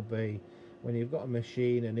 whatever it could be, when you've got a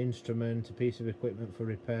machine, an instrument, a piece of equipment for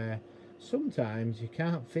repair, sometimes you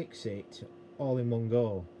can't fix it all in one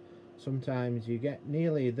go. Sometimes you get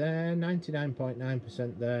nearly there,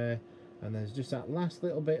 99.9% there, and there's just that last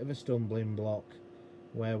little bit of a stumbling block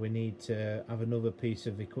where we need to have another piece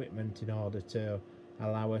of equipment in order to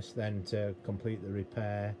allow us then to complete the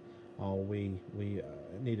repair, or we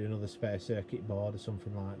need another spare circuit board or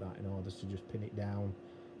something like that in order to just pin it down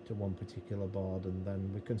to one particular board, and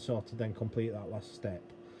then we can sort of then complete that last step.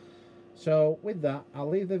 So with that, I'll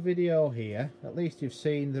leave the video here. At least you've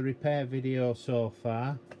seen the repair video so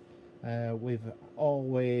far. We've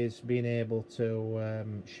always been able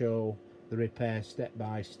to show the repair step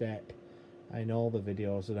by step in all the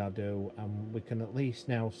videos that I do, and we can at least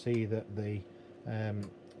now see that the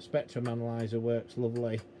spectrum analyzer works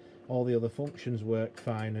lovely. All the other functions work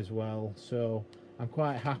fine as well, so I'm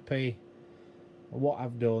quite happy what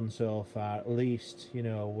I've done so far. At least, you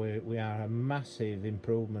know, we are a massive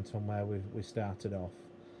improvement on where we started off,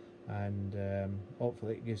 and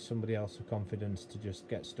hopefully it gives somebody else the confidence to just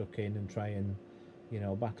get stuck in and try and, you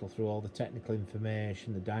know, battle through all the technical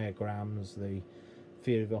information, the diagrams, the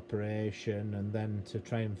theory of operation, and then to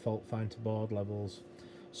try and fault find to board levels.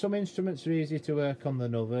 Some instruments are easier to work on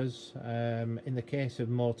than others. In the case of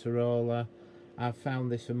Motorola, I've found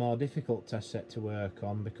this a more difficult test set to work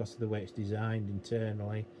on because of the way it's designed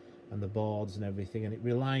internally and the boards and everything, and it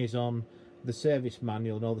relies on the service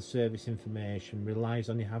manual and all the service information, relies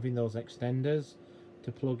on you having those extenders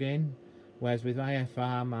to plug in, whereas with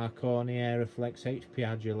IFR, Marconi, Aeroflex, HP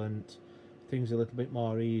Agilent, things are a little bit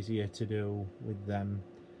more easier to do with them.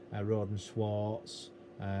 Road and Schwartz,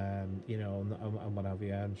 you know, and what have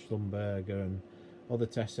you, and Schlumberger and other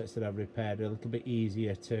test sets that I've repaired are a little bit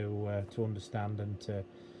easier to understand and to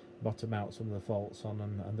bottom out some of the faults on,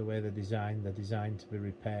 and the way they're designed to be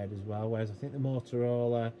repaired as well. Whereas I think the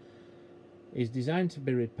Motorola is designed to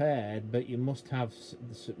be repaired, but you must have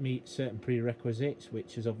meet certain prerequisites,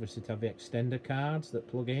 which is obviously to have the extender cards that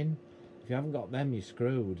plug in. If you haven't got them, you're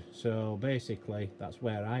screwed. So basically that's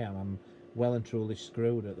where I am. I'm well and truly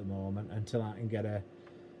screwed at the moment until I can get a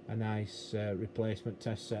nice replacement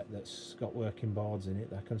test set that's got working boards in it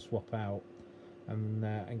that I can swap out and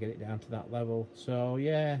get it down to that level. So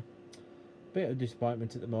yeah, bit of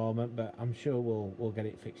disappointment at the moment, but I'm sure we'll get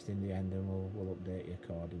it fixed in the end, and we'll update you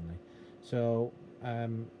accordingly. So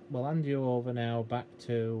we'll hand you over now back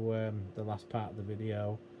to the last part of the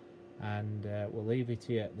video, and we'll leave it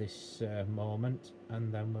here at this moment,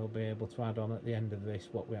 and then we'll be able to add on at the end of this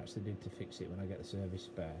what we actually did to fix it when I get the service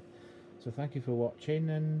spare. So thank you for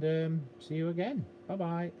watching, and see you again. Bye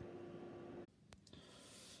bye.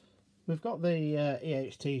 We've got the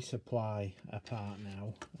EHT supply apart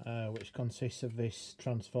now, which consists of this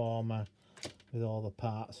transformer with all the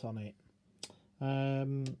parts on it.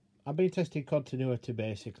 I've been testing continuity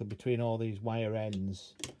basically between all these wire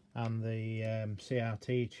ends and the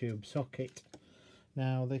CRT tube socket.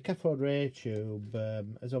 Now the cathode ray tube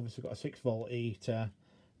has obviously got a 6-volt heater,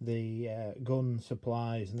 the gun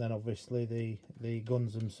supplies, and then obviously the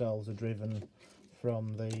guns themselves are driven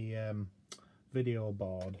from the video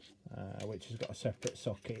board, which has got a separate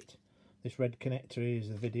socket. This red connector is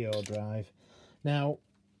the video drive. Now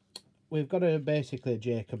we've got basically a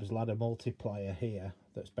Jacob's ladder multiplier here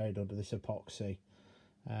that's buried under this epoxy.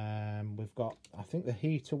 We've got, I think the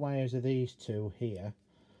heater wires are these two here,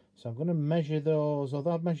 so I'm going to measure those.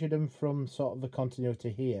 Although I've measured them from sort of the continuity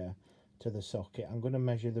here to the socket, I'm going to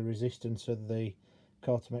measure the resistance of the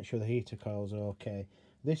coil to make sure the heater coils are okay.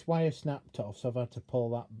 This wire snapped off, so I've had to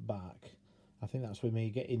pull that back. I think that's with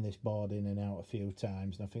me getting this board in and out a few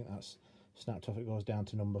times, and I think that's snapped off. It goes down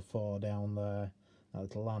to number 4 down there, that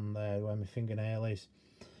little land there where my fingernail is.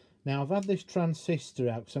 Now I've had this transistor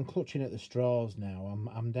out because I'm clutching at the straws now.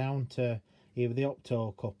 I'm down to either the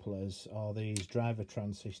optocouplers or these driver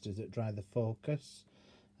transistors that drive the focus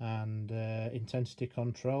and intensity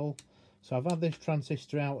control. So I've had this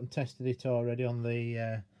transistor out and tested it already on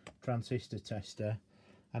the transistor tester,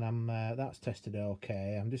 and that's tested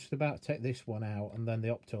okay. I'm just about to take this one out, and then the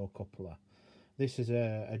optocoupler. This is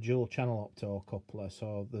a dual channel optocoupler,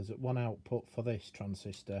 so there's one output for this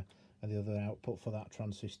transistor and the other output for that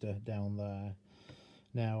transistor down there.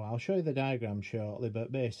 Now I'll show you the diagram shortly,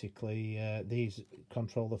 but basically these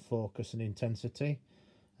control the focus and intensity,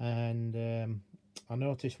 and I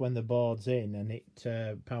noticed when the board's in and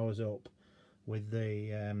it powers up with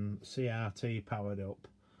the CRT powered up.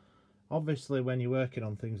 Obviously when you're working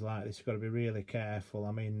on things like this, you've got to be really careful.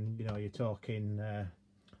 I mean, you know, you're talking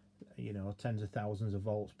you know, tens of thousands of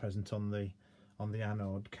volts present on the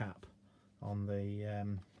anode cap on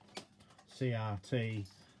the CRT,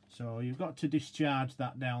 so you've got to discharge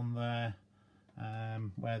that down there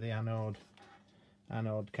where the anode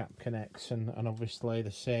anode cap connects, and obviously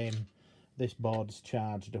the same, this board's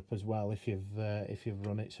charged up as well if you've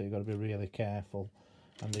run it, so you've got to be really careful.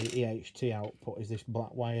 And the EHT output is this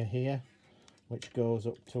black wire here, which goes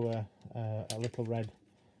up to a little red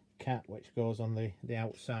cat which goes on the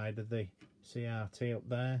outside of the CRT up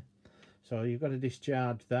there. So you've got to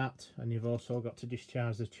discharge that, and you've also got to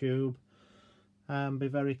discharge the tube. Be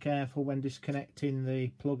very careful when disconnecting the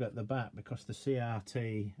plug at the back, because the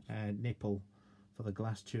CRT nipple for the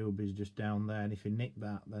glass tube is just down there, and if you nick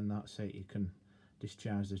that, then that's it, you can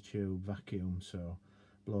discharge the tube, vacuum, so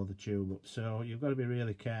blow the tube up. So you've got to be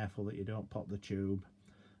really careful that you don't pop the tube.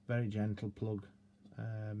 Very gentle plug,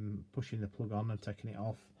 pushing the plug on and taking it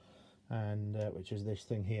off, and which is this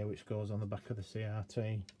thing here which goes on the back of the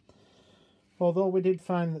CRT. Although we did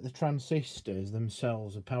find that the transistors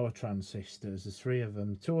themselves are power transistors. There's 3 of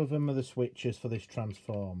them. 2 of them are the switches for this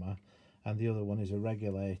transformer, and the other one is a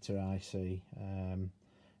regulator IC.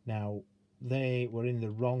 Now, they were in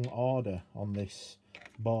the wrong order on this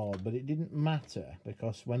board, but it didn't matter,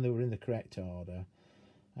 because when they were in the correct order,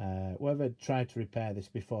 whoever tried to repair this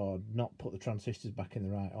before not put the transistors back in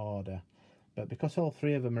the right order. But because all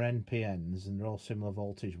 3 of them are NPNs and they're all similar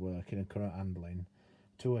voltage working and current handling,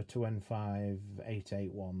 2 are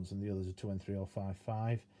 2N5881s and the others are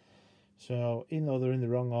 2N3055. So even though they're in the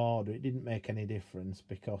wrong order, it didn't make any difference,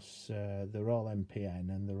 because they're all NPN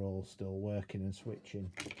and they're all still working and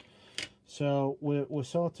switching. So we're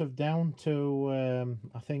sort of down to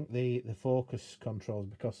I think the focus controls,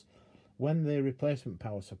 because when the replacement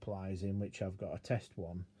power supply is in, which I've got a test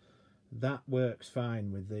one, that works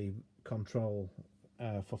fine with the control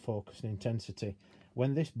for focus and intensity.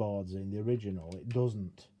 When this board's in, the original, it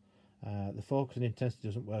doesn't. The focus and intensity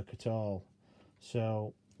doesn't work at all.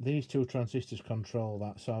 So these 2 transistors control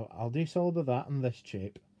that. So I'll desolder that and this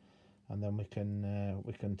chip, and then we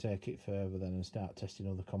can take it further then and start testing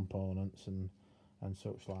other components and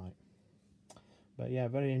such like. But yeah,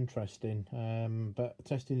 very interesting. But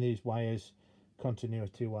testing these wires,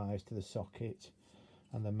 continuity wise to the socket,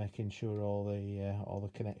 and then making sure all the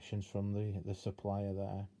connections from the supplier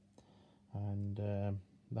there, and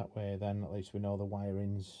that way then at least we know the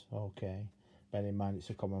wiring's okay. Bear in mind it's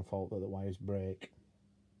a common fault that the wires break.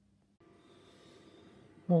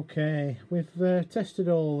 Okay, we've tested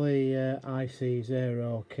all the ICs there,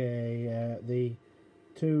 okay. The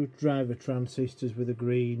 2 driver transistors with a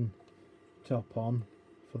green top on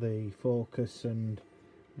for the focus and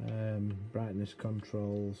brightness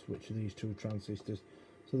controls, which are these 2 transistors.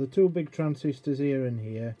 So the 2 big transistors here and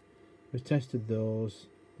here, we've tested those.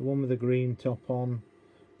 The one with the green top on,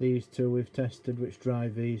 these 2 we've tested, which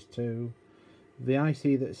drive these 2. The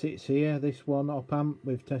IC that sits here, this one op amp,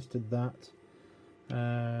 we've tested that.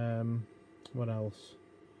 What else?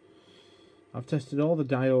 I've tested all the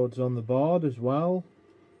diodes on the board as well.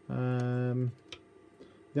 The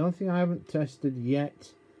only thing I haven't tested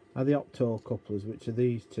yet are the optocouplers, which are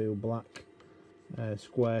these 2 black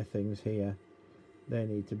square things here. They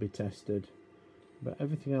need to be tested, but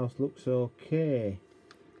everything else looks okay.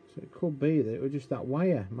 So it could be that it was just that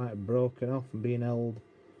wire might have broken off and been held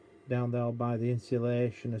down there by the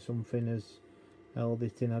insulation, or something has held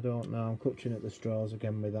it in. I don't know. I'm clutching at the straws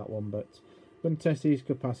again with that one, but I'm going to test these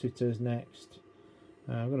capacitors next.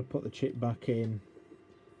 I'm going to put the chip back in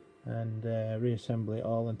and reassemble it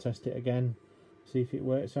all and test it again, see if it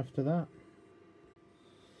works after that.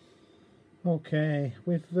 Okay,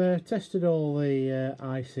 we've tested all the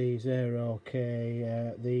ICs there,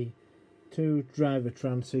 okay. The 2 driver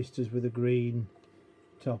transistors with a green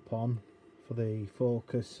top on for the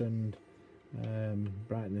focus and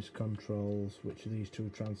brightness controls, which are these 2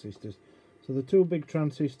 transistors. So the 2 big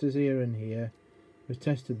transistors here and here, we've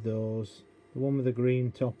tested those. The one with the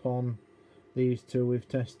green top on, these 2 we've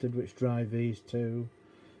tested, which drive these 2.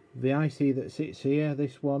 The IC that sits here,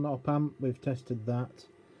 this one op amp, we've tested that.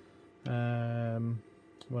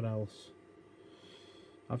 What else?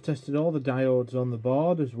 I've tested all the diodes on the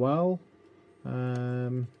board as well.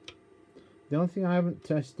 The only thing I haven't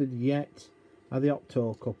tested yet are the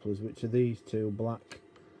optocouplers, which are these 2 black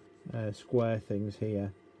square things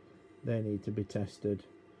here. They need to be tested,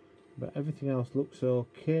 but everything else looks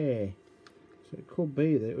okay. So it could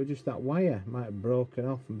be that it was just that wire might have broken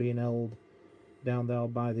off and been held down there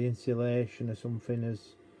by the insulation, or something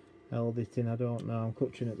has held it in. I don't know. I'm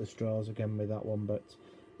clutching at the straws again with that one, but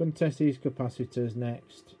I'm going to test these capacitors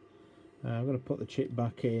next. I'm going to put the chip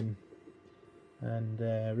back in and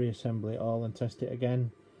reassemble it all and test it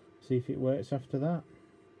again, see if it works after that.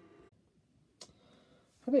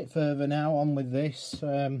 A bit further now on with this,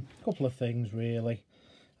 couple of things really.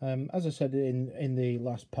 As I said in the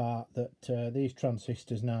last part, that these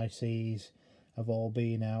transistors and ICs have all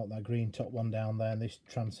been out. That green top one down there and this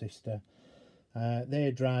transistor.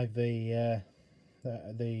 They drive the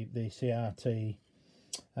CRT.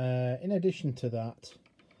 In addition to that,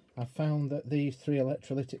 I found that these three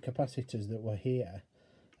electrolytic capacitors that were here,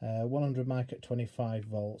 100 mic at 25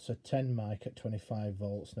 volts, a 10 mic at 25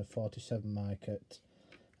 volts and a 47 mic at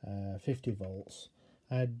 50 volts,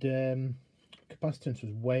 had capacitance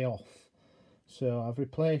was way off. So I've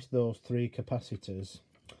replaced those three capacitors.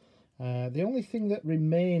 The only thing that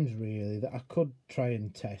remains really that I could try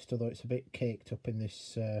and test, although it's a bit caked up in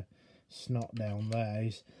this snot down there,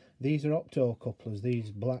 is these are optocouplers,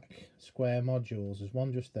 these black square modules. There's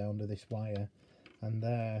one just there under this wire and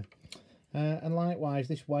there. And likewise,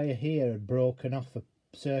 this wire here had broken off a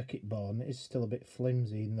circuit board and it is still a bit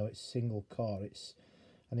flimsy, even though it's single core.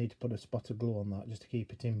 I need to put a spot of glue on that just to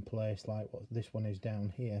keep it in place like what this one is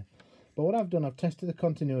down here. But what I've done, I've tested the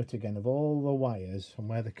continuity again of all the wires and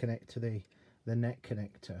where they connect to the neck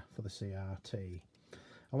connector for the CRT.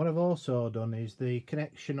 And what I've also done is the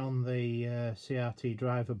connection on the CRT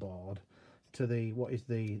driver board to the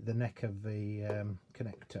neck of the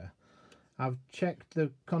connector. I've checked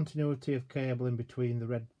the continuity of cable in between the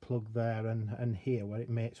red plug there and here where it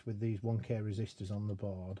mates with these 1K resistors on the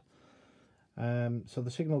board. So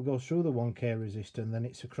the signal goes through the 1K resistor and then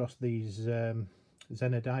it's across these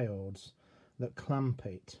Zener diodes that clamp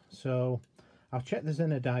it. So I've checked the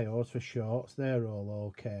Zener diodes for shorts, they're all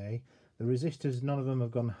okay. The resistors, none of them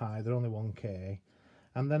have gone high, they're only 1K.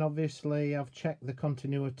 And then obviously I've checked the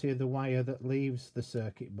continuity of the wire that leaves the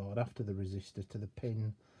circuit board after the resistor to the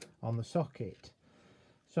pin on the socket.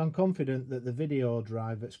 So I'm confident that the video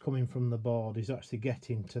drive that's coming from the board is actually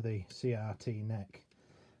getting to the CRT neck.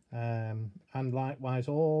 And likewise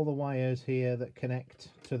all the wires here that connect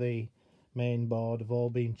to the main board have all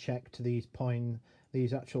been checked to these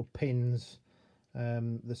actual pins,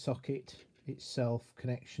 the socket itself,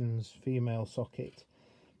 connections, female socket,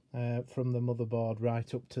 from the motherboard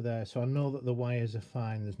right up to there. So I know that the wires are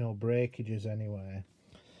fine, there's no breakages anywhere.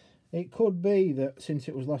 It could be that since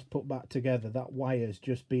it was last put back together, that wire's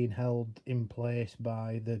just been held in place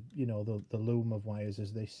by the loom of wires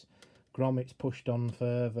as this grommet's pushed on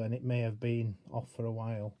further, and it may have been off for a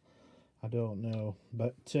while. I don't know.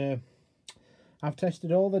 But I've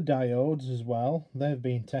tested all the diodes as well. They've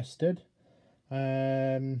been tested.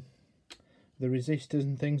 The resistors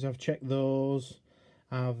and things, I've checked those.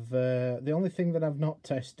 The only thing that I've not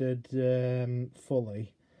tested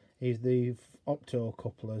fully is the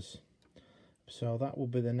optocouplers. So that will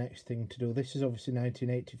be the next thing to do. This is obviously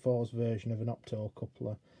 1984's version of an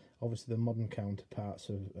optocoupler. Obviously the modern counterparts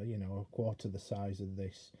are, a quarter the size of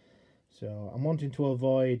this. So I'm wanting to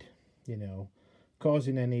avoid,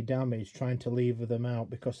 causing any damage, trying to lever them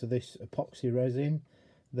out because of this epoxy resin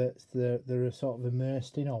that they're sort of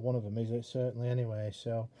immersed in, or one of them is certainly anyway.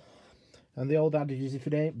 So, and the old adage is if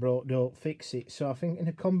it ain't broke, don't fix it. So I think in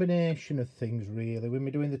a combination of things really, when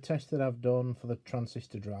we're doing the test that I've done for the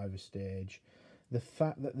transistor driver stage, the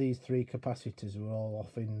fact that these three capacitors were all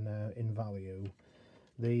off in value,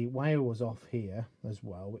 the wire was off here as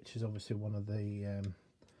well, which is obviously one of the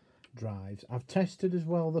drives. I've tested as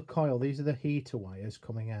well the coil. These are the heater wires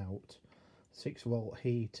coming out, 6-volt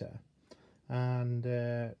heater. And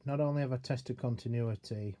not only have I tested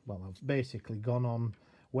continuity, well, I've basically gone on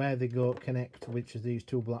where they go connect, which is these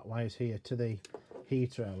two black wires here, to the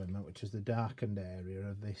heater element, which is the darkened area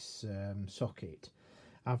of this socket.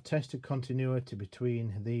 I've tested continuity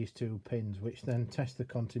between these two pins, which then test the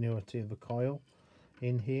continuity of the coil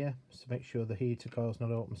in here to make sure the heater coil's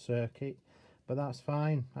not open circuit. But that's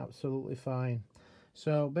fine, absolutely fine.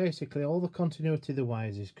 So basically all the continuity of the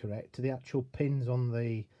wires is correct to the actual pins on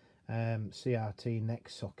the CRT neck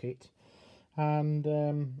socket,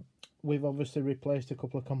 and we've obviously replaced a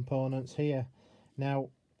couple of components here. Now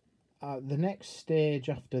the next stage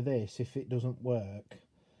after this, if it doesn't work,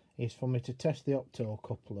 is for me to test the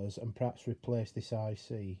optocouplers and perhaps replace this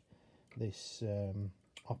IC, this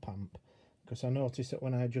op amp, because I noticed that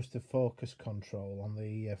when I adjust the focus control on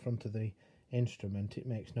the front of the instrument, it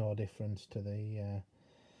makes no difference to the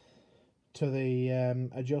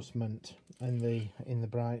adjustment in the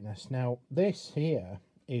brightness. Now this here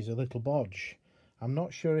is a little bodge. I'm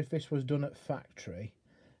not sure if this was done at factory.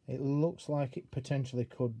 It looks like it potentially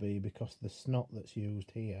could be, because the snot that's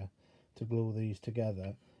used here to glue these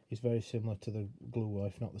together is very similar to the glue,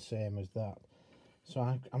 if not the same as that. So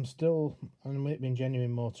I'm with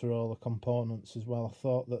genuine Motorola components as well. I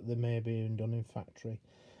thought that they may be done in factory.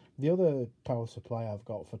 The other power supply I've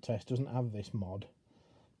got for test doesn't have this mod,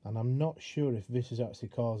 and I'm not sure if this is actually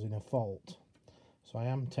causing a fault. So I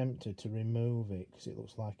am tempted to remove it because it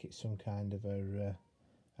looks like it's some kind of a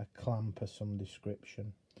clamp of some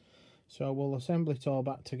description. So we'll assemble it all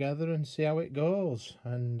back together and see how it goes,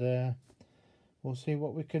 and we'll see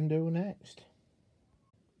what we can do next.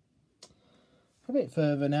 A bit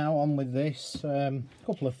further now on with this,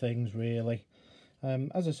 couple of things really.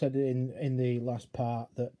 As I said in the last part,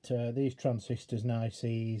 that these transistors and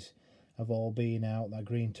ICs have all been out. That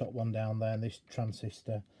green top one down there, and this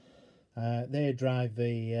transistor, they drive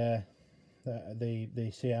the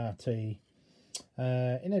CRT.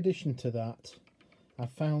 In addition to that, I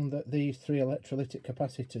found that these three electrolytic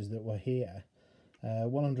capacitors that were here,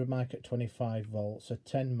 100 mic at 25 volts, a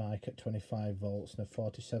 10 mic at 25 volts, and a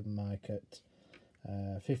 47 mic at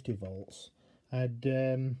 50 volts, had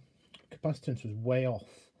capacitance was way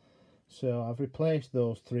off. So I've replaced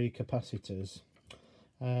those three capacitors.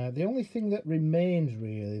 The only thing that remains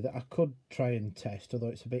really that I could try and test, although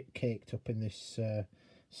it's a bit caked up in this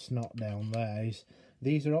snot down there, is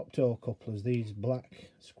these are optocouplers, these black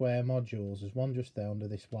square modules. There's one just there under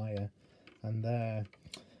this wire and there.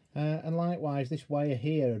 And likewise, this wire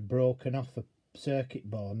here had broken off a circuit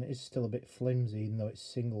board, and it is still a bit flimsy even though it's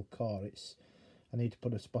single core. I need to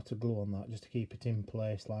put a spot of glue on that just to keep it in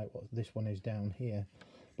place like what this one is down here.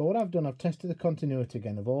 But what I've done, I've tested the continuity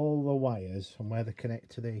again of all the wires and where they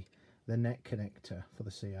connect to the neck connector for the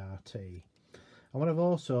CRT. And what I've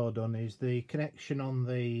also done is the connection on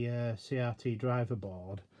the CRT driver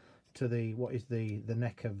board to the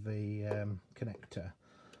neck of the connector.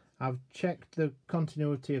 I've checked the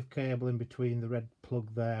continuity of cable in between the red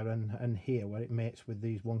plug there and here where it mates with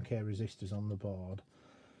these 1K resistors on the board.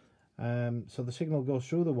 So the signal goes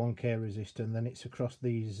through the 1K resistor, and then it's across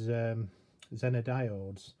these Zener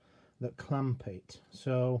diodes that clamp it.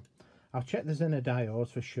 So I've checked the Zener diodes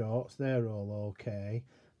for shorts, they're all okay.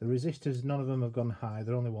 The resistors, none of them have gone high,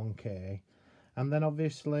 they're only 1K. And then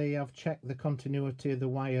obviously I've checked the continuity of the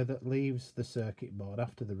wire that leaves the circuit board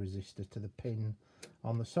after the resistor to the pin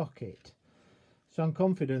on the socket. So I'm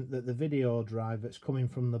confident that the video drive that's coming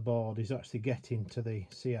from the board is actually getting to the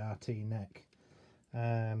CRT neck.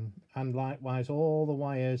 And likewise, all the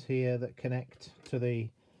wires here that connect to the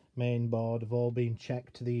main board have all been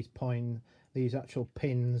checked to these actual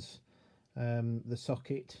pins, the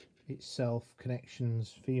socket itself,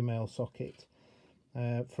 connections, female socket,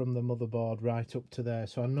 from the motherboard right up to there.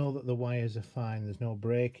 So I know that the wires are fine, there's no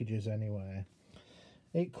breakages anywhere.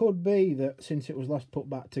 It could be that since it was last put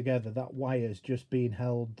back together, that wire's just been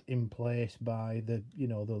held in place by the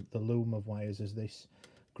loom of wires as this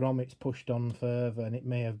grommet's pushed on further, and it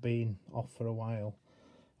may have been off for a while.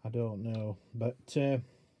 I don't know. But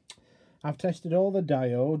I've tested all the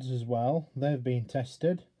diodes as well. They've been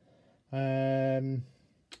tested. The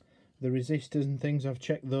resistors and things, I've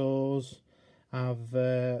checked those.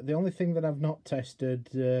 The only thing that I've not tested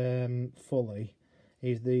fully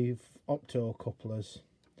is the optocouplers.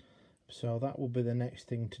 So that will be the next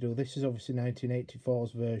thing to do. This is obviously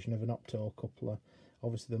 1984's version of an optocoupler.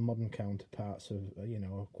 Obviously the modern counterparts are,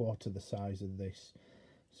 a quarter the size of this.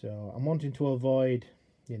 So I'm wanting to avoid,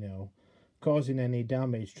 causing any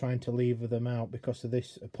damage, trying to lever them out because of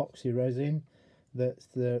this epoxy resin that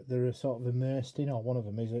they're sort of immersed in, or one of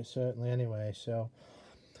them is certainly anyway. So,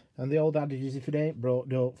 and the old adage is if it ain't broke,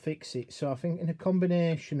 don't fix it. So I think in a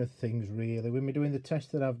combination of things really, when we're doing the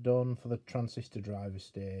test that I've done for the transistor driver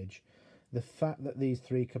stage, the fact that these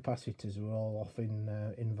three capacitors were all off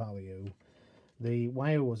in value, the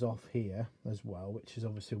wire was off here as well, which is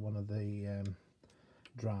obviously one of the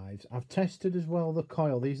drives. I've tested as well the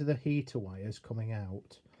coil. These are the heater wires coming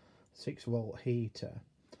out, 6-volt heater.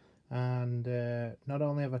 And not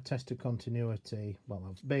only have I tested continuity, well,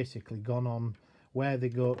 I've basically gone on where they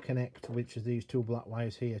go connect, which is these two black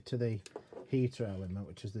wires here, to the heater element,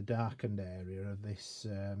 which is the darkened area of this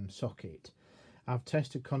socket. I've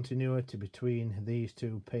tested continuity between these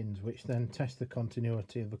two pins, which then test the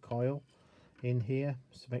continuity of the coil in here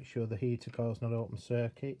to make sure the heater coil's not open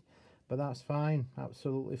circuit. But that's fine,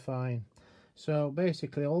 absolutely fine. So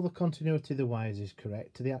basically all the continuity of the wires is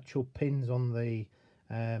correct to the actual pins on the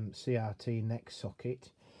CRT neck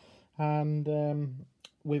socket, and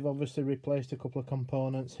we've obviously replaced a couple of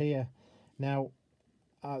components here. Now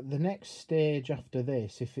the next stage after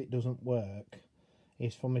this, if it doesn't work,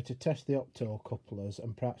 is for me to test the optocouplers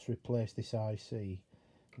and perhaps replace this IC,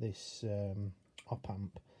 this op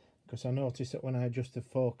amp, because I noticed that when I adjust the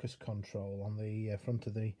focus control on the front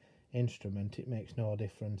of the instrument, it makes no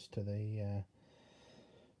difference to the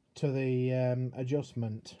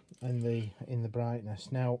adjustment in the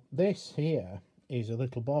brightness. Now this here is a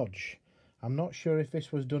little bodge. I'm not sure if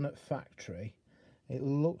this was done at factory. It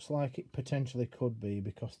looks like it potentially could be,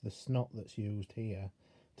 because the snot that's used here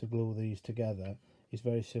to glue these together is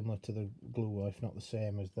very similar to the glue, if not the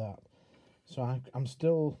same as that. So I'm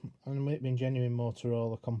still, and it being genuine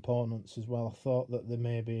Motorola components as well, I thought that they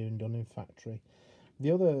may be done in factory.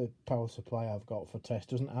 The other power supply I've got for test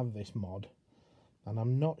doesn't have this mod, and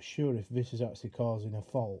I'm not sure if this is actually causing a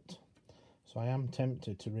fault. So I am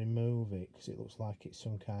tempted to remove it because it looks like it's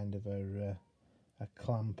some kind of a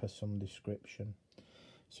clamp of some description.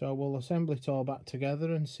 So we'll assemble it all back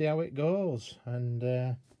together and see how it goes, and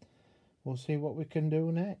we'll see what we can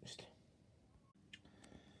do next.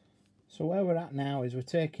 So where we're at now is we're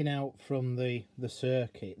taking out from the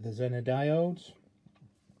circuit the Zener diodes,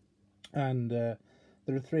 and there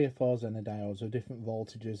are 3 or 4 Zener diodes of different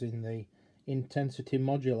voltages in the intensity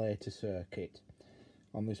modulator circuit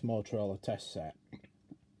on this Motorola test set.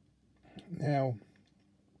 Now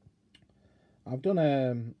I've done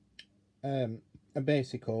a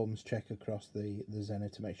basic ohms check across the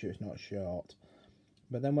Zener to make sure it's not short,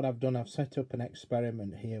 but then what I've done, I've set up an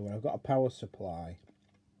experiment here where I've got a power supply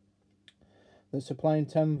that's supplying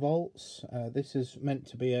 10 volts. This is meant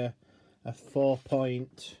to be a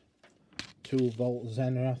 4.2 volt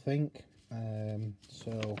Zener, I think.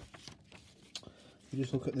 So if you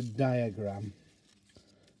just look at the diagram,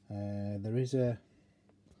 there is a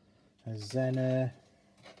Zener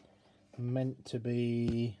meant to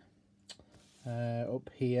be up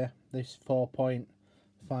here, this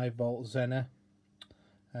 4.5 volt Zener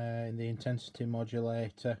in the intensity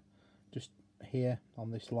modulator, just here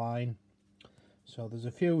on this line. So there's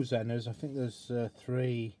a few Zeners, I think there's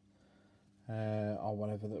 3 or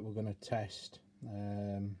whatever that we're going to test.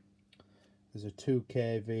 There's a 2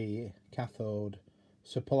 kV cathode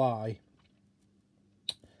supply,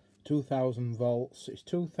 2000 volts, it's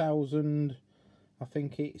 2000, I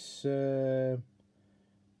think it's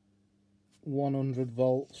 100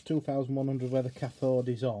 volts, 2100 where the cathode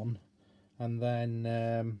is on, and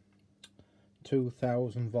then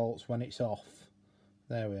 2000 volts when it's off.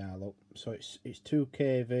 There we are, look. So it's 2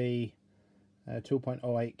 kV,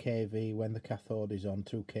 2.08 kV when the cathode is on,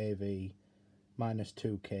 2 kV, minus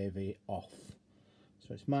 2 kV off.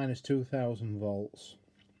 So it's minus 2000 volts.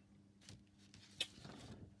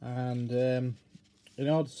 And in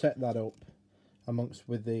order to set that up amongst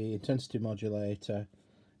with the intensity modulator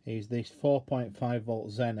is this 4.5 volt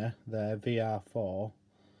Zener there, VR4.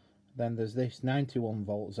 Then there's this 91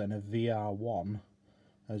 volt Zener VR1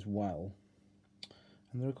 as well.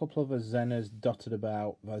 And there are a couple of other Zeners dotted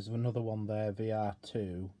about. There's another one there,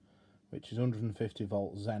 VR2, which is 150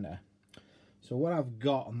 volt Zener. So what I've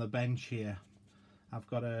got on the bench here, I've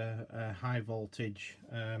got a high voltage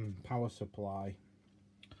power supply,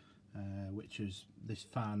 which is this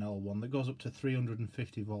Farnell one that goes up to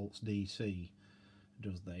 350 volts DC.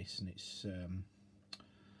 Does this, and it's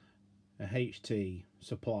a HT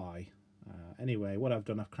supply. Anyway, what I've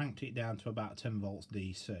done, I've cranked it down to about 10 volts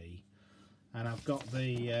DC. And I've got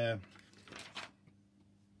a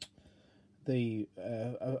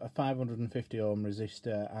 550 ohm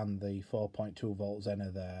resistor and the 4.2 volt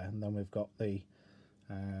Zener there, and then we've got the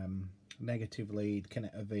negative lead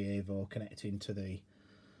connector VAVO connecting to the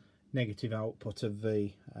negative output of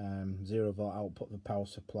the 0 volt output of the power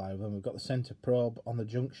supply. Then we've got the centre probe on the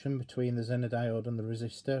junction between the Zener diode and the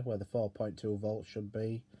resistor where the 4.2 volts should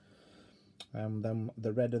be. Then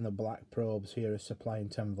the red and the black probes here are supplying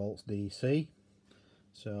 10 volts DC.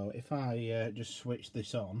 So if I just switch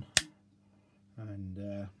this on,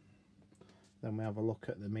 and then we have a look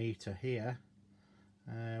at the meter here,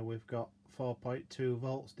 we've got 4.2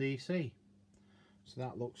 volts DC. So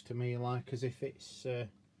that looks to me like as if it's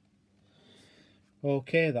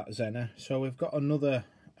okay, that Zener. So we've got another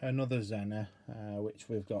Zener which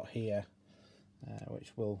we've got here,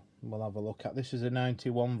 which we'll have a look at. This is a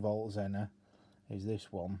 91 volt Zener, is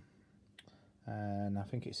this one, and I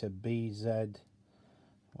think it's a BZ.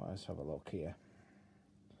 Well, let's have a look here.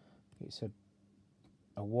 It's a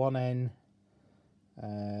 1N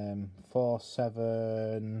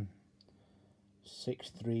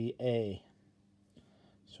 4763A.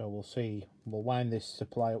 So we'll see. We'll wind this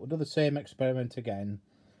supply up. We'll do the same experiment again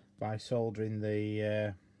by soldering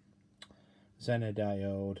the Zener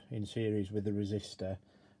diode in series with the resistor,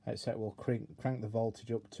 except we'll crank the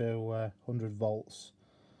voltage up to 100 volts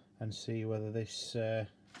and see whether this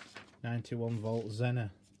 91 volt Zener,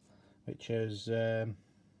 which is let's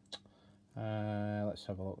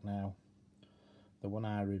have a look now. The one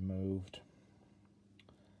I removed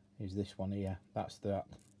is this one here. That's that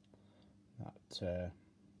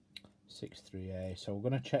 63A. So we're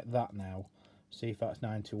going to check that now, see if that's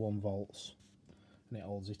 91 volts, and it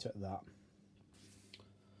holds it at that.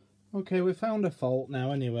 Okay, we found a fault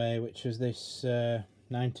now anyway, which is this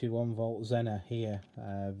 91 volt Zener here,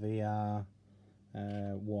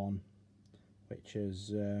 one, which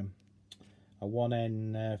is a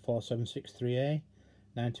 1N4763A,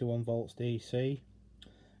 91 volts DC.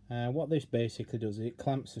 What this basically does is it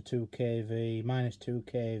clamps the 2 kV, minus 2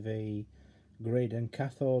 kV grid and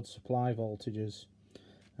cathode supply voltages,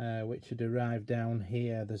 which are derived down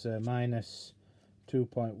here. There's a minus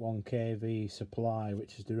 2.1 kV supply,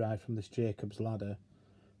 which is derived from this Jacob's ladder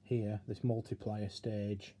here, this multiplier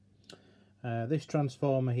stage. This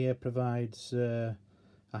transformer here provides a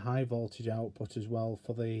high voltage output as well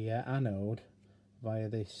for the anode via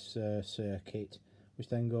this circuit, which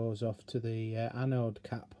then goes off to the anode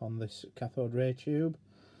cap on this cathode ray tube,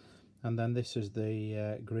 and then this is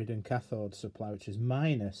the grid and cathode supply, which is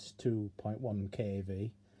minus 2.1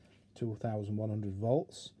 kV, 2100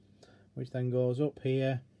 volts, which then goes up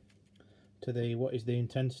here to the what is the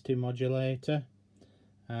intensity modulator,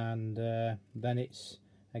 and then it's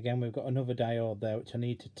again we've got another diode there which I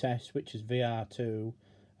need to test, which is VR2,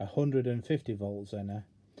 150 volts Zener,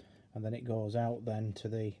 and then it goes out then to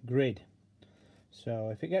the grid. So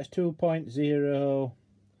if it gets 2.08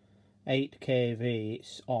 kV,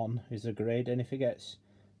 it's on, is the grid, and if it gets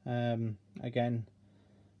again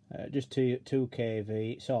just 2 kV,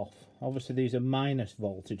 it's off. Obviously these are minus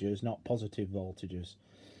voltages, not positive voltages.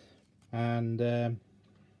 And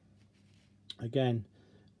again,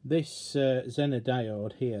 this Zener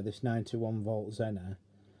diode here, this 91 volt Zener,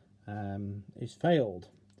 is failed.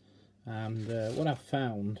 And what I've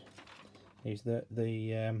found is that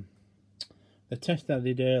the test I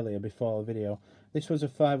did earlier before the video, this was a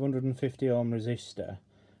 550 ohm resistor,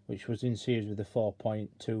 which was in series with the 4.2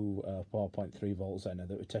 4.3 volt Zener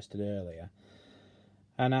that we tested earlier,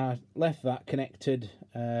 and I left that connected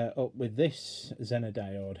up with this Zener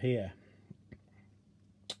diode here,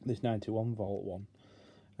 this 91 volt one,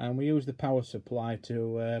 and we used the power supply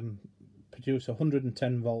to produce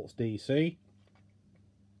 110 volts DC,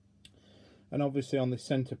 and obviously on this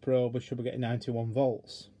centre probe we should be getting 91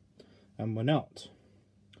 volts, and we're not.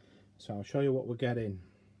 So I'll show you what we're getting.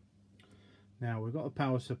 Now we've got a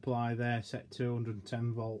power supply there set to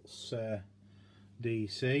 110 volts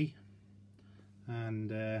DC, and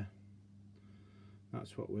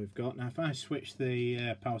that's what we've got. Now if I switch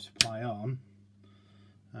the power supply on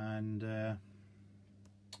and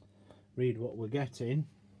read what we're getting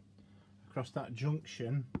across that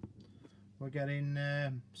junction, we're getting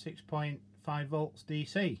 6.5 volts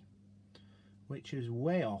DC, which is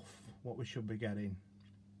way off what we should be getting.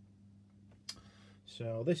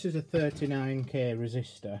 So this is a 39k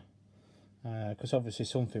resistor, because obviously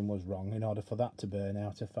something was wrong in order for that to burn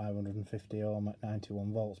out at 550 ohm at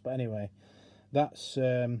 91 volts. But anyway, that's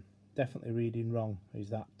definitely reading wrong, is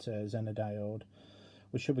that Zener diode.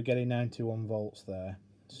 We should be getting 91 volts there,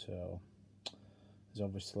 so there's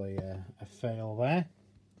obviously a fail there.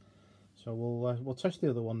 So we'll test the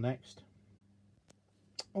other one next.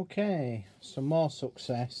 Okay, some more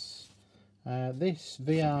success. This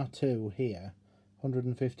VR2 here,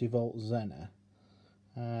 150 volt Zener,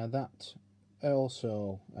 that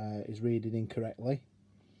also is reading incorrectly.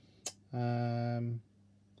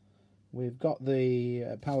 We've got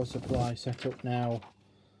the power supply set up now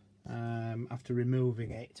after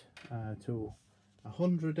removing it to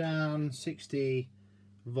 160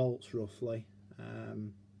 volts roughly,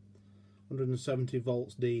 170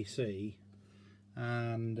 volts DC,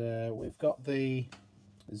 and we've got the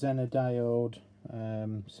Zener diode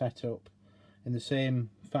set up in the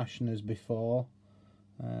same fashion as before,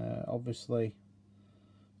 obviously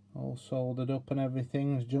all soldered up and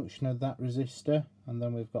everything, the junction of that resistor, and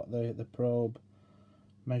then we've got the probe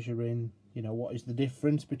measuring, you know, what is the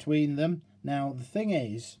difference between them. Now the thing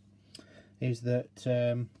is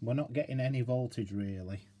that we're not getting any voltage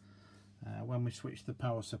really. When we switch the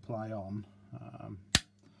power supply on,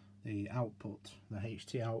 the output, the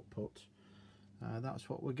HT output, that's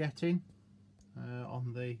what we're getting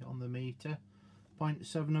on the meter,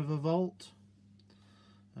 0.7 of a volt.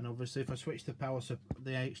 And obviously if I switch the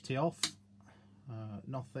the HT off,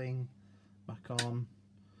 nothing, back on.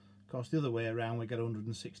 Of course the other way around we get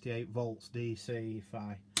 168 volts DC if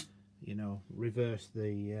I, you know, reverse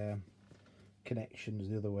the connections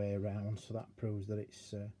the other way around. So that proves that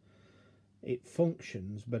it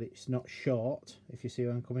functions, but it's not short, if you see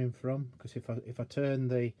where I'm coming from. Because if I turn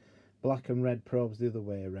the black and red probes the other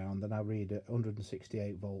way around, then I read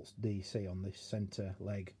 168 volts DC on this centre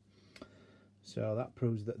leg. So that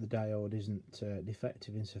proves that the diode isn't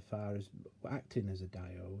defective insofar as acting as a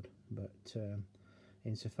diode, but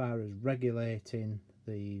insofar as regulating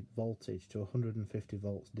the voltage to 150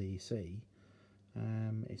 volts DC,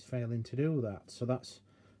 it's failing to do that. So that's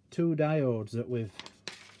 2 diodes that we've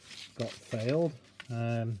got failed.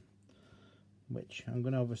 which I'm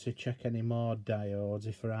going to obviously check any more diodes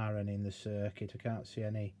if there are any in the circuit. I can't see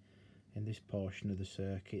any in this portion of the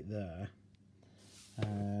circuit there.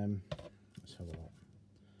 Let's have a look.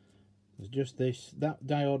 There's just this, that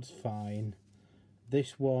diode's fine.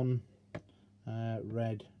 This one,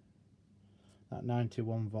 red, that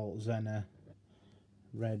 91 volt Zener,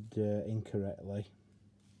 read incorrectly.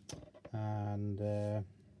 And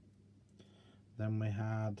then we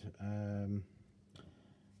had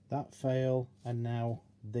that fail, and now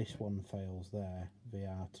this one fails there,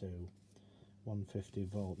 VR2, 150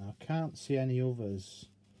 volt. Now I can't see any others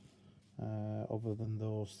other than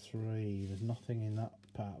those three. There's nothing in that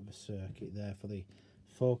part of the circuit there for the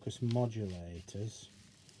focus modulators.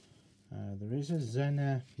 There is a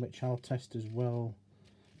Zener which I'll test as well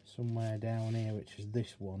somewhere down here, which is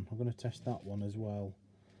this one. I'm going to test that one as well,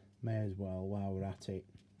 may as well while we're at it,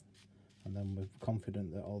 and then we're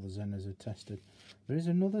confident that all the Zeners are tested. There is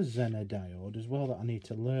another Zener diode as well that I need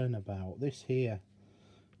to learn about. This here,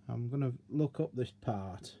 I'm going to look up this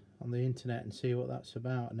part on the internet and see what that's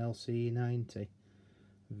about. An LCE90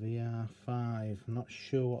 VR5. I'm not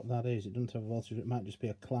sure what that is. It doesn't have a voltage. It might just be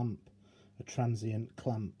a clamp, a transient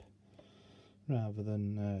clamp, rather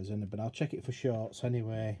than Zener, but I'll check it for shorts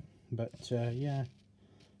anyway. But yeah,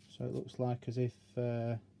 so it looks like as if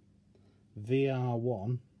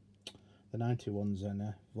VR1, the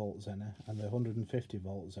 91 volt Zener, and the 150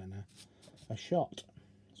 volt Zener are shot.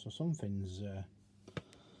 So something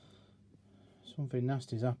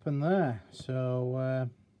nasty's happened there. So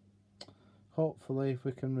hopefully if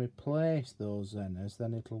we can replace those Zeners,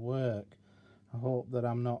 then it'll work. I hope that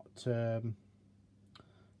I'm not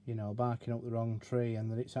you know, barking up the wrong tree, and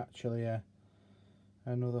that it's actually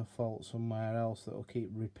another fault somewhere else that will keep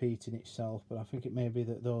repeating itself. But I think it may be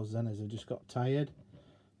that those Zeners have just got tired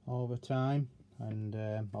over time, and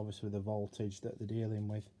obviously the voltage that they're dealing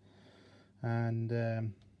with, and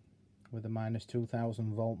with a minus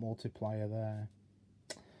 2000 volt multiplier there.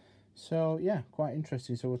 So yeah, quite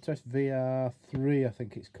interesting. So we'll test VR3, I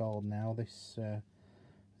think it's called now, this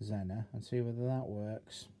Zener, and see whether that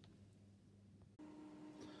works.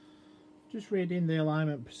 Just reading the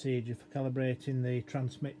alignment procedure for calibrating the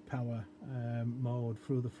transmit power mode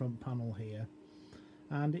through the front panel here,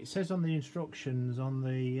 and it says on the instructions on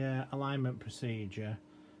the alignment procedure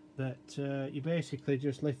that you basically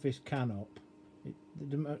just lift this can up.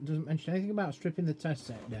 It doesn't mention anything about stripping the test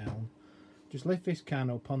set down. Just lift this can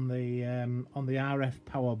up on the RF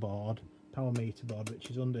power meter board, which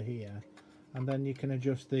is under here, and then you can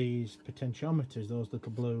adjust these potentiometers, those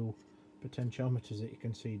little blue potentiometers that you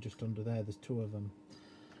can see just under there. There's two of them.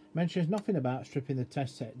 Mentions nothing about stripping the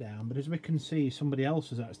test set down, but as we can see, somebody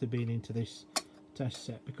else has actually been into this test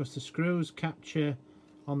set, because the screws capture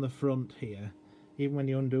on the front here. Even when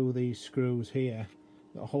you undo these screws here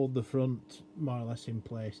that hold the front more or less in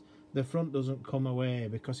place, the front doesn't come away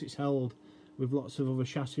because it's held with lots of other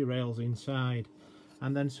chassis rails inside.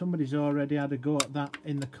 And then somebody's already had a go at that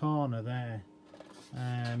in the corner there,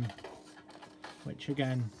 which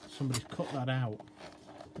again, somebody's cut that out.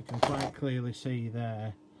 You can quite clearly see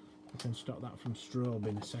there. We can stop that from strobe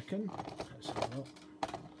in a second. Let's have a look.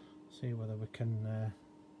 See whether we can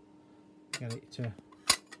get it to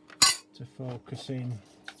focus in.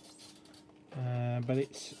 But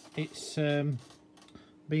it's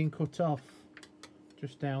being cut off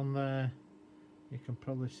just down there. You can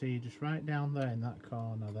probably see just right down there in that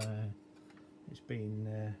corner there. It's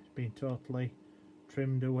been totally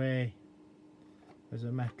trimmed away as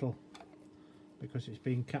a metal, because it's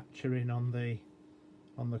been capturing on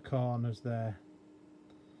the corners there.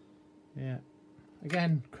 Yeah,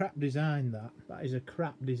 again, crap design. That is a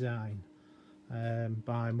crap design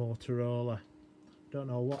by Motorola. Don't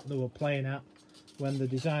know what they were playing at when they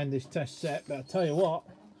designed this test set, but I tell you what,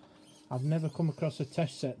 I've never come across a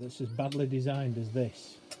test set that's as badly designed as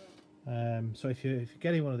this. So if you're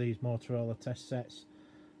getting one of these Motorola test sets,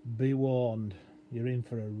 be warned, you're in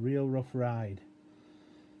for a real rough ride.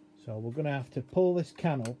 So we're going to have to pull this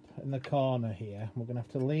can up in the corner here. We're going to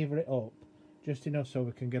have to lever it up just enough so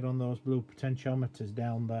we can get on those blue potentiometers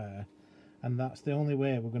down there, and that's the only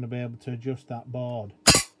way we're going to be able to adjust that board.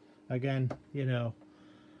 Again, you know,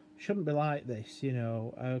 shouldn't be like this. You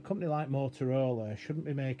know, a company like Motorola shouldn't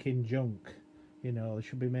be making junk. You know, they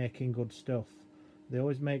should be making good stuff. They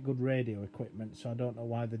always make good radio equipment, so I don't know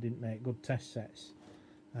why they didn't make good test sets.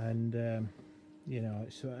 And you know,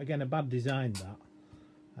 it's again a bad design that.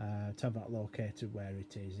 To have that located where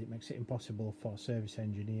it is, it makes it impossible for service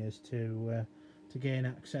engineers to gain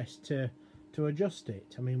access to adjust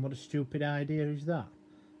it. I mean, what a stupid idea is that?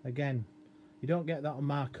 Again, you don't get that on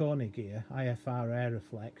Marconi gear, IFR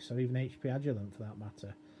Aeroflex, or even HP Agilent for that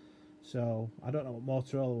matter. So I don't know what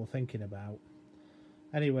Motorola were thinking about.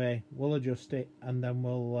 Anyway, we'll adjust it and then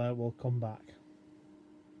we'll come back.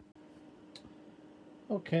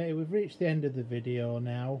 Okay, we've reached the end of the video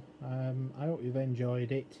now. I hope you've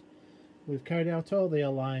enjoyed it. We've carried out all the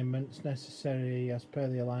alignments necessary as per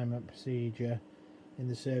the alignment procedure in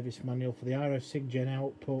the service manual for the RF SIGGEN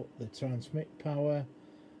output, the transmit power.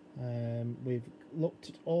 We've looked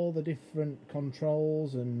at all the different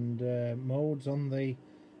controls and modes on the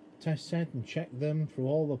test set and checked them through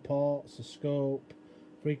all the ports, the scope,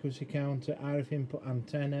 frequency counter, RF input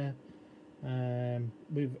antenna.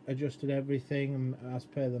 We've adjusted everything as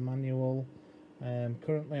per the manual.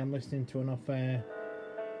 Currently I'm listening to an off-air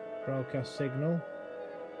broadcast signal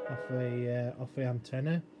off the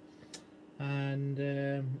antenna, and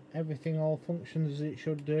everything all functions as it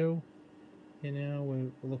should do. You know,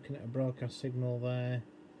 we're looking at a broadcast signal there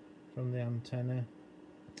from the antenna.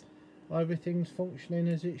 Well, everything's functioning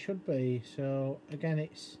as it should be. So again,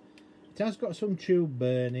 it has got some tube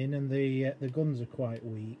burning, and the guns are quite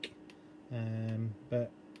weak.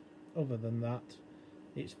 But other than that,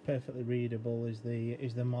 it's perfectly readable. Is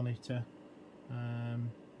the monitor.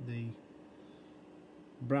 The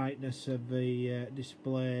brightness of the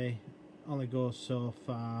display only goes so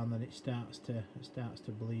far, and then it starts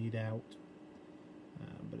to bleed out.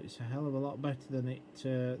 But it's a hell of a lot better than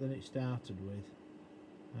it started with.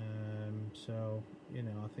 So you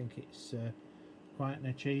know, I think it's quite an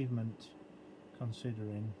achievement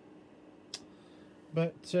considering.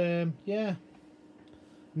 But yeah,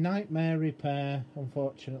 nightmare repair,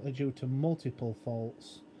 unfortunately, due to multiple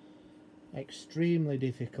faults. Extremely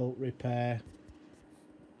difficult repair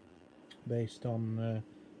based on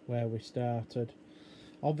where we started.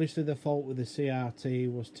 Obviously the fault with the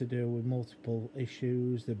CRT was to do with multiple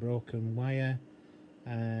issues. The broken wire,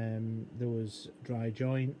 there was dry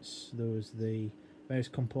joints, there was the various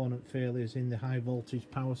component failures in the high voltage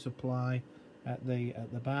power supply at the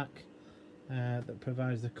back that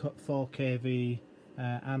provides the 4 kV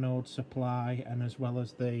anode supply, and as well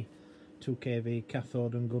as the 2 kV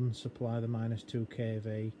cathode and gun supply, the -2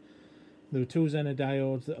 kV. There were 2 Zener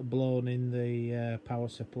diodes that are blown in the power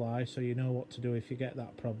supply, so you know what to do if you get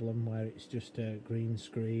that problem where it's just a green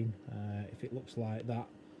screen. If it looks like that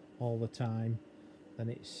all the time, then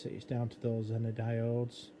it's down to those Zener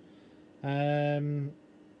diodes.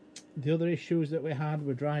 The other issues that we had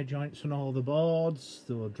were dry joints on all the boards.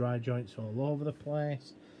 There were dry joints all over the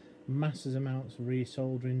place. Massive amounts of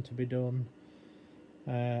resoldering to be done.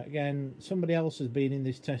 Again, somebody else has been in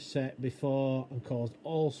this test set before and caused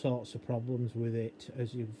all sorts of problems with it,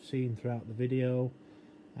 as you've seen throughout the video,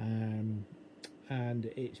 and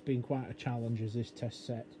it's been quite a challenge as this test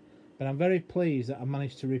set. But I'm very pleased that I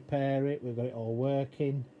managed to repair it. We've got it all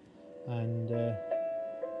working, and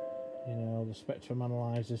you know, the spectrum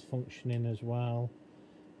analyzer's functioning as well,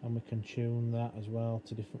 and we can tune that as well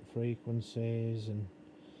to different frequencies, and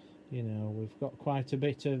you know, we've got quite a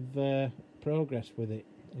bit of progress with it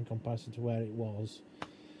in comparison to where it was,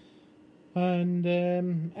 and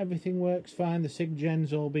everything works fine. The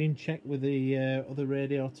SIGGEN's all been checked with the other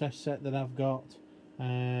radio test set that I've got.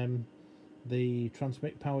 The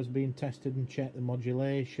transmit power's been tested and checked, the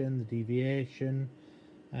modulation, the deviation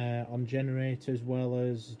on generator, as well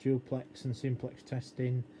as duplex and simplex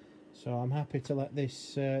testing. So I'm happy to let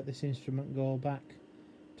this instrument go back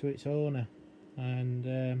to its owner.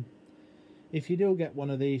 And if you do get one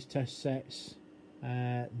of these test sets,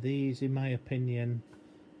 these, in my opinion,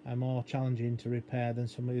 are more challenging to repair than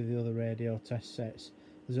some of the other radio test sets.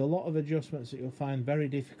 There's a lot of adjustments that you'll find very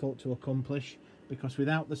difficult to accomplish, because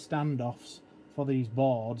without the standoffs for these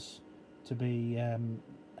boards to be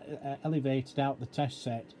elevated out the test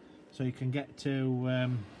set, so you can get to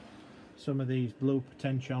some of these blue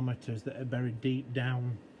potentiometers that are buried deep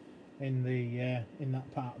down in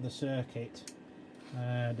that part of the circuit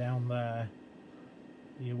down there,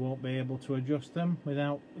 you won't be able to adjust them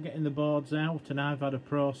without getting the boards out. And I've had a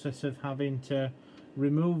process of having to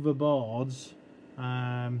remove the boards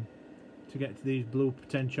to get to these blue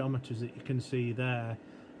potentiometers that you can see there.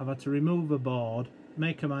 I've had to remove the board,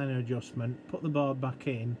 make a minor adjustment, put the board back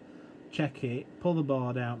in, check it, pull the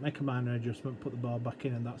board out, make a minor adjustment, put the board back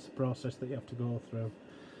in, and that's the process that you have to go through,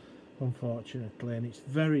 unfortunately. And it's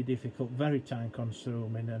very difficult, very time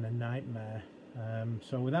consuming, and a nightmare.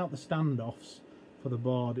 So without the standoffs for the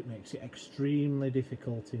board, it makes it extremely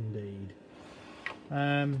difficult indeed.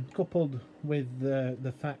 Coupled with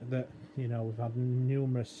the fact that, you know, we've had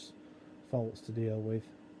numerous faults to deal with.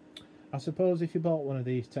 I suppose if you bought one of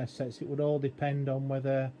these test sets, it would all depend on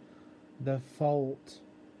whether the fault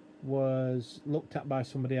was looked at by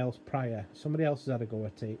somebody else prior. Somebody else has had a go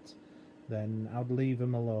at it. then I'd leave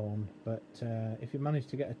them alone. But if you manage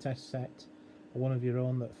to get a test set or one of your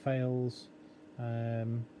own that fails,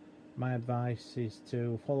 my advice is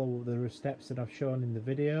to follow the steps that I've shown in the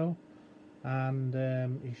video, and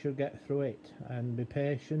you should get through it. And be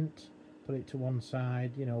patient, put it to one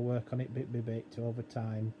side, you know, work on it bit by bit over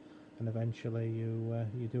time, and eventually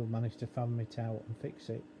you do manage to fathom it out and fix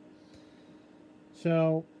it.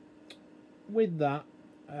 So with that,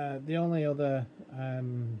 the only other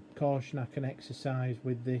caution I can exercise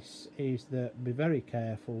with this is that be very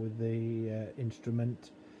careful with the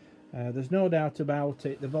instrument. There's no doubt about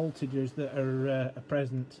it, the voltages that are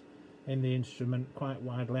present in the instrument, quite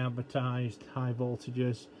widely advertised, high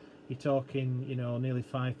voltages. You're talking, you know, nearly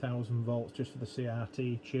 5,000 volts just for the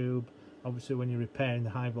CRT tube. Obviously when you're repairing the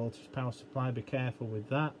high voltage power supply, be careful with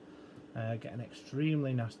that. Get an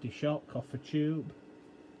extremely nasty shock off a tube.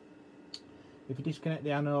 If you disconnect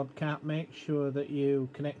the anode cap, make sure that you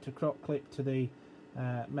connect a crock clip to the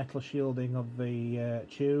metal shielding of the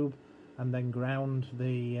tube, and then ground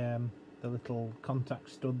the little contact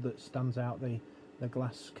stud that stands out the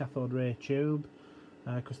glass cathode ray tube,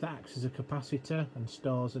 because that acts as a capacitor and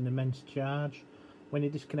stores an immense charge. When you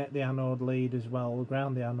disconnect the anode lead as well,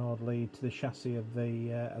 ground the anode lead to the chassis of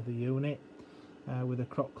the unit with a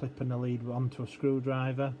crock clip and a lead onto a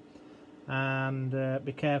screwdriver. And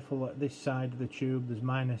be careful at this side of the tube, there's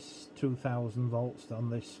minus 2,000 volts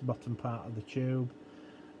on this bottom part of the tube.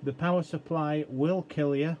 The power supply will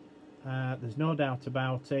kill you, there's no doubt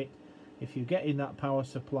about it. If you get in that power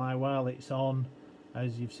supply while it's on,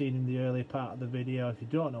 as you've seen in the earlier part of the video, if you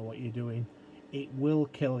don't know what you're doing, it will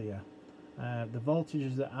kill you. The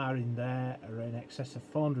voltages that are in there are in excess of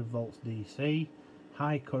 400 volts DC,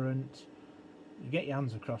 high current. You get your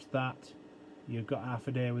hands across that, you've got half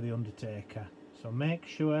a day with the undertaker. So make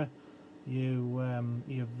sure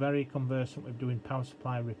you're very conversant with doing power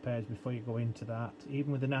supply repairs before you go into that.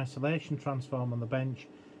 Even with an isolation transformer on the bench,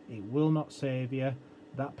 it will not save you.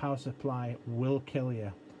 That power supply will kill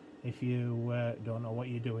you if you don't know what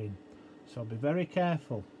you're doing. So be very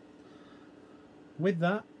careful. With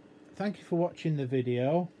that, thank you for watching the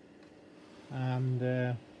video, and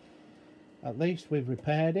at least we've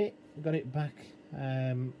repaired it, got it back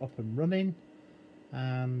up and running.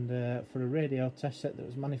 And for a radio test set that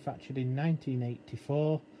was manufactured in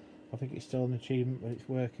 1984, I think it's still an achievement, but it's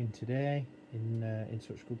working today in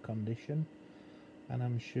such good condition, and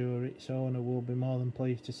I'm sure its owner will be more than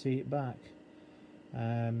pleased to see it back.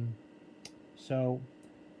 So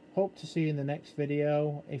hope to see you in the next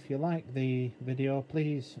video. If you like the video,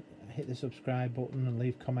 please hit the subscribe button and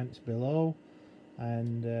leave comments below,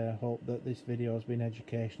 and hope that this video has been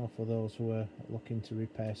educational for those who are looking to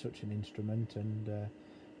repair such an instrument, and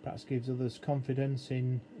perhaps gives others confidence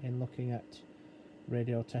in looking at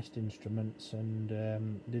radio test instruments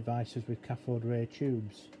and devices with cathode ray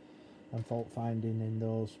tubes, and fault finding in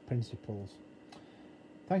those principles.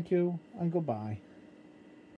 Thank you and goodbye.